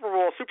year's Super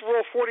Bowl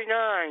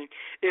 49,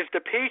 is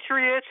the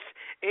Patriots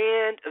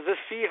and the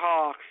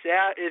Seahawks.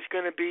 That is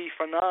going to be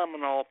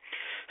phenomenal.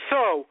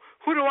 So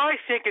who do I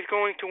think is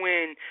going to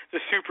win the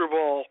Super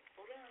Bowl?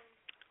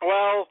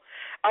 Well,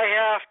 I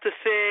have to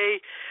say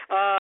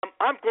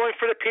I'm going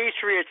for the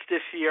Patriots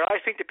this year.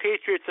 I think the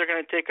Patriots are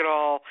going to take it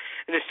all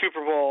in the Super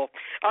Bowl.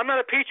 I'm not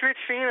a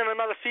Patriots fan and I'm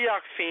not a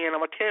Seahawks fan.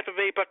 I'm a Tampa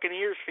Bay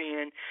Buccaneers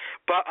fan.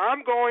 But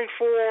I'm going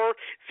for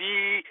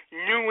the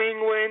New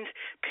England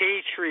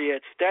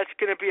Patriots. That's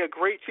going to be a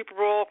great Super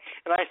Bowl,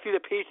 and I see the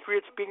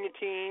Patriots being the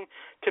team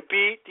to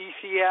beat the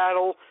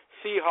Seattle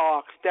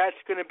Seahawks. That's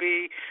going to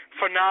be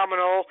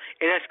phenomenal,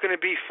 and that's going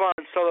to be fun.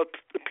 So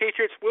the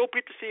Patriots will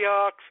beat the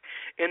Seahawks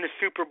in the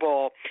Super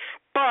Bowl.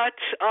 But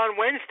on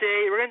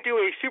Wednesday, we're going to do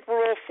a Super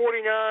Bowl 49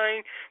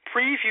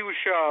 preview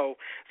show.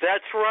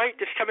 That's right.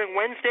 This coming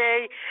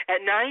Wednesday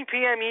at 9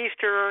 p.m.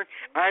 Eastern,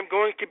 I'm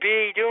going to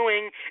be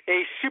doing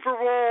a Super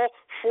Bowl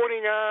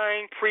 49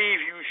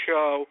 preview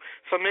show.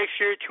 So make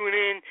sure you tune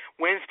in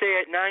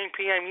Wednesday at 9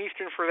 p.m.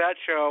 Eastern for that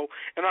show,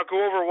 and I'll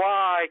go over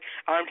why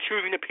I'm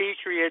choosing the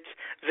Patriots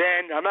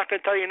then. I'm not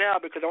going to tell you now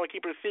because I want to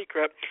keep it a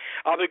secret.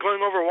 I'll be going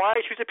over why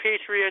I choose the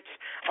Patriots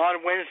on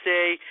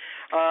Wednesday,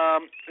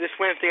 this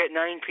Wednesday at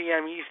 9 p.m.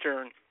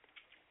 Eastern.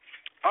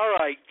 All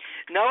right,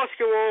 now let's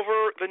go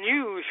over the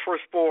news for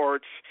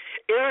sports.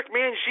 Eric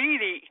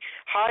Mangini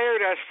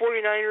hired as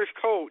 49ers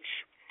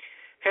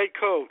head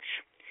coach.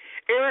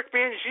 Eric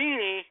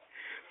Mangini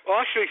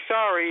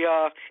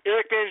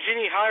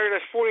hired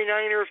as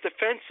 49ers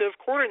defensive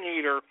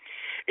coordinator.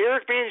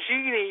 Eric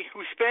Mangini,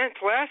 who spent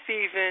last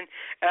season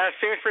as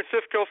San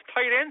Francisco's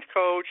tight end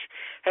coach,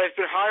 has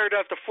been hired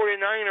as the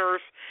 49ers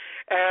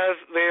as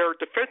their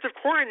defensive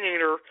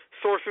coordinator,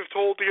 sources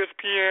told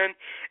ESPN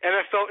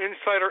NFL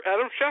insider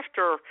Adam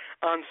Schefter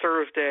on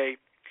Thursday.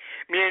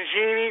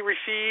 Mangini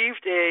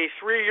received a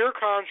 3-year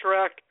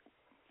contract,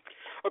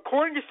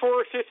 according to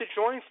sources, to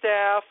join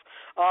staff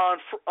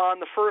on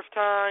the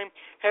first-time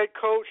head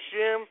coach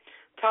Jim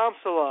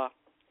Tomsula.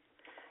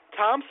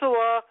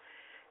 Tomsula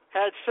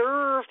had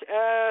served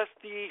as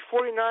the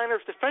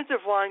 49ers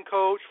defensive line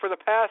coach for the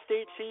past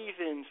 8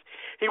 seasons.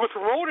 He was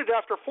promoted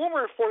after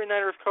former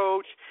 49ers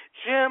coach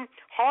Jim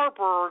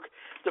Harbaugh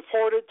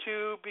departed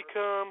to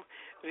become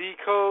the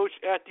coach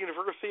at the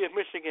University of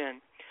Michigan.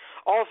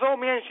 Although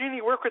Mangini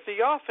worked with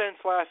the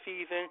offense last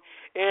season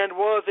and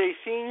was a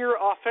senior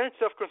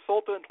offensive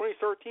consultant in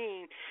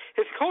 2013,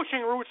 his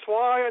coaching roots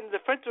lie on the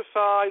defensive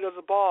side of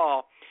the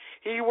ball.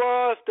 He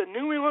was the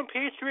New England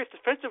Patriots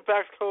defensive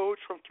backs coach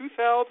from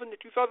 2000 to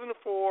 2004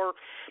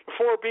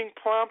 before being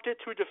promoted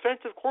to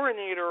defensive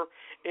coordinator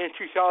in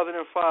 2005.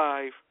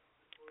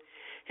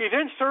 He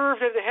then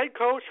served as the head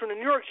coach for the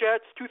New York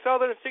Jets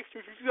 2006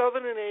 to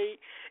 2008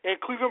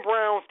 and Cleveland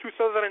Browns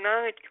 2009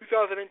 to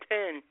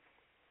 2010.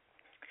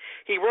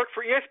 He worked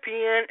for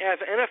ESPN as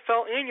an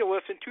NFL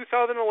analyst in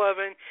 2011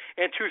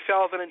 and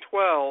 2012.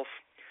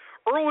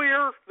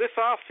 Earlier this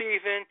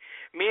offseason,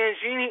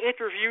 Mangini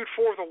interviewed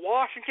for the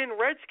Washington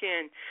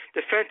Redskins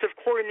defensive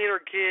coordinator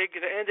gig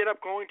that ended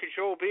up going to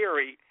Joe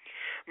Barry.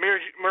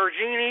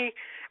 Mangini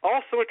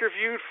also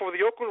interviewed for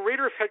the Oakland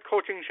Raiders head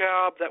coaching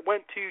job that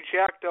went to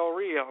Jack Del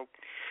Rio.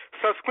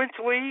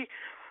 Subsequently,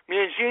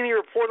 Mangini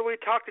reportedly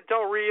talked to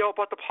Del Rio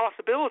about the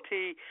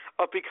possibility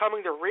of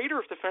becoming the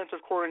Raiders defensive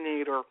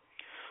coordinator.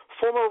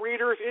 Former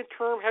Raiders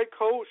interim head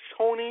coach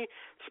Tony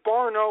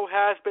Sparno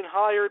has been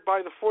hired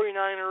by the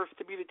 49ers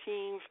to be the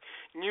team's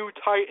new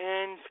tight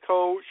ends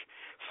coach,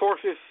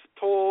 sources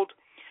told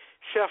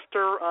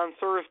Schefter on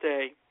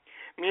Thursday.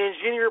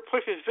 Mangini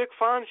replaces Vic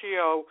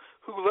Fangio,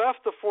 who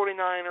left the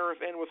 49ers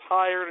and was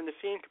hired in the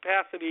same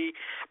capacity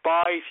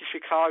by the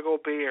Chicago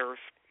Bears.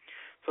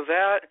 So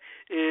that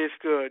is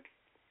good.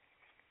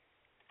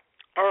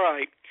 All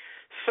right.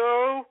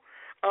 So,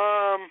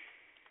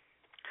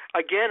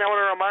 again, I want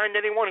to remind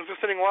anyone who's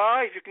listening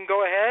live, you can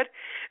go ahead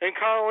and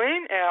call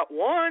in at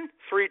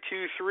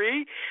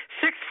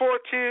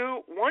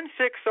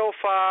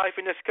 1-323-642-1605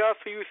 and discuss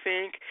who you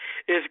think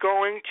is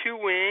going to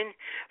win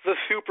the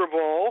Super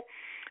Bowl.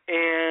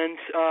 And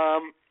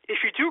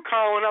if you do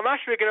call in, I'm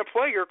actually going to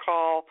play your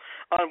call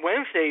on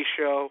Wednesday's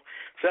show,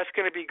 so that's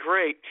going to be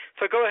great.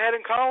 So go ahead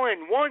and call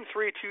in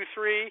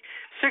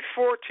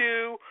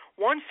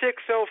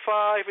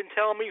 1-323-642-1605 and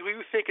tell me who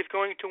you think is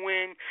going to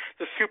win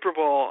the Super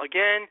Bowl.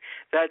 Again,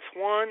 that's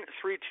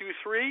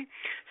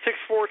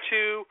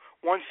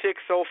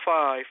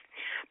 1-323-642-1605.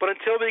 But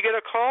until we get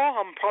a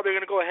call, I'm probably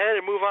going to go ahead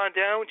and move on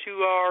down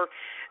to our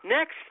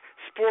next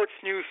sports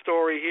news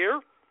story here.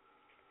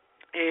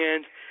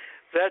 And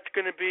that's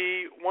going to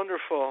be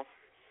wonderful.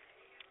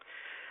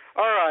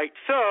 All right,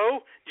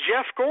 so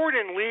Jeff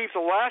Gordon leaves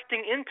a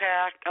lasting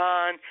impact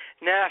on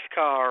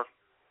NASCAR.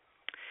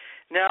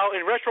 Now,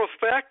 in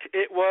retrospect,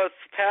 it was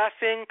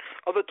passing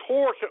of the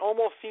torch that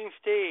almost seemed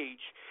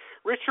staged.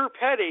 Richard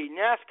Petty,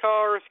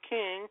 NASCAR's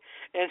king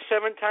and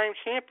 7-time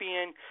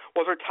champion,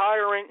 was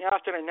retiring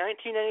after the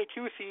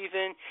 1992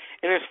 season,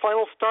 and his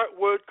final start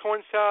would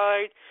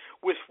coincide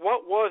with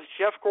what was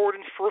Jeff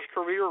Gordon's first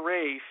career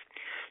race.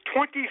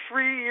 23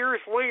 years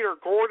later,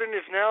 Gordon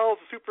is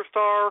now the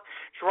superstar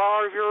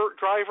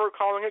driver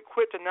calling it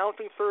quits,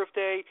 announcing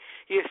Thursday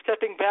he is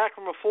stepping back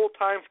from a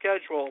full-time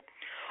schedule.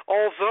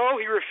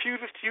 Although he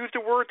refuses to use the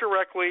word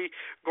directly,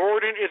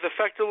 Gordon is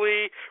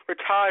effectively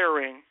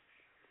retiring.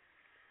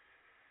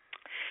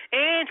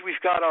 And we've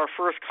got our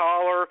first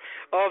caller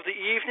of the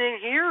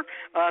evening here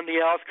on the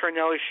Alex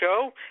Cardinale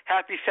Show.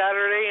 Happy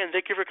Saturday, and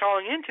thank you for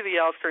calling into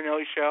the Alex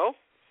Cardinale Show.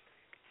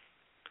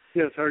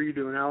 Yes, how are you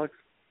doing, Alex?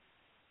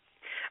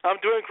 I'm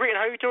doing great.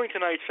 How are you doing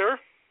tonight, sir?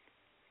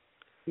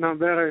 Not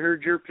bad. I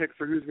heard your pick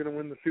for who's going to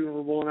win the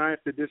Super Bowl, and I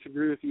have to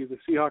disagree with you. The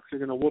Seahawks are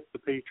going to whoop the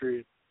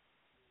Patriots.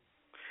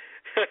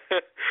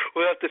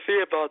 We'll have to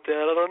see about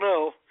that. I don't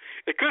know.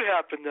 It could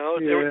happen, though.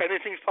 Yeah.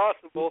 Anything's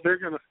possible. They're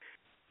gonna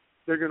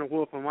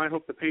whoop them. I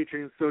hope the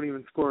Patriots don't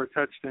even score a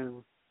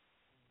touchdown.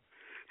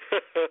 I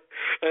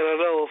don't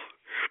know.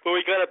 But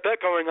we got a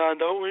bet going on,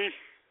 don't we?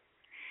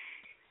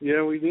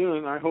 Yeah, we do,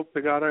 and I hope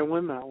to God I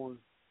win that one.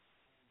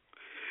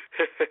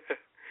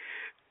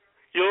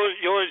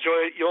 You'll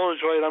enjoy it. You'll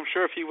enjoy it. I'm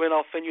sure if you win,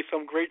 I'll send you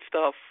some great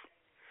stuff.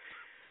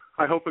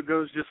 I hope it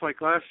goes just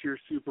like last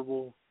year's Super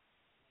Bowl.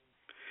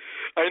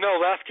 I know.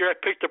 Last year I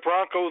picked the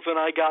Broncos and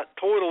I got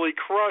totally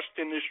crushed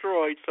and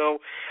destroyed.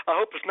 So I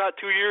hope it's not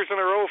 2 years in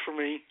a row for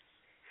me.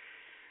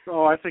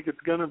 Oh, I think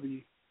it's gonna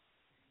be.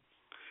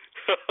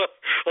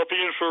 I'll be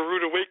in for a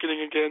rude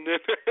awakening again then.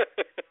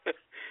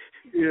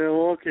 Yeah,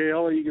 well, okay.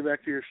 I'll let you get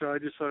back to your show. I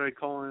just thought I'd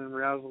call in and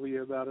razzle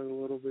you about it a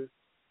little bit.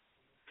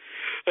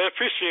 I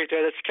appreciate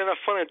that. It's kind of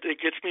fun.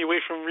 It gets me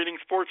away from reading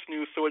sports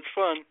news, so it's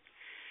fun.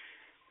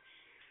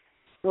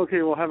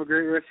 Okay, well, have a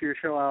great rest of your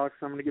show, Alex.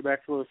 I'm going to get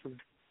back to listening.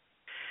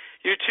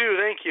 You too.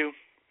 Thank you.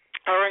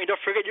 All right, don't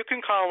forget you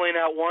can call in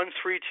at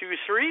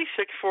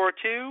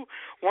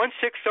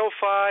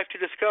 1-323-642-1605 to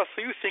discuss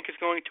who you think is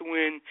going to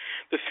win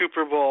the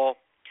Super Bowl.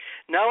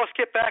 Now let's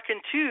get back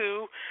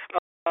into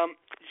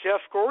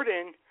Jeff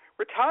Gordon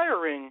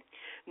retiring.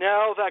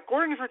 Now that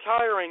Gordon is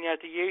retiring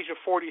at the age of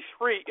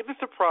 43 isn't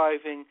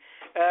surprising,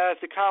 as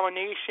the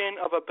combination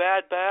of a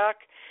bad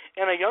back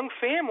and a young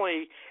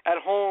family at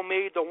home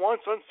made the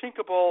once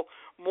unthinkable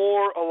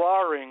more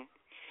alarming.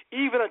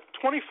 Even a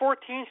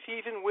 2014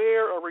 season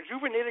where a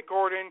rejuvenated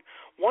Gordon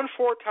won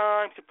 4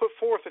 times to put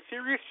forth a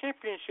serious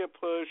championship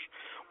push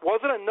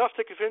wasn't enough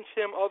to convince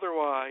him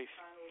otherwise.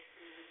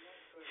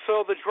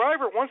 So the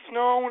driver, once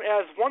known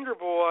as Wonder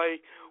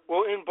Boy,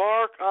 will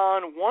embark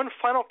on one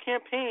final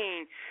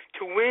campaign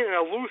to win an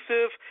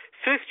elusive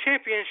 5th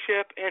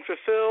championship and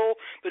fulfill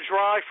the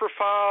Drive for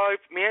 5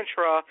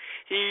 mantra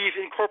he's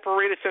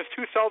incorporated since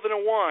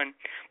 2001,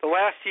 the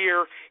last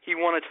year he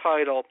won a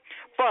title.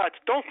 But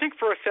don't think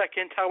for a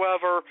second,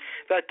 however,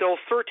 that those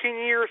 13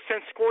 years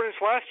since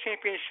Gordon's last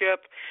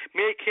championship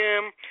make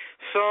him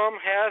some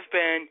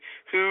has-been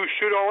who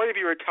should already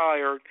be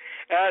retired.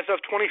 As of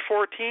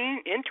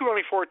 2014,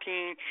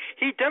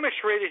 he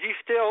demonstrated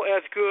he's still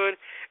as good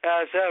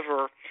as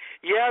ever.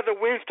 Yeah, the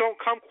wins don't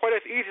come quite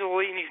as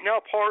easily, and he's now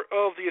part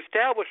of the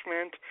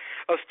establishment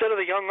instead of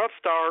the young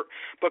upstart,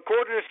 but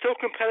Gordon is still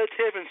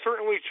competitive and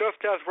certainly just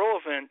as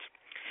relevant.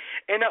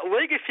 And that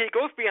legacy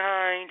goes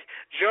behind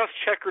just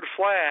checkered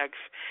flags.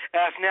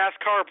 As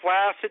NASCAR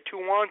blasted to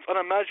once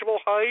unimaginable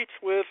heights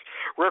with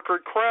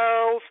record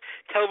crowds,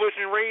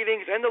 television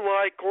ratings, and the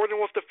like, Gordon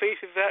was the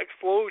face of that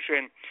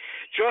explosion.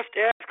 Just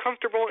as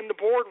comfortable in the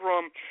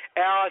boardroom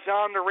as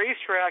on the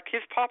racetrack,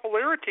 his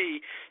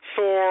popularity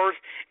soared,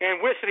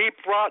 and with it he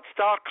brought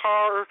stock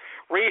car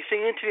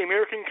racing into the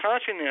American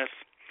consciousness.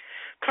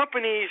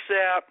 Companies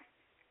that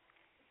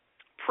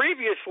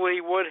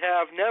previously would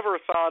have never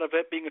thought of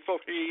it being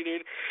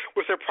associated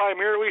with a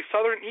primarily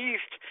southern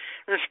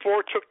eastern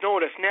sport took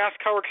notice.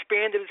 NASCAR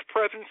expanded its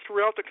presence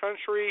throughout the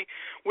country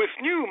with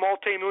new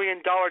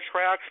multi-million-dollar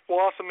tracks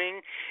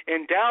blossoming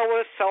in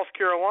Dallas, South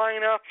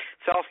Carolina,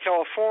 South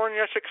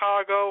California,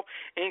 Chicago,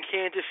 and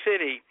Kansas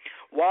City.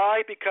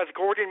 Why? Because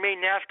Gordon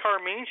made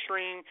NASCAR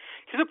mainstream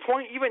to the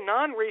point even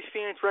non-race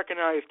fans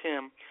recognized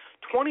him.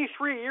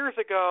 23 years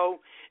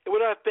ago, it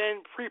would have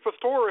been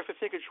preposterous to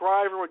think a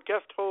driver would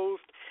guest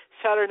host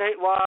Saturday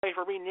Night Live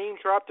or be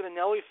name-dropped in a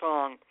Nelly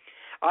song.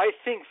 I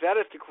think that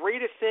is the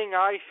greatest thing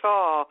I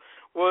saw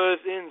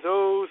was in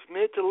those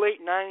mid to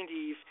late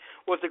 90s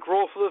was the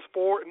growth of the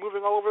sport and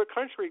moving all over the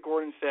country,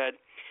 Gordon said.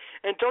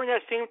 And during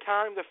that same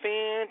time, the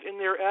fans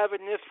and their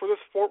avidness for the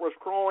sport was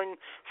growing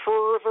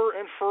further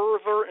and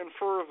further and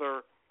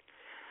further.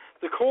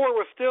 The core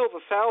was still the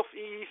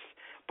Southeast,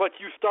 but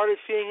you started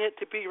seeing it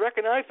to be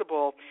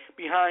recognizable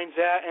behind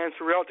that and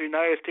throughout the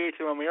United States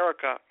of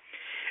America.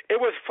 It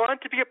was fun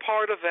to be a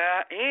part of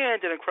that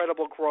and an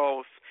incredible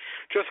growth.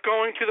 Just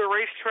going to the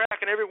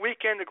racetrack and every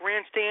weekend the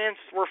grandstands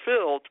were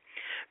filled.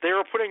 They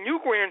were putting new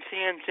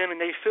grandstands in and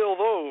they fill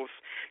those.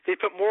 They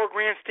put more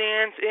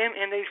grandstands in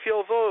and they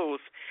fill those.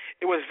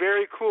 It was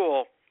very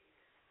cool.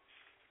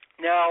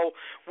 Now, Now,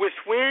 with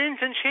wins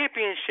and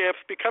championships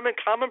becoming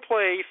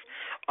commonplace,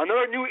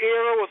 another new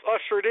era was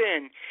ushered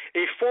in.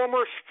 A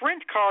former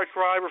sprint car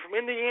driver from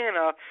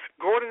Indiana,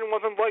 Gordon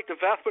wasn't like the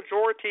vast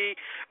majority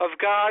of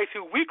guys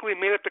who weekly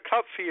made up the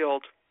Cup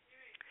field.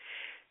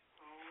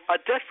 A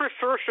desperate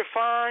search to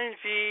find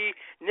the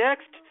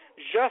next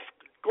Jeff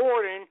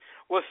Gordon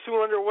was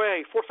soon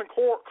underway, forcing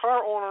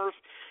car owners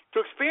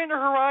to expand their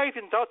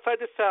horizons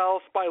outside the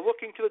South by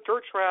looking to the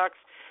dirt tracks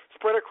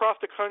spread across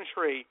the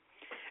country.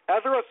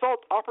 As a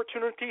result,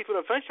 opportunities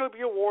would eventually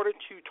be awarded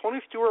to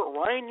Tony Stewart,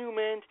 Ryan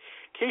Newman,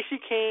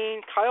 Casey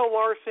Kane, Kyle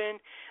Larson,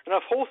 and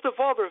a host of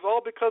others, all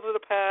because of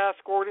the path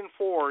Gordon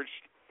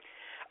forged.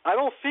 I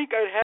don't think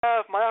I'd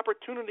have my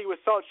opportunity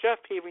without Jeff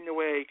paving the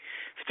way,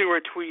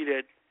 Stewart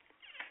tweeted.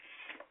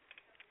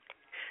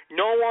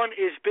 No one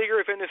is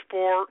bigger than the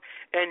sport,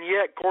 and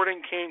yet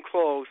Gordon came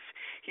close.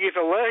 He is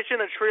a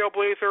legend, a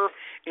trailblazer,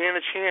 and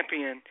a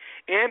champion.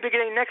 And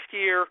beginning next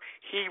year,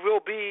 he will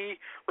be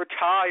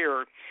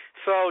retired.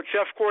 So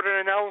Jeff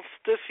Gordon announced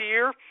this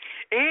year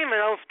and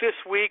announced this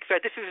week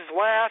that this is his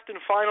last and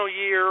final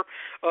year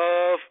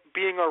of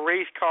being a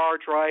race car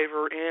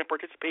driver and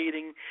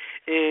participating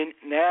in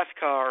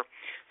NASCAR.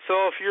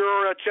 So if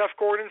you're a Jeff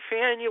Gordon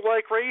fan and you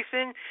like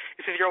racing,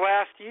 this is your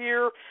last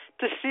year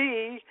to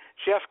see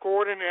Jeff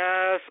Gordon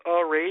as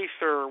a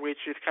racer,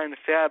 which is kind of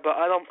sad, but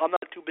I'm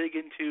not too big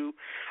into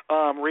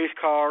race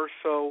cars,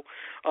 so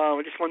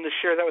I just wanted to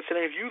share that with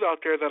any of you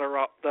out there that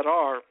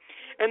are.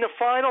 And the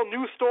final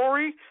news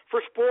story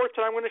for sports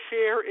that I'm going to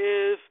share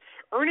is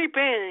Ernie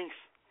Banks.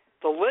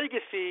 The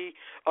legacy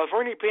of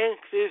Ernie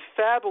Banks is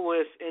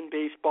fabulous in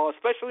baseball,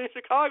 especially in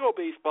Chicago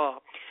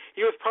baseball.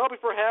 He was probably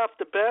perhaps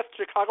the best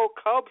Chicago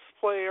Cubs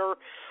player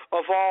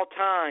of all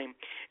time.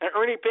 And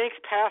Ernie Banks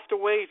passed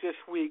away this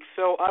week,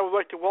 so I would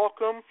like to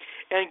welcome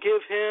and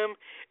give him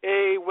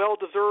a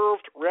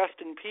well-deserved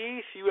rest in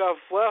peace. You have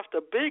left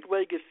a big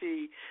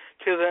legacy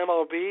to the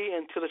MLB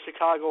and to the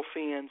Chicago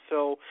fans.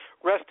 So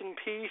rest in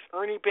peace,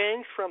 Ernie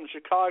Banks from the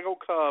Chicago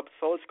Cubs.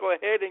 So let's go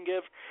ahead and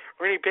give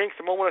Ernie Banks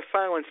a moment of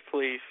silence,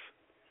 please.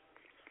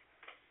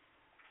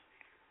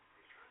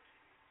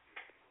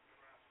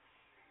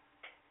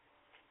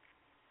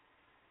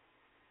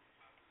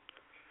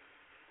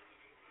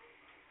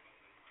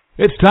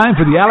 It's time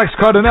for the Alex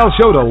Cardinale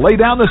Show to lay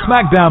down the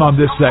smackdown on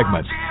this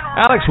segment.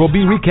 Alex will be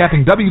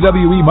recapping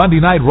WWE Monday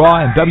Night Raw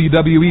and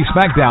WWE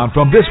SmackDown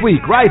from this week,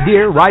 right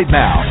here, right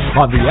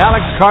now, on the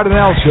Alex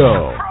Cardinale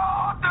Show.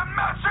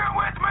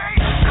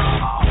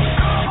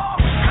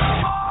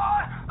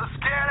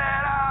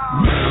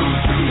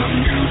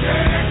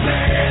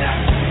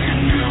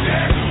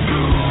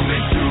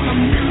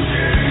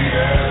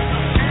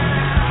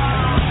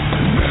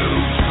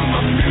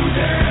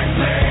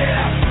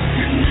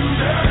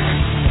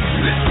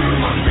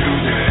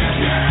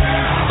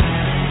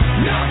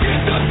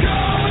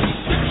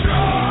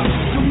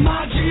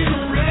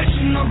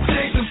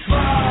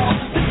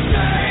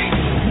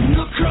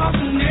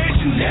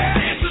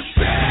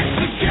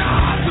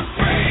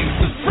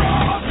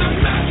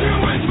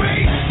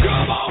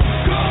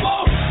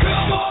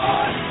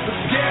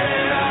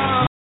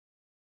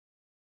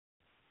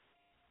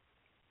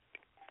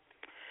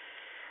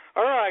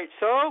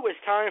 So it's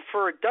time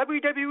for a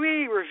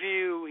WWE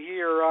review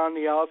here on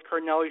the Alex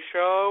Cardinale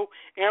Show,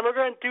 and we're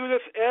going to do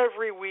this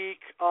every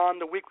week on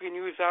the Weekly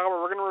News Hour.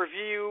 We're going to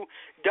review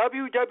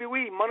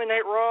WWE Monday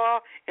Night Raw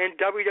and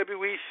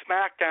WWE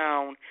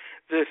SmackDown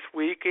this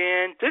week,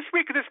 and this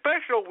week is a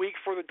special week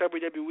for the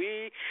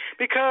WWE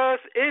because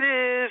it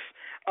is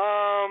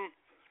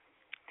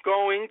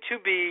going to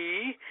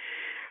be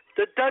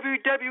the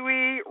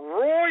WWE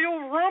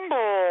Royal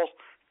Rumble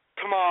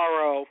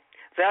tomorrow.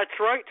 That's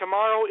right,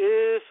 tomorrow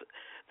is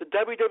the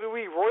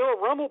WWE Royal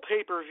Rumble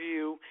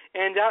pay-per-view,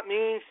 and that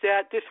means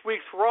that this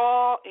week's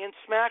Raw and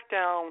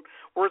SmackDown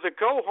were the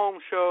go-home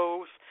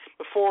shows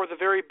before the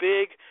very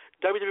big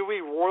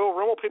WWE Royal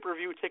Rumble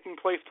pay-per-view taking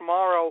place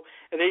tomorrow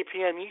at 8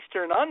 p.m.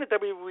 Eastern on the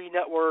WWE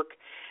Network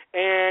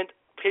and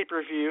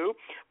pay-per-view.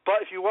 But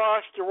if you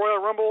watch the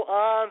Royal Rumble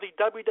on the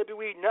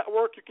WWE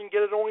Network, you can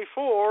get it only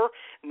for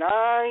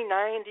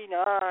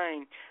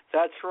 $9.99.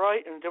 That's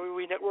right, in the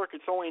WWE Network,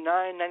 it's only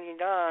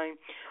 $9.99.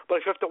 But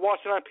if you have to watch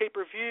it on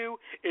pay-per-view,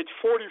 it's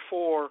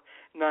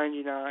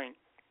 $44.99.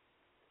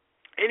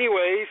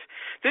 Anyways,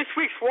 this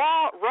week's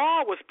Raw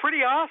was pretty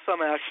awesome,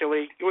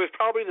 actually. It was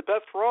probably the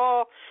best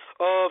Raw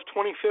of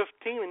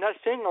 2015, and that's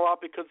saying a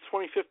lot because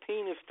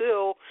 2015 is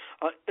still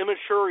an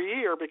immature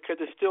year because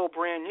it's still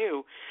brand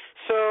new.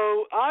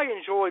 So I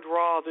enjoyed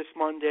Raw this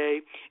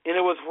Monday, and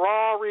it was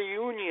Raw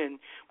Reunion,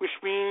 which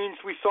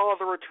means we saw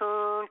the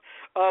return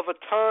of a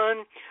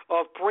ton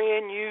of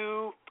brand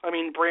new, what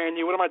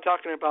am I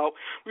talking about?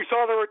 We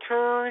saw the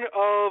return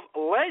of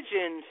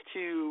legends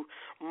to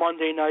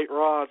Monday Night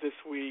Raw this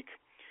week.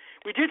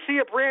 We did see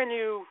a brand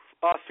new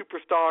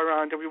superstar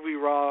on WWE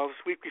Raw.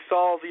 This week we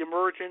saw the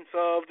emergence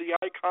of the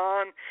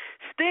icon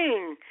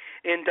Sting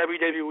in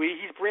WWE.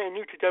 He's brand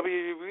new to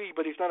WWE,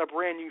 but he's not a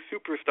brand new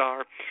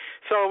superstar.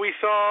 So we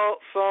saw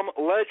some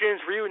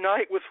legends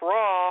reunite with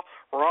Raw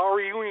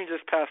reunion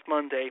this past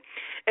Monday.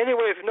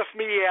 Anyways, enough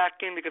me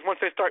yakking, because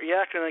once I start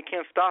yakking, I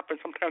can't stop, and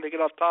sometimes I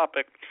get off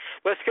topic.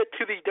 Let's get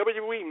to the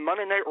WWE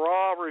Monday Night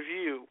Raw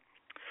review.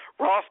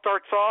 Raw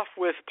starts off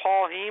with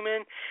Paul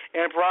Heyman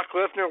and Brock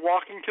Lesnar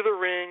walking to the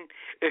ring,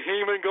 and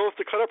Heyman goes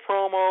to cut a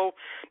promo,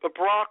 but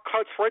Brock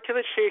cuts right to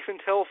the chase and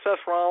tells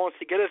Seth Rollins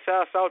to get his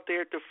ass out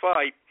there to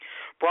fight.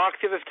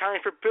 Brock says it's time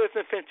for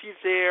business since he's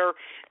there,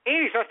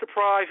 and he's not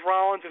surprised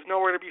Rollins is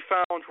nowhere to be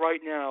found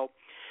right now.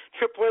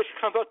 Triple H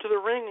comes out to the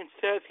ring and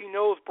says he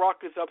knows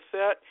Brock is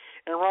upset,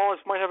 and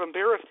Rollins might have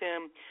embarrassed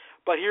him,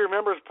 but he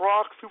remembers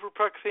Brock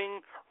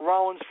superplexing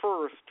Rollins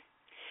first.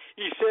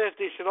 He says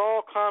they should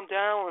all calm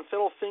down and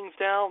settle things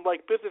down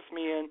like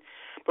businessmen.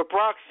 But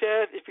Brock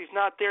says if he's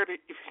not here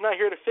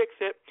to fix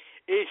it,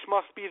 H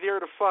must be there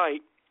to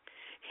fight.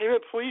 Heyman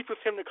pleads with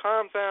him to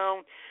calm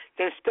down.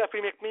 Then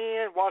Stephanie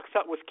McMahon walks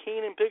out with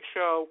Kane and Big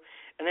Show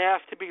and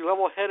asks to be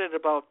level-headed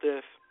about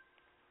this.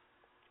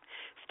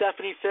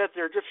 Stephanie says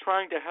they're just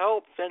trying to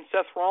help. Then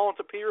Seth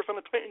Rollins appears on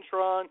the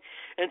Titantron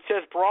and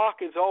says Brock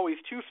is always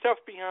 2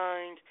 steps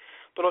behind,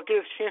 but he'll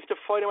get his chance to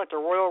fight him at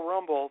the Royal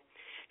Rumble.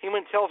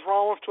 Heyman tells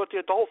Rollins to let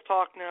the adults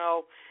talk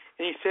now,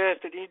 and he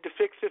says that they need to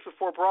fix this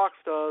before Brock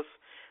does,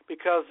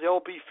 because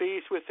they'll be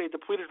faced with a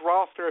depleted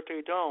roster if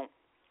they don't.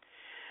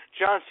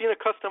 John Cena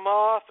cuts them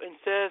off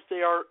and says they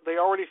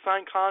already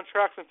signed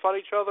contracts and fought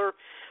each other,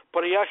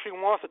 but he actually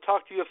wants to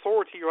talk to the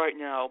Authority right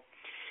now.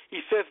 He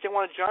says they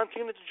wanted John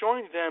Cena to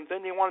join them, then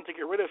they wanted to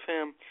get rid of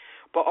him,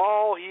 but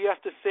all he has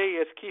to say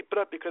is keep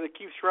it up, because it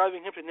keeps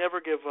driving him to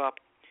never give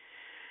up.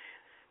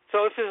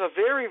 So this is a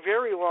very,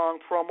 very long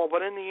promo,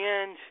 but in the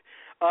end,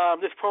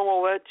 this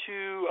promo led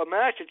to a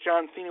match that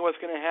John Cena was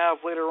going to have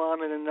later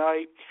on in the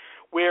night,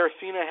 where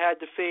Cena had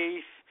to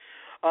face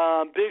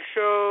Big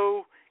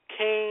Show,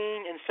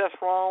 Kane, and Seth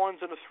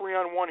Rollins in a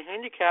 3-on-1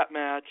 handicap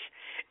match.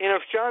 And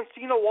if John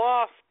Cena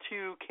lost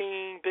to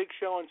Kane, Big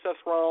Show, and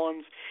Seth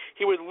Rollins,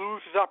 he would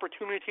lose his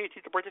opportunity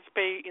to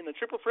participate in the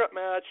triple threat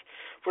match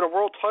for the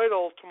world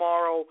title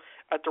tomorrow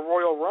at the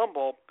Royal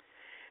Rumble.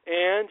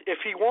 And if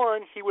he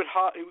won, the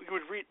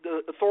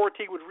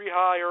Authority would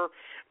rehire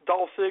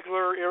Dolph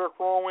Ziggler, Eric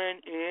Rowan,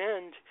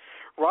 and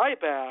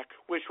Ryback,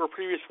 which were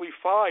previously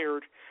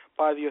fired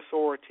by the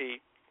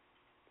Authority.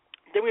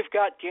 Then we've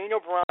got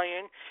Daniel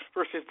Bryan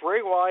versus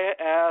Bray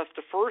Wyatt as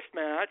the first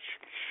match,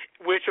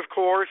 which, of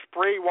course,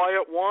 Bray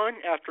Wyatt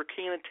won after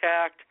Kane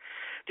attacked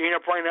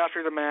Daniel Bryan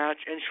after the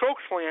match and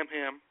chokeslammed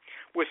him.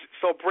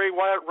 So Bray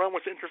Wyatt won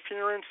with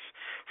interference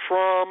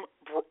from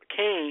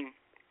Kane.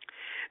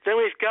 Then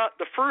we've got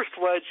the first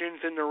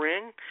Legends in the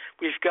ring.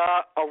 We've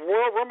got a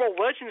Royal Rumble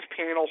Legends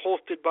panel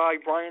hosted by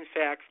Brian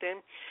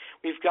Saxton.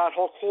 We've got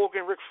Hulk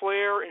Hogan, Ric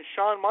Flair, and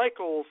Shawn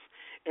Michaels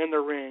in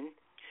the ring.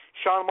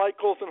 Shawn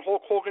Michaels and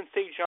Hulk Hogan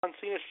say John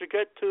Cena should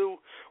get to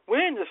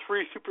win the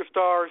 3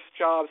 superstars'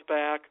 jobs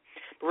back,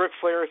 but Ric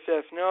Flair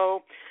says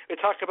no. They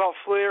talk about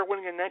Flair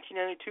winning the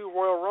 1992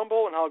 Royal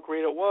Rumble and how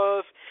great it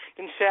was.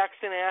 Then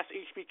Saxton asks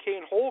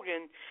HBK and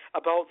Hogan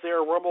about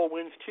their Rumble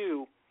wins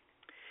too.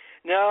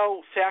 Now,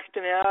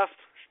 Saxton asked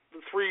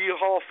the 3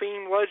 Hall of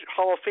Fame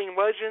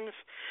legends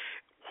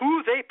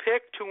who they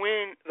picked to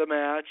win the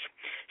match.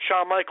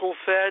 Shawn Michaels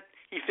said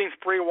he thinks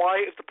Bray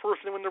Wyatt is the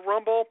person to win the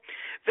Rumble.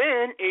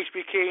 Then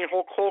HBK and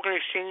Hulk Hogan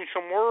exchange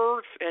some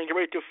words and get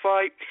ready to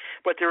fight,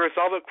 but they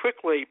resolve it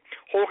quickly.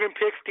 Hogan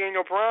picks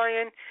Daniel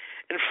Bryan,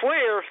 and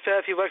Flair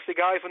says he likes the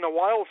guys on the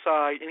wild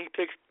side, and he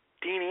picks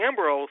Dean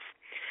Ambrose.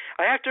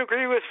 I have to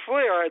agree with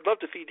Flair. I'd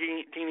love to see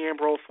Dean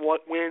Ambrose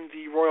win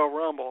the Royal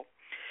Rumble.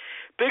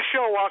 Big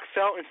Show walks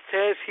out and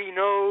says he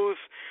knows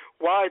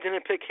why I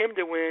didn't pick him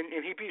to win,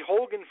 and he beat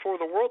Hogan for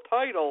the world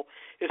title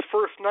his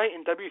first night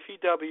in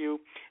WCW,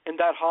 and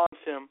that haunts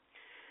him.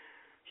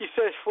 He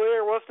says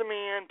Flair was the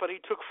man, but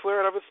he took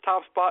Flair out of his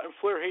top spot, and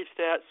Flair hates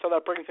that, so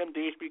that brings him to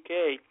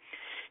HBK.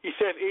 He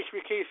says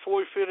HBK is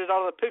fully fitted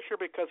out of the picture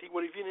because he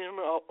would have eaten him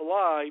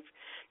alive.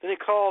 Then he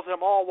calls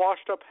them all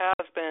washed-up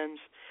has-beens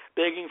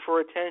begging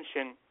for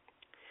attention.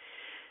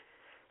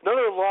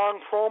 Another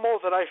long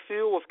promo that I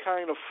feel was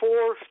kind of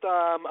forced.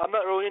 I'm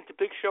not really into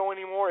Big Show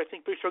anymore. I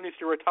think Big Show needs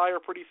to retire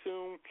pretty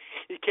soon.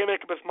 He can't make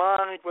up his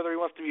mind whether he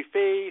wants to be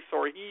face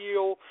or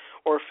heel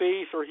or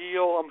face or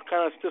heel. I'm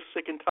kind of just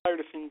sick and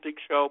tired of seeing Big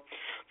Show.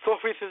 So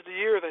far this is the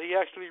year that he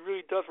actually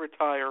really does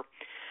retire.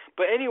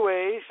 But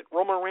anyways,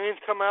 Roman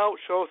Reigns come out.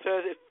 Show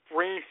says if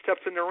Reigns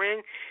steps in the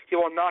ring, he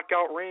will knock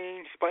out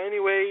Reigns. But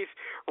anyways,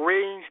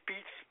 Reigns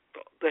beats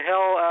the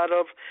hell out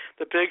of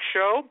the Big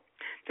Show.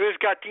 Then we've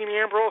got Dean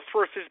Ambrose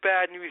versus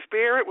Bad News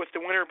Barrett, with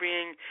the winner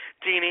being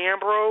Dean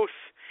Ambrose.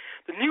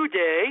 The New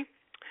Day,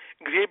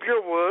 Xavier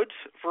Woods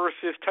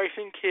versus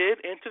Tyson Kidd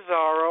and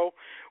Cesaro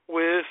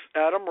with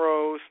Adam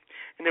Rose.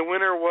 And the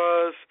winner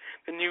was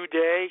the New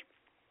Day.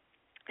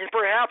 And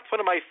perhaps one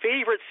of my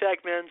favorite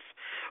segments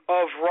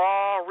of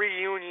Raw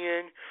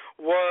reunion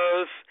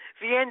was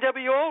the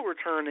NWO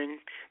returning.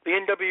 The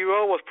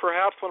NWO was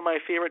perhaps one of my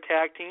favorite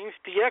tag teams.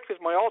 DX is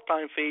my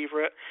all-time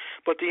favorite,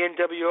 but the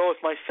NWO is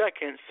my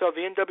second. So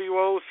the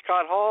NWO,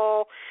 Scott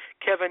Hall,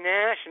 Kevin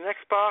Nash, and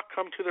X-Pac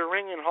come to the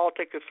ring, and Hall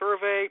takes a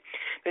survey.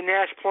 Then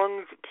Nash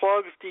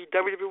plugs the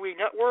WWE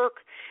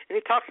Network, and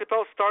he talks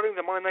about starting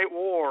the Monday Night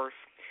Wars.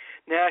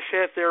 Nash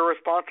says they're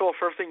responsible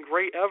for everything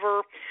great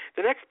ever.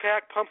 The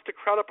X-Pac pumps the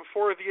crowd up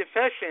before the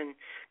Ascension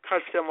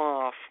cuts them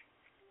off.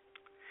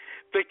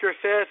 Victor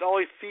says all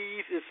he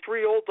sees is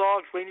 3 old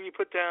dogs waiting to be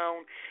put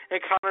down,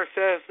 and Connor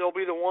says they'll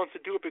be the ones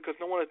to do it because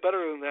no one is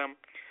better than them.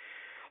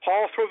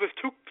 Hall throws his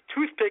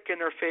toothpick in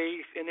their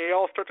face, and they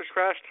all start to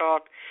trash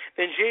talk.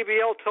 Then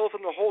JBL tells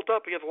them to hold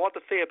up. He has a lot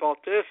to say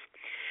about this.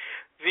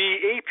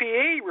 The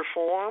APA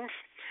reforms,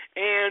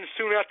 and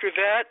soon after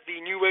that, the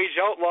New Age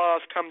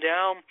Outlaws come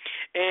down,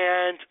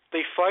 and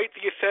they fight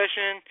the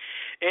Ascension,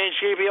 and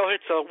JBL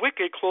hits a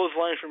wicked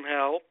clothesline from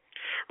hell.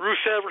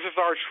 Rusev versus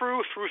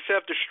R-Truth.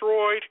 Rusev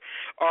destroyed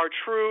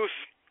R-Truth.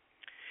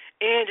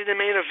 And in the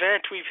main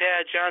event, we've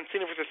had John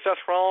Cena versus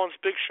Seth Rollins,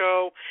 Big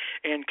Show,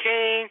 and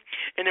Kane.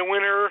 And the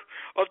winner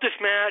of this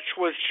match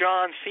was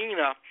John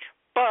Cena.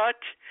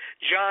 But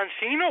John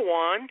Cena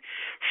won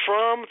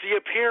from the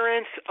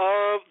appearance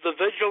of the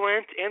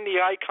Vigilant and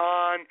the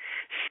Icon,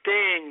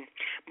 Sting,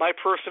 my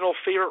personal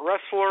favorite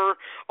wrestler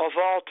of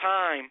all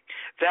time.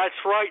 That's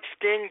right,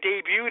 Sting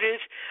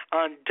debuted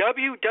on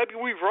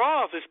WWE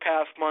Raw this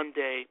past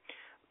Monday.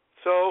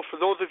 So for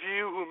those of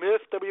you who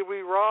missed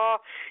WWE Raw,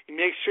 you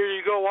make sure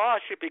you go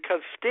watch it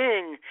because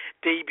Sting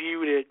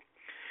debuted.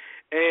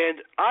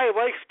 And I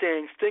like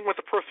Sting. Sting was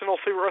a personal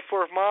favorite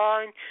wrestler of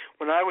mine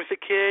when I was a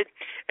kid,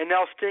 and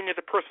now Sting is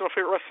a personal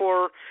favorite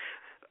wrestler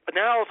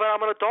now that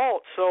I'm an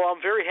adult. So I'm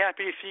very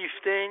happy to see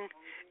Sting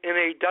in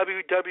a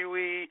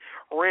WWE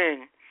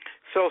ring.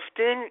 So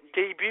Sting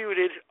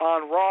debuted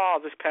on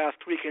Raw this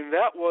past week, and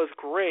that was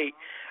great.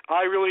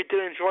 I really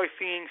did enjoy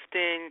seeing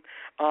Sting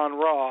on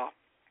Raw.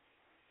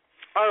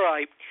 All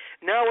right,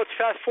 now let's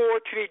fast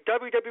forward to the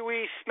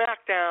WWE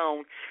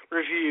SmackDown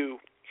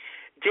review.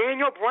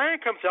 Daniel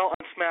Bryan comes out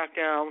on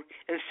SmackDown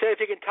and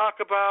says he can talk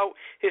about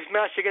his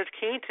match against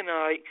Kane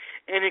tonight,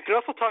 and he can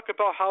also talk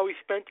about how he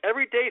spent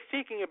every day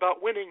thinking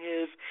about winning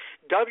his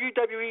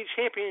WWE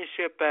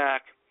Championship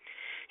back.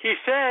 He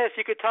says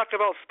he could talk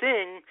about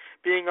Sting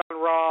being on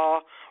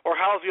Raw or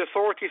how the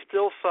Authority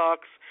still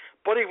sucks,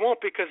 but he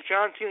won't because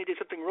John Cena did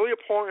something really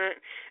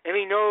important, and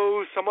he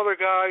knows some other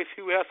guys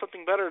who have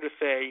something better to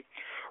say.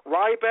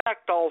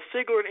 Ryback, Dolph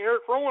Ziggler, and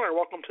Eric Rowan are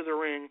welcome to the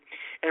ring.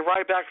 And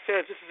Ryback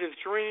says this is his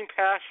dream,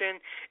 passion,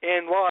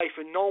 and life,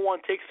 and no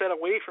one takes that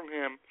away from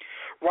him.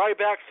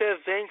 Ryback says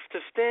thanks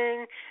to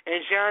Sting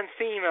and John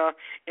Cena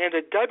and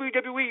the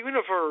WWE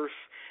Universe,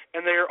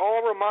 and they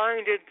all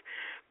remind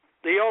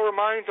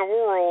the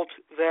world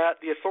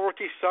that the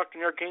Authority sucked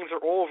and their games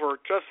are over,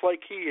 just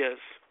like he is.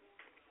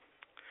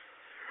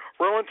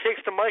 Rowan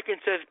takes the mic and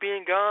says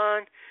being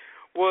gone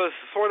was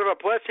sort of a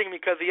blessing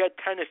because he had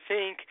time to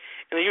think,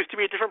 and he used to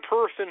be a different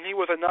person. He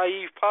was a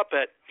naive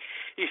puppet.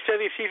 He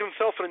said he sees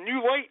himself in a new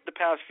light the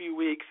past few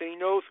weeks, and he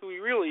knows who he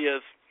really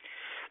is.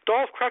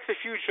 Dolph cracks a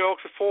few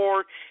jokes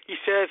before he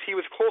says he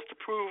was close to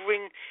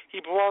proving he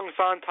belongs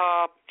on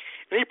top,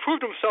 and he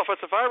proved himself at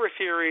Survivor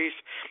Series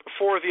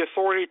before the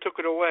Authority took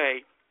it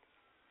away.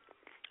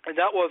 And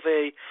that was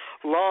a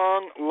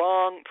long,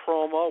 long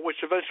promo,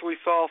 which eventually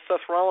saw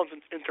Seth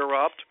Rollins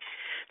interrupt.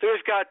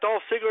 There's got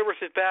Dolph Ziggler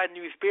versus Bad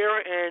News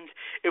Barrett, and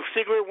if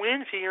Ziggler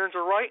wins, he earns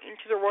a right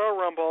into the Royal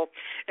Rumble.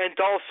 And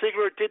Dolph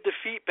Ziggler did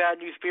defeat Bad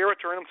News Barrett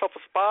to earn himself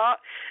a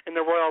spot in the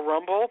Royal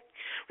Rumble.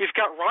 We've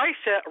got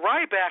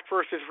Ryback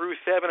versus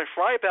Rusev, and if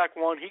Ryback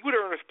won, he would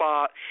earn a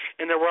spot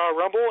in the Royal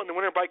Rumble, and the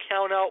winner by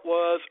countout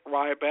was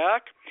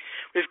Ryback.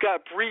 We've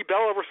got Brie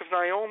Bella versus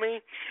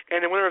Naomi,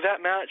 and the winner of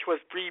that match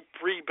was Brie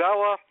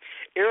Bella.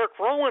 Eric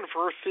Rowan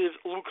versus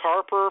Luke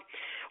Harper.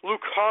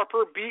 Luke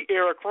Harper beat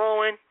Eric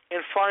Rowan.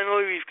 And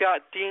finally, we've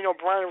got Daniel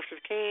Bryan versus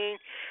Kane,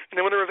 and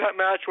the winner of that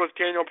match was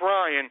Daniel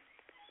Bryan.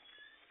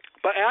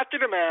 But after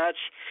the match,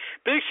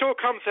 Big Show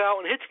comes out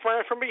and hits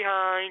Bryan from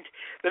behind.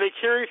 Then he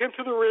carries him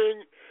to the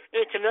ring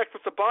and connects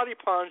with the body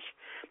punch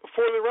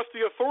before the rest of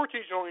the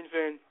Authority joins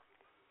in.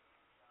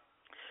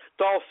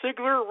 Dolph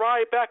Ziggler,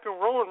 Ryback, and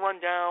Rowan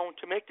run down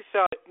to make the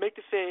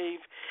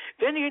save.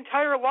 Then the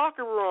entire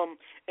locker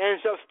room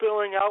ends up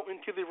spilling out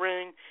into the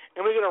ring,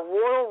 and we get a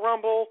Royal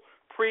Rumble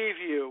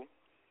preview.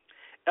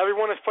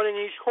 Everyone is fighting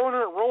in each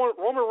corner.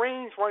 Roman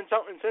Reigns runs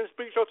out and sends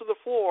Big Show to the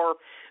floor.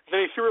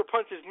 Then he super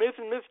punches Miz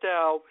and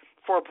Mizdow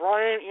before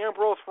Bryan,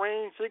 Ambrose,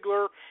 Reigns,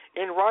 Ziggler,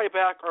 and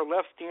Ryback are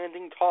left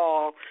standing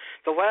tall.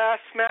 The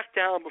last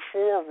SmackDown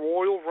before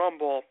Royal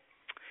Rumble.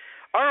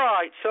 All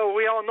right, so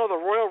we all know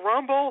the Royal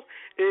Rumble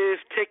is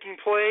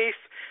taking place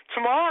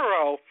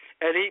tomorrow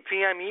at 8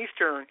 p.m.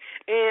 Eastern.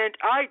 And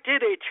I did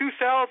a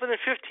 2015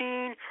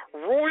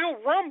 Royal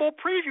Rumble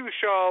preview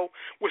show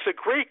with a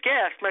great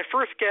guest, my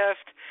first guest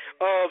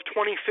of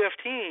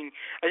 2015.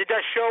 I did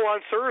that show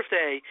on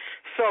Thursday.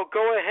 So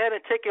go ahead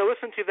and take a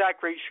listen to that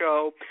great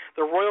show,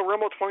 the Royal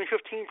Rumble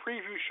 2015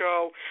 preview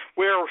show,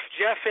 where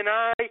Jeff and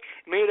I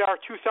made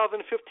our 2015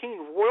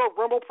 Royal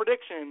Rumble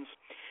predictions.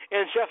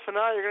 And Jeff and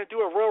I are going to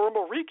do a Royal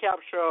Rumble recap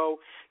show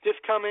this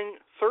coming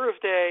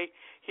Thursday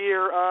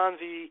here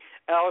on the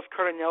Alex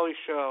Cardinale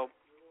Show.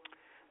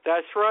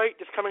 That's right,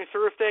 this coming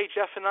Thursday,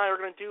 Jeff and I are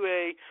going to do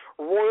a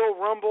Royal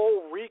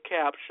Rumble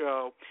recap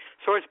show.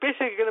 So it's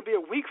basically going to be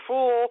a week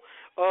full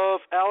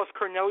of Alex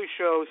Cardinale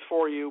shows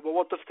for you, but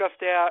we'll discuss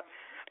that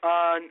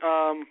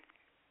when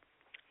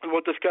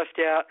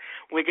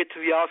we get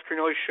to the Alex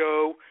Cardinale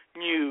Show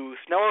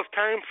news. Now it's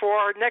time for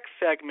our next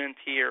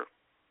segment here.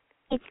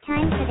 It's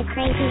time for the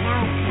crazy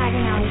Alex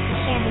Cardinale to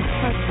share his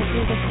quotes with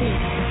you this week.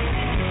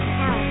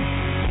 Alex,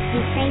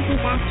 you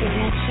crazy bastard,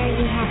 make sure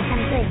you have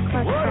some good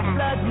quotes for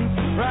us.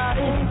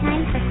 It's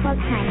time for quote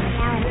time with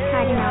Alex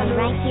Cardinale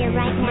right here,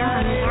 right now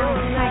on the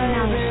Alex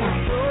Cardinale Show.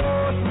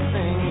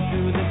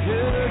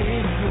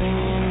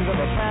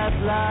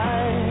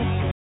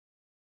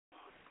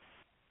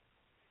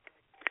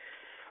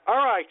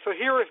 All right, so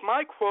here is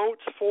my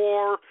quotes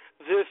for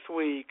this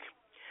week.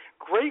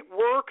 Great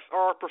works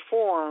are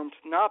performed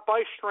not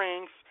by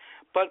strength,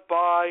 but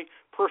by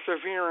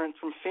perseverance,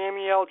 from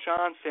Samuel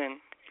Johnson.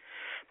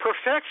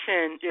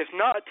 Perfection is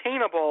not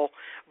attainable,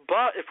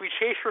 but if we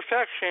chase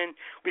perfection,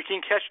 we can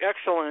catch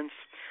excellence,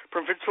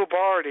 from Vince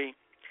Lombardi.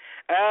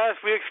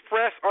 As we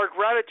express our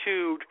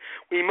gratitude,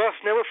 we must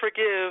never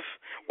forgive,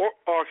 or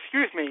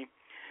excuse me,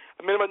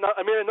 I made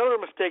another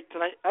mistake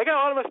tonight. I got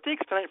a lot of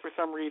mistakes tonight for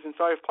some reason,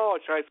 so I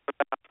apologize for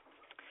that.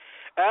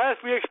 As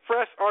we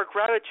express our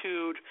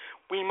gratitude,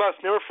 we must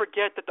never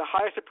forget that the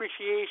highest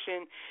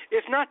appreciation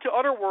is not to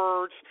utter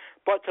words,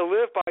 but to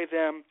live by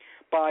them,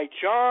 by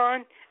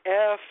John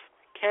F.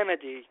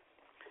 Kennedy.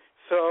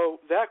 So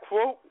that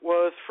quote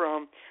was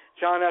from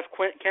John F.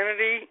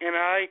 Kennedy, and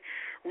I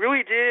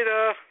really did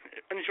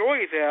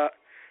enjoy that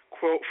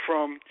quote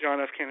from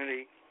John F.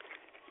 Kennedy.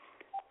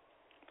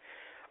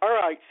 All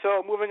right,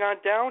 so moving on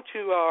down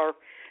to our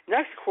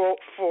next quote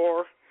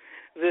for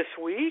this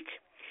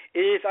week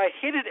is, I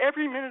hated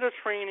every minute of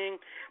training,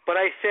 but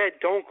I said,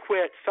 don't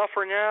quit,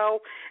 suffer now,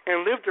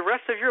 and live the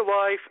rest of your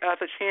life as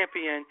a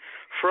champion,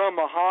 from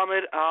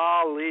Muhammad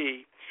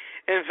Ali.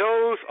 And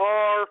those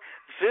are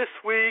this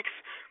week's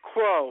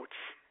quotes.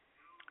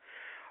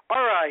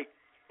 All right,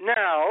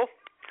 now,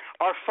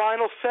 our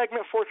final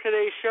segment for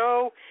today's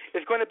show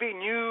is going to be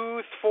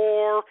news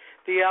for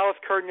the Alex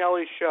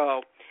Cardinale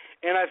Show.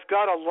 And I've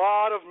got a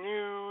lot of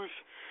news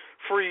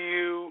for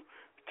you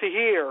to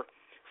hear.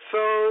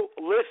 So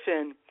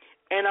listen,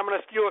 and I'm going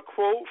to steal a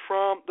quote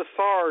from the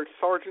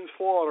Sergeant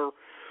Slaughter.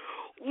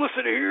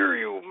 Listen here,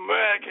 you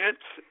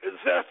maggots,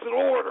 that's an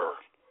order.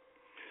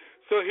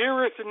 So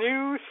here is the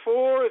news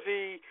for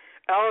the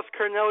Alex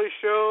Cardinale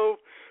Show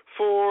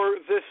for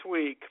this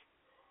week.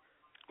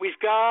 We've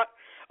got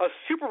a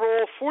Super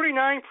Bowl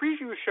 49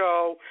 preview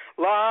show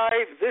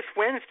live this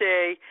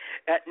Wednesday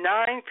at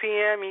 9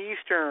 p.m.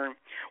 Eastern.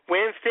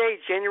 Wednesday,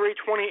 January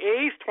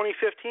 28th,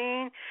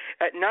 2015,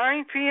 at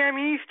 9 p.m.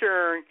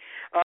 Eastern,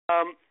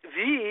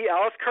 the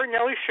Alex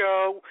Cardinale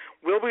Show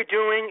will be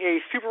doing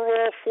a Super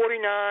Bowl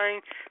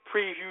 49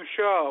 preview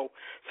show.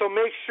 So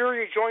make sure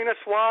you join us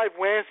live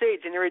Wednesday,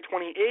 January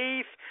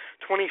 28th,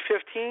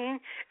 2015,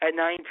 at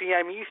 9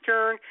 p.m.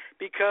 Eastern,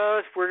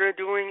 because we're going to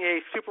be doing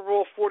a Super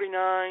Bowl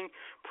 49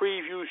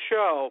 preview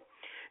show.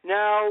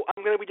 Now,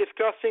 I'm going to be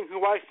discussing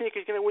who I think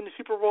is going to win the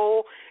Super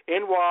Bowl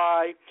and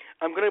why.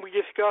 I'm going to be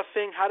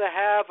discussing how to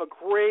have a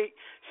great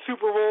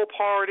Super Bowl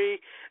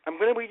party. I'm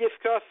going to be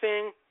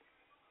discussing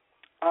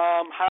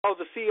how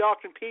the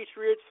Seahawks and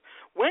Patriots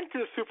went to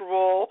the Super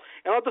Bowl,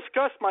 and I'll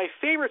discuss my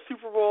favorite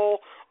Super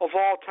Bowl of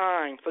all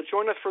time. So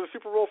join us for the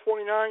Super Bowl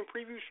 49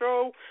 preview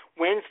show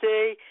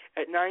Wednesday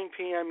at 9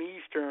 p.m.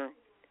 Eastern.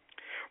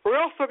 We're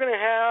also going to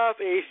have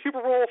a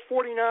Super Bowl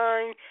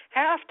 49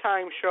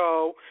 halftime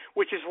show,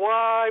 which is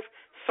live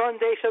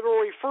Sunday,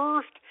 February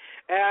 1st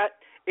at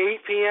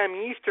 8 p.m.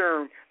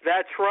 Eastern.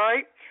 That's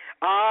right.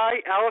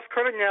 I, Alex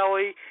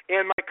Cardinale,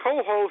 and my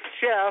co-host,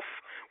 Jeff,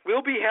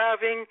 will be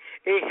having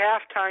a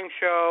halftime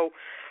show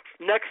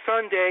next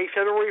Sunday,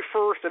 February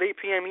 1st at 8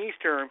 p.m.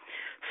 Eastern.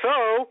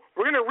 So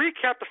we're going to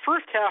recap the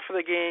first half of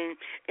the game,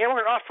 and we're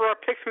going to offer our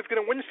picks who's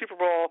going to win the Super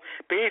Bowl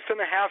based on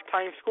the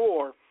halftime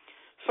score.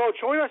 So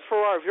join us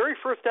for our very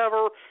first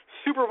ever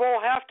Super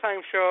Bowl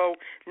halftime show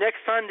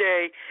next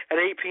Sunday at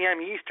 8 p.m.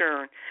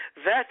 Eastern.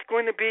 That's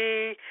going to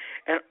be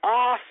an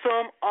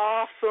awesome,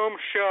 awesome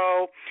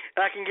show, and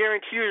I can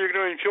guarantee you're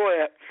going to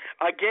enjoy it.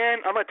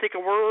 Again, I'm going to take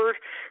a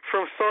word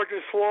from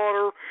Sergeant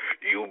Slaughter.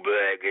 You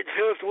maggots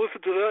have to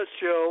listen to that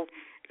show.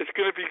 It's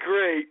going to be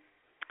great.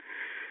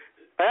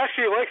 I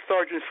actually like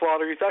Sergeant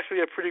Slaughter. He's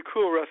actually a pretty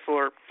cool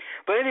wrestler.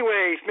 But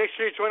anyways, make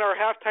sure you join our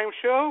halftime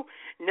show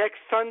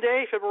next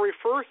Sunday, February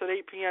 1st at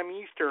 8 p.m.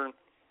 Eastern.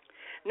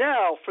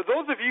 Now, for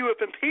those of you who have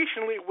been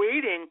patiently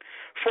waiting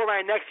for my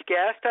next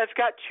guest, I've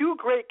got two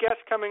great guests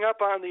coming up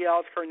on the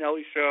Alex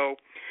Cardinale Show.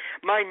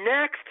 My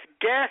next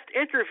guest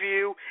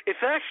interview is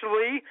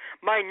actually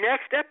my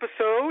next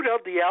episode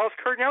of the Alex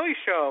Cardinale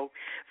Show.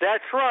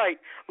 That's right,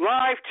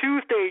 live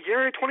Tuesday,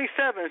 January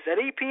 27th at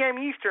 8 p.m.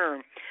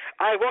 Eastern.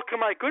 I welcome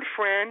my good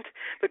friend,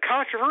 the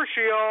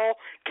controversial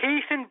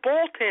Kason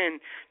Bolton,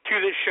 to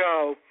the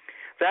show.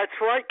 That's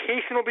right,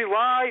 Kason will be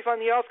live on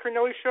the Alex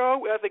Cardinale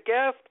Show as a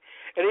guest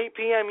at 8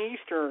 p.m.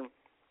 Eastern.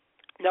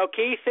 Now,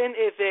 Kason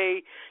is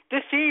a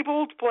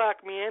disabled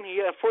black man.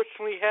 He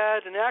unfortunately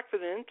had an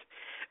accident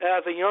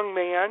as a young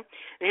man,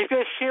 and he's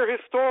going to share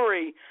his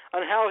story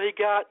on how he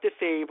got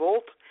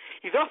disabled.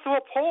 He's also a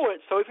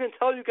poet, so he's going to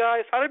tell you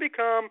guys how to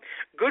become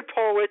good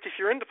poets if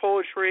you're into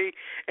poetry,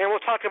 and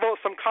we'll talk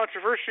about some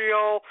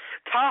controversial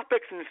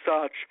topics and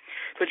such.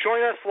 So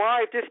join us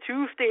live this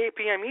Tuesday, 8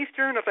 p.m.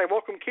 Eastern, as I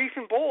welcome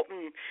Kason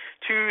Bolton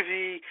to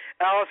the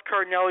Alex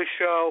Cardinale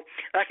Show.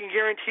 I can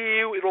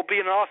guarantee you it will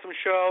be an awesome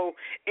show,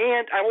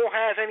 and I won't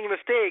have any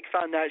mistakes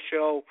on that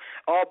show.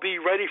 I'll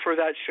be ready for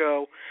that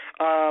show.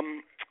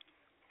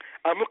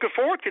 I'm looking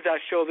forward to that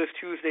show this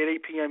Tuesday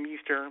at 8 p.m.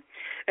 Eastern.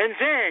 And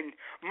then,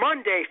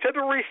 Monday,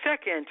 February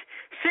 2nd,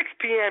 6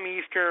 p.m.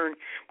 Eastern,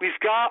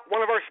 we've got one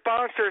of our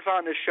sponsors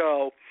on the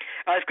show.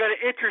 I've got an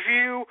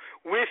interview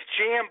with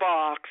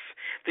Jambox.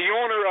 The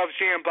owner of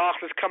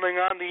Jambox is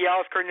coming on the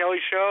Alex Cardinale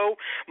Show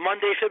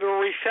Monday,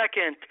 February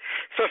 2nd.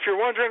 So if you're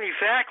wondering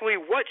exactly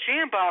what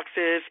Jambox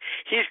is,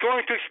 he's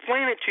going to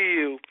explain it to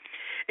you.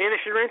 And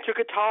if you're into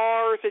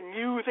guitars and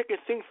music and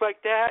things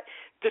like that,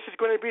 this is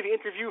going to be the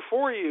interview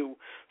for you.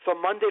 So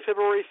Monday,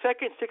 February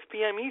 2nd, 6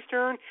 p.m.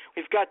 Eastern,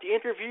 we've got the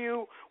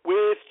interview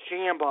with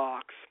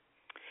Jambox.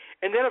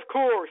 And then, of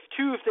course,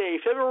 Tuesday,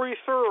 February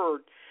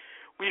 3rd,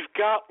 we've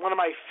got one of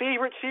my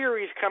favorite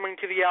series coming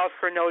to the Alex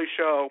Cardinale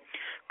Show.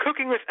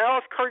 Cooking with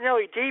Alex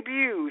Cardinale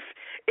debuts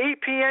 8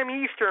 p.m.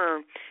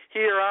 Eastern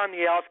here on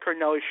the Alex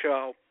Cardinale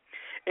Show.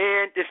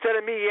 And instead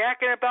of me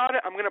yakking about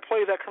it, I'm going to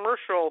play that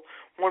commercial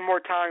one more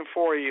time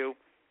for you.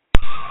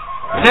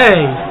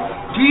 Hey,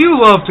 do you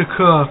love to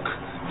cook?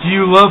 Do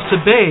you love to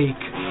bake?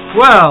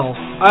 Well,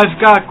 I've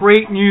got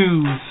great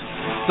news.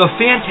 The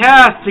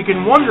fantastic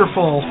and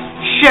wonderful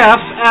Chef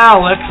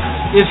Alex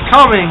is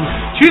coming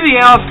to the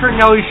Alex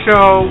Cardinale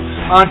Show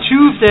on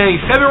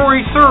Tuesday,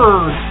 February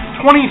 3rd,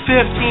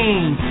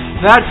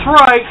 2015. That's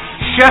right,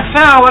 Chef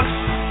Alex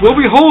will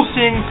be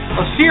hosting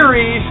a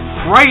series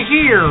right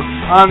here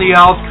on the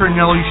Alex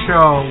Cardinale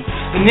Show.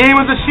 The name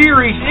of the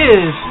series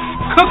is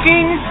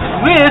Cooking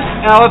with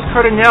Alex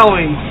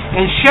Cardinale,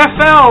 and Chef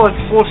Alex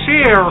will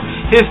share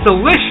his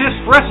delicious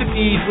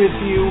recipes with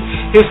you,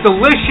 his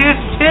delicious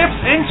tips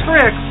and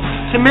tricks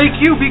to make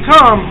you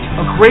become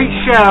a great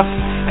chef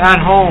at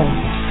home.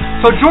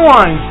 So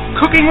join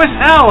Cooking with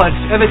Alex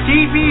at the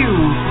debut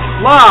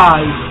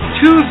live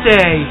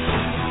Tuesday,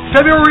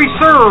 February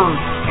 3rd,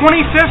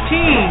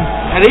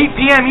 2015 at 8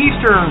 p.m.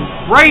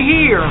 Eastern, right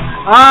here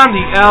on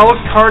the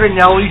Alex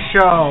Cardinale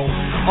Show.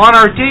 On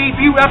our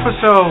debut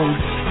episode,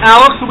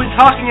 Alex will be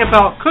talking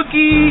about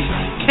cookies,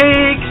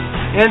 cakes,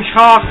 and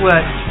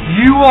chocolate.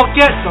 You will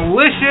get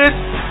delicious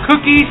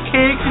cookies,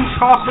 cakes, and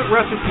chocolate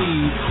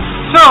recipes.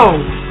 So,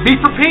 be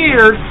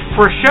prepared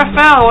for Chef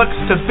Alex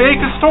to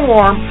bake a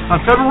storm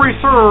on February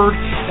 3rd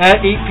at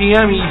 8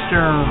 p.m.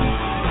 Eastern.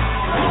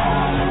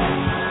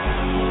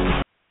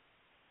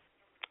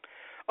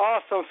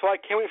 Awesome. So I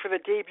can't wait for the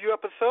debut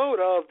episode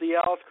of the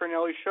Alex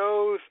Cardinale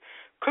Show's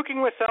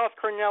Cooking with Alex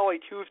Cardinale,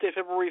 Tuesday,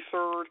 February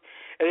 3rd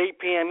at 8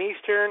 p.m.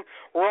 Eastern.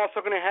 We're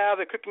also going to have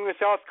the Cooking with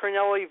Alex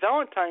Cardinale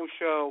Valentine's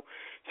Show.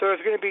 So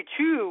there's going to be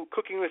two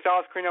Cooking with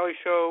Alex Cardinale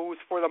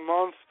shows for the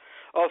month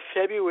of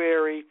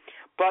February.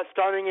 But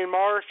starting in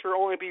March, there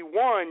will only be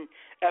one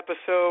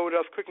episode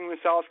of Cooking with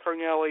Alex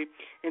Cardinale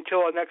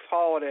until the next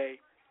holiday.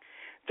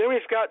 Then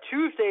we've got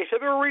Tuesday,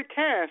 February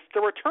 10th,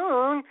 the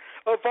return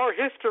of our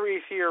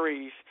history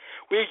series.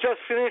 We just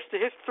finished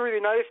the History of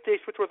the United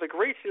States, which was a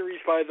great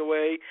series, by the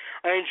way.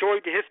 I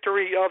enjoyed the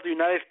History of the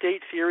United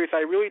States series.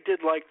 I really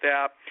did like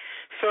that.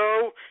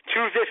 So,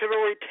 Tuesday,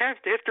 February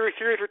 10th, the History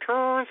series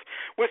returns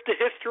with the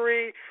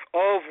History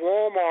of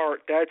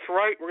Walmart. That's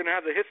right, we're going to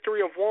have the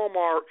History of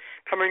Walmart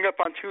coming up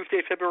on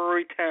Tuesday,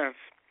 February 10th.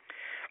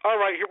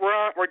 All right,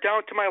 we're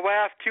down to my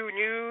last two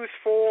news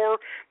for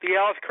the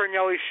Alex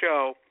Cardinale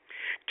Show.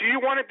 Do you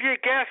want to be a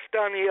guest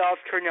on the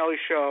Alex Cardinale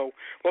Show?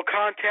 Well,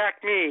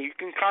 contact me. You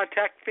can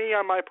contact me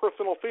on my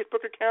personal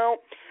Facebook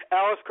account,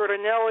 Alex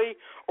Cardinale,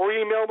 or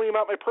email me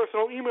at my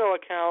personal email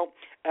account,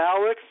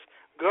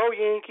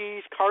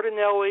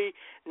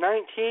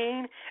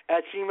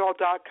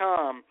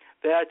 alexgoyankeescardinale19@gmail.com.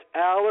 That's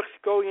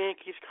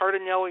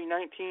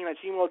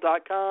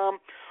alexgoyankeescardinale19@gmail.com,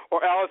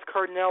 or Alex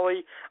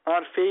Cardinale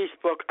on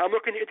Facebook. I'm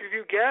looking to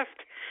interview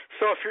guests,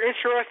 so if you're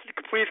interested,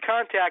 please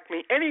contact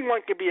me.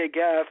 Anyone can be a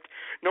guest.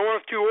 No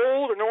one's too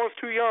old or no one's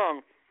too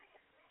young.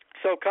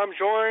 So come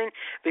join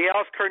the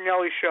Alex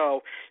Cardinale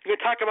Show. You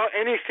can talk about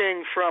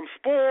anything from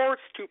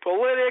sports to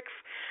politics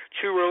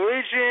to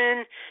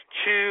religion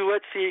to,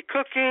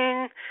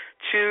 cooking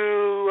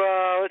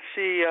to,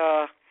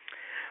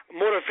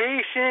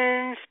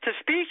 motivations to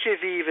speeches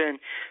even.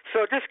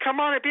 So just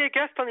come on and be a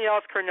guest on the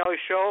Alex Cardinale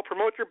Show,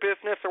 promote your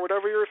business or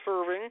whatever you're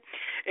serving,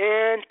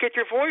 and get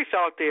your voice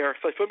out there.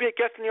 So if you want to be a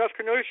guest on the Alex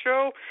Cardinale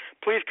Show,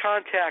 please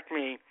contact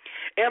me.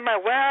 And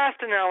my last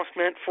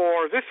announcement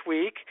for this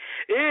week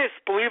is,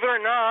 believe it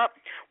or not,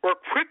 we're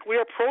quickly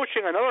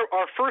approaching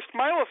our first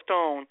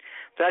milestone.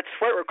 That's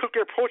right, we're quickly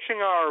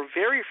approaching our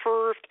very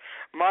first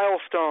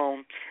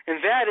milestone,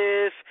 and that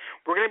is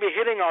we're going to be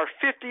hitting our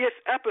 50th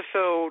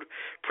episode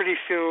pretty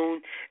soon,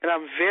 and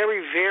I'm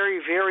very,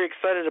 very, very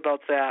excited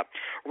about that.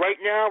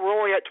 Right now, we're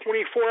only at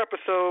 24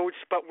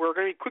 episodes, but we're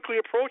going to be quickly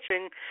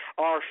approaching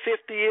our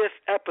 50th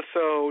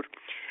episode.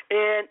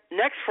 And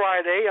next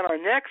Friday, on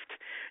our next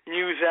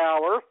news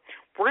hour,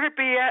 we're going to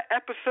be at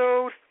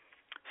episode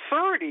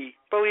 30,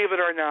 believe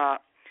it or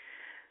not.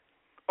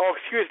 Oh,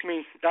 excuse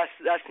me, that's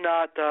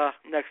not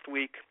next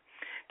week.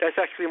 That's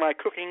actually my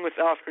Cooking with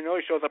Alex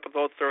Cardinale Show's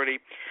episode 30.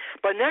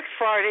 But next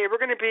Friday, we're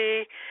going to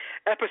be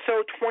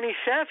episode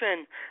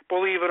 27,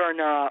 believe it or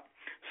not.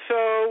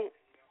 So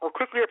we're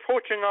quickly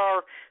approaching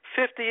our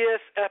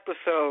 50th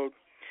episode.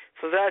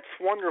 So that's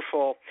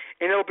wonderful.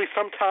 And it'll be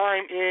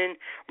sometime in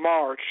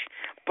March.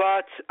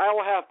 But I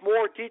will have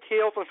more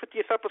details on the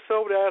 50th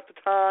episode as the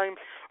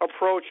time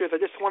approaches. I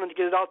just wanted to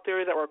get it out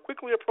there that we're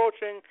quickly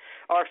approaching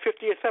our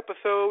 50th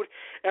episode.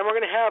 And we're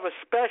going to have a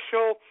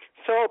special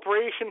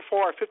celebration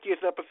for our 50th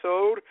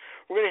episode.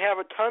 We're going to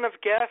have a ton of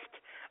guests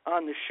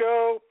on the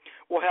show.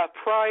 We'll have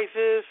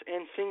prizes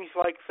and things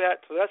like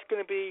that. So that's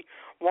going to be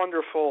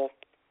wonderful.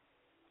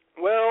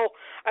 Well,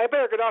 I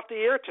better get off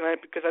the air tonight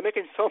because I'm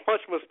making so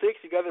much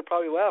mistakes. You guys are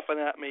probably laughing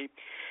at me.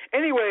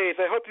 Anyways,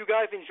 I hope you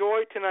guys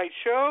enjoyed tonight's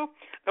show.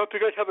 I hope you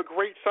guys have a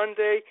great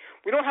Sunday.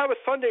 We don't have a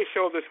Sunday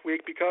show this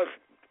week because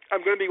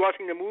I'm going to be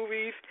watching the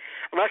movies.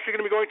 I'm actually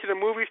going to be going to the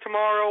movies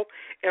tomorrow,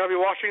 and I'll be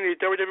watching the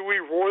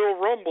WWE Royal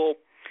Rumble.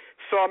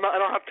 So I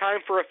don't have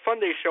time for a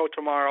Sunday show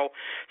tomorrow.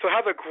 So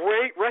have a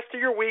great rest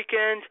of your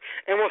weekend,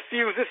 and we'll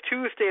see you this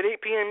Tuesday at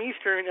 8 p.m.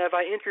 Eastern as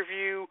I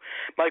interview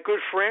my good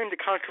friend, the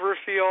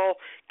controversial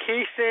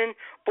Kason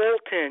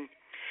Bolton.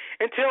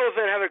 Until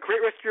then, have a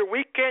great rest of your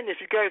weekend.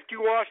 If you guys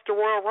do watch the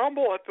Royal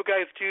Rumble, I hope you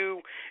guys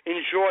do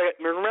enjoy it.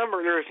 And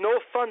remember, there is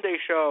no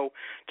Sunday show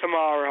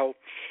tomorrow.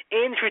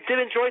 And if you did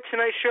enjoy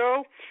tonight's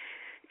show,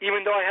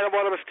 even though I had a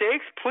lot of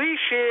mistakes, please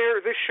share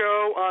this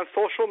show on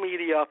social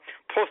media.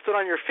 Post it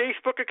on your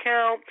Facebook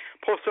account,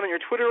 post it on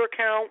your Twitter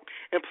account,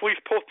 and please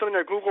post it on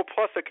your Google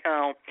Plus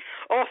account.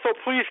 Also,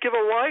 please give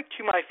a like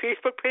to my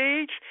Facebook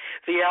page,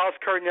 The Alex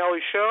Cardinale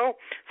Show,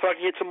 so I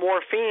can get some more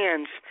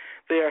fans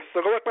there.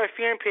 So go like my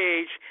fan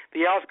page,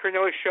 The Alex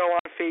Cardinale Show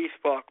on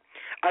Facebook.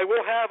 I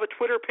will have a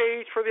Twitter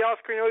page for The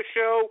Alex Cardinale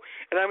Show,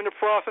 and I'm in the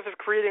process of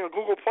creating a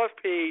Google Plus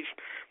page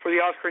for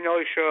The Alex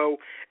Cardinale Show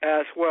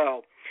as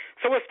well.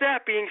 So with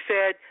that being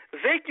said,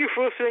 thank you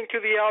for listening to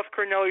The Alex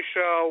Cardinale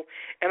Show,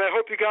 and I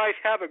hope you guys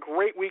have a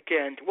great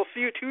weekend. We'll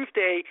see you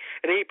Tuesday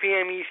at 8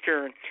 p.m.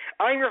 Eastern.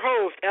 I'm your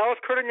host,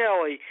 Alex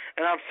Cardinale,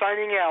 and I'm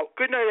signing out.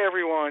 Good night,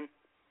 everyone.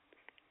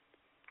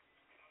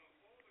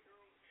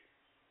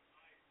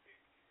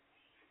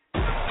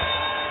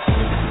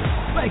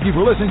 Thank you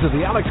for listening to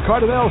the Alex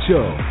Cardinale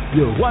Show,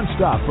 your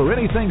one-stop for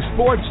anything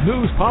sports,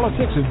 news,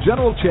 politics, and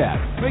general chat.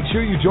 Make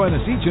sure you join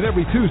us each and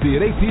every Tuesday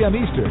at 8 p.m.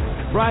 Eastern,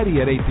 Friday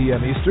at 8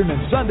 p.m. Eastern,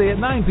 and Sunday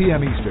at 9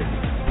 p.m. Eastern.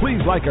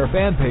 Please like our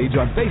fan page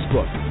on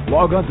Facebook.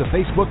 Log on to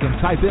Facebook and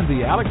type in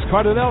the Alex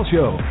Cardinale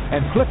Show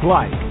and click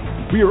like.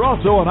 We are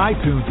also on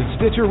iTunes and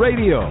Stitcher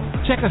Radio.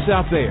 Check us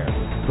out there.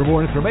 For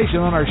more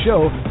information on our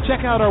show,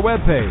 check out our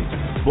webpage,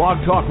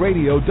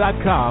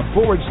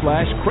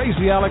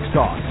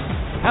 blogtalkradio.com/CrazyAlexTalks.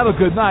 Have a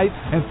good night,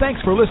 and thanks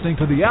for listening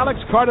to the Alex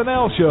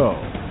Cardinale Show.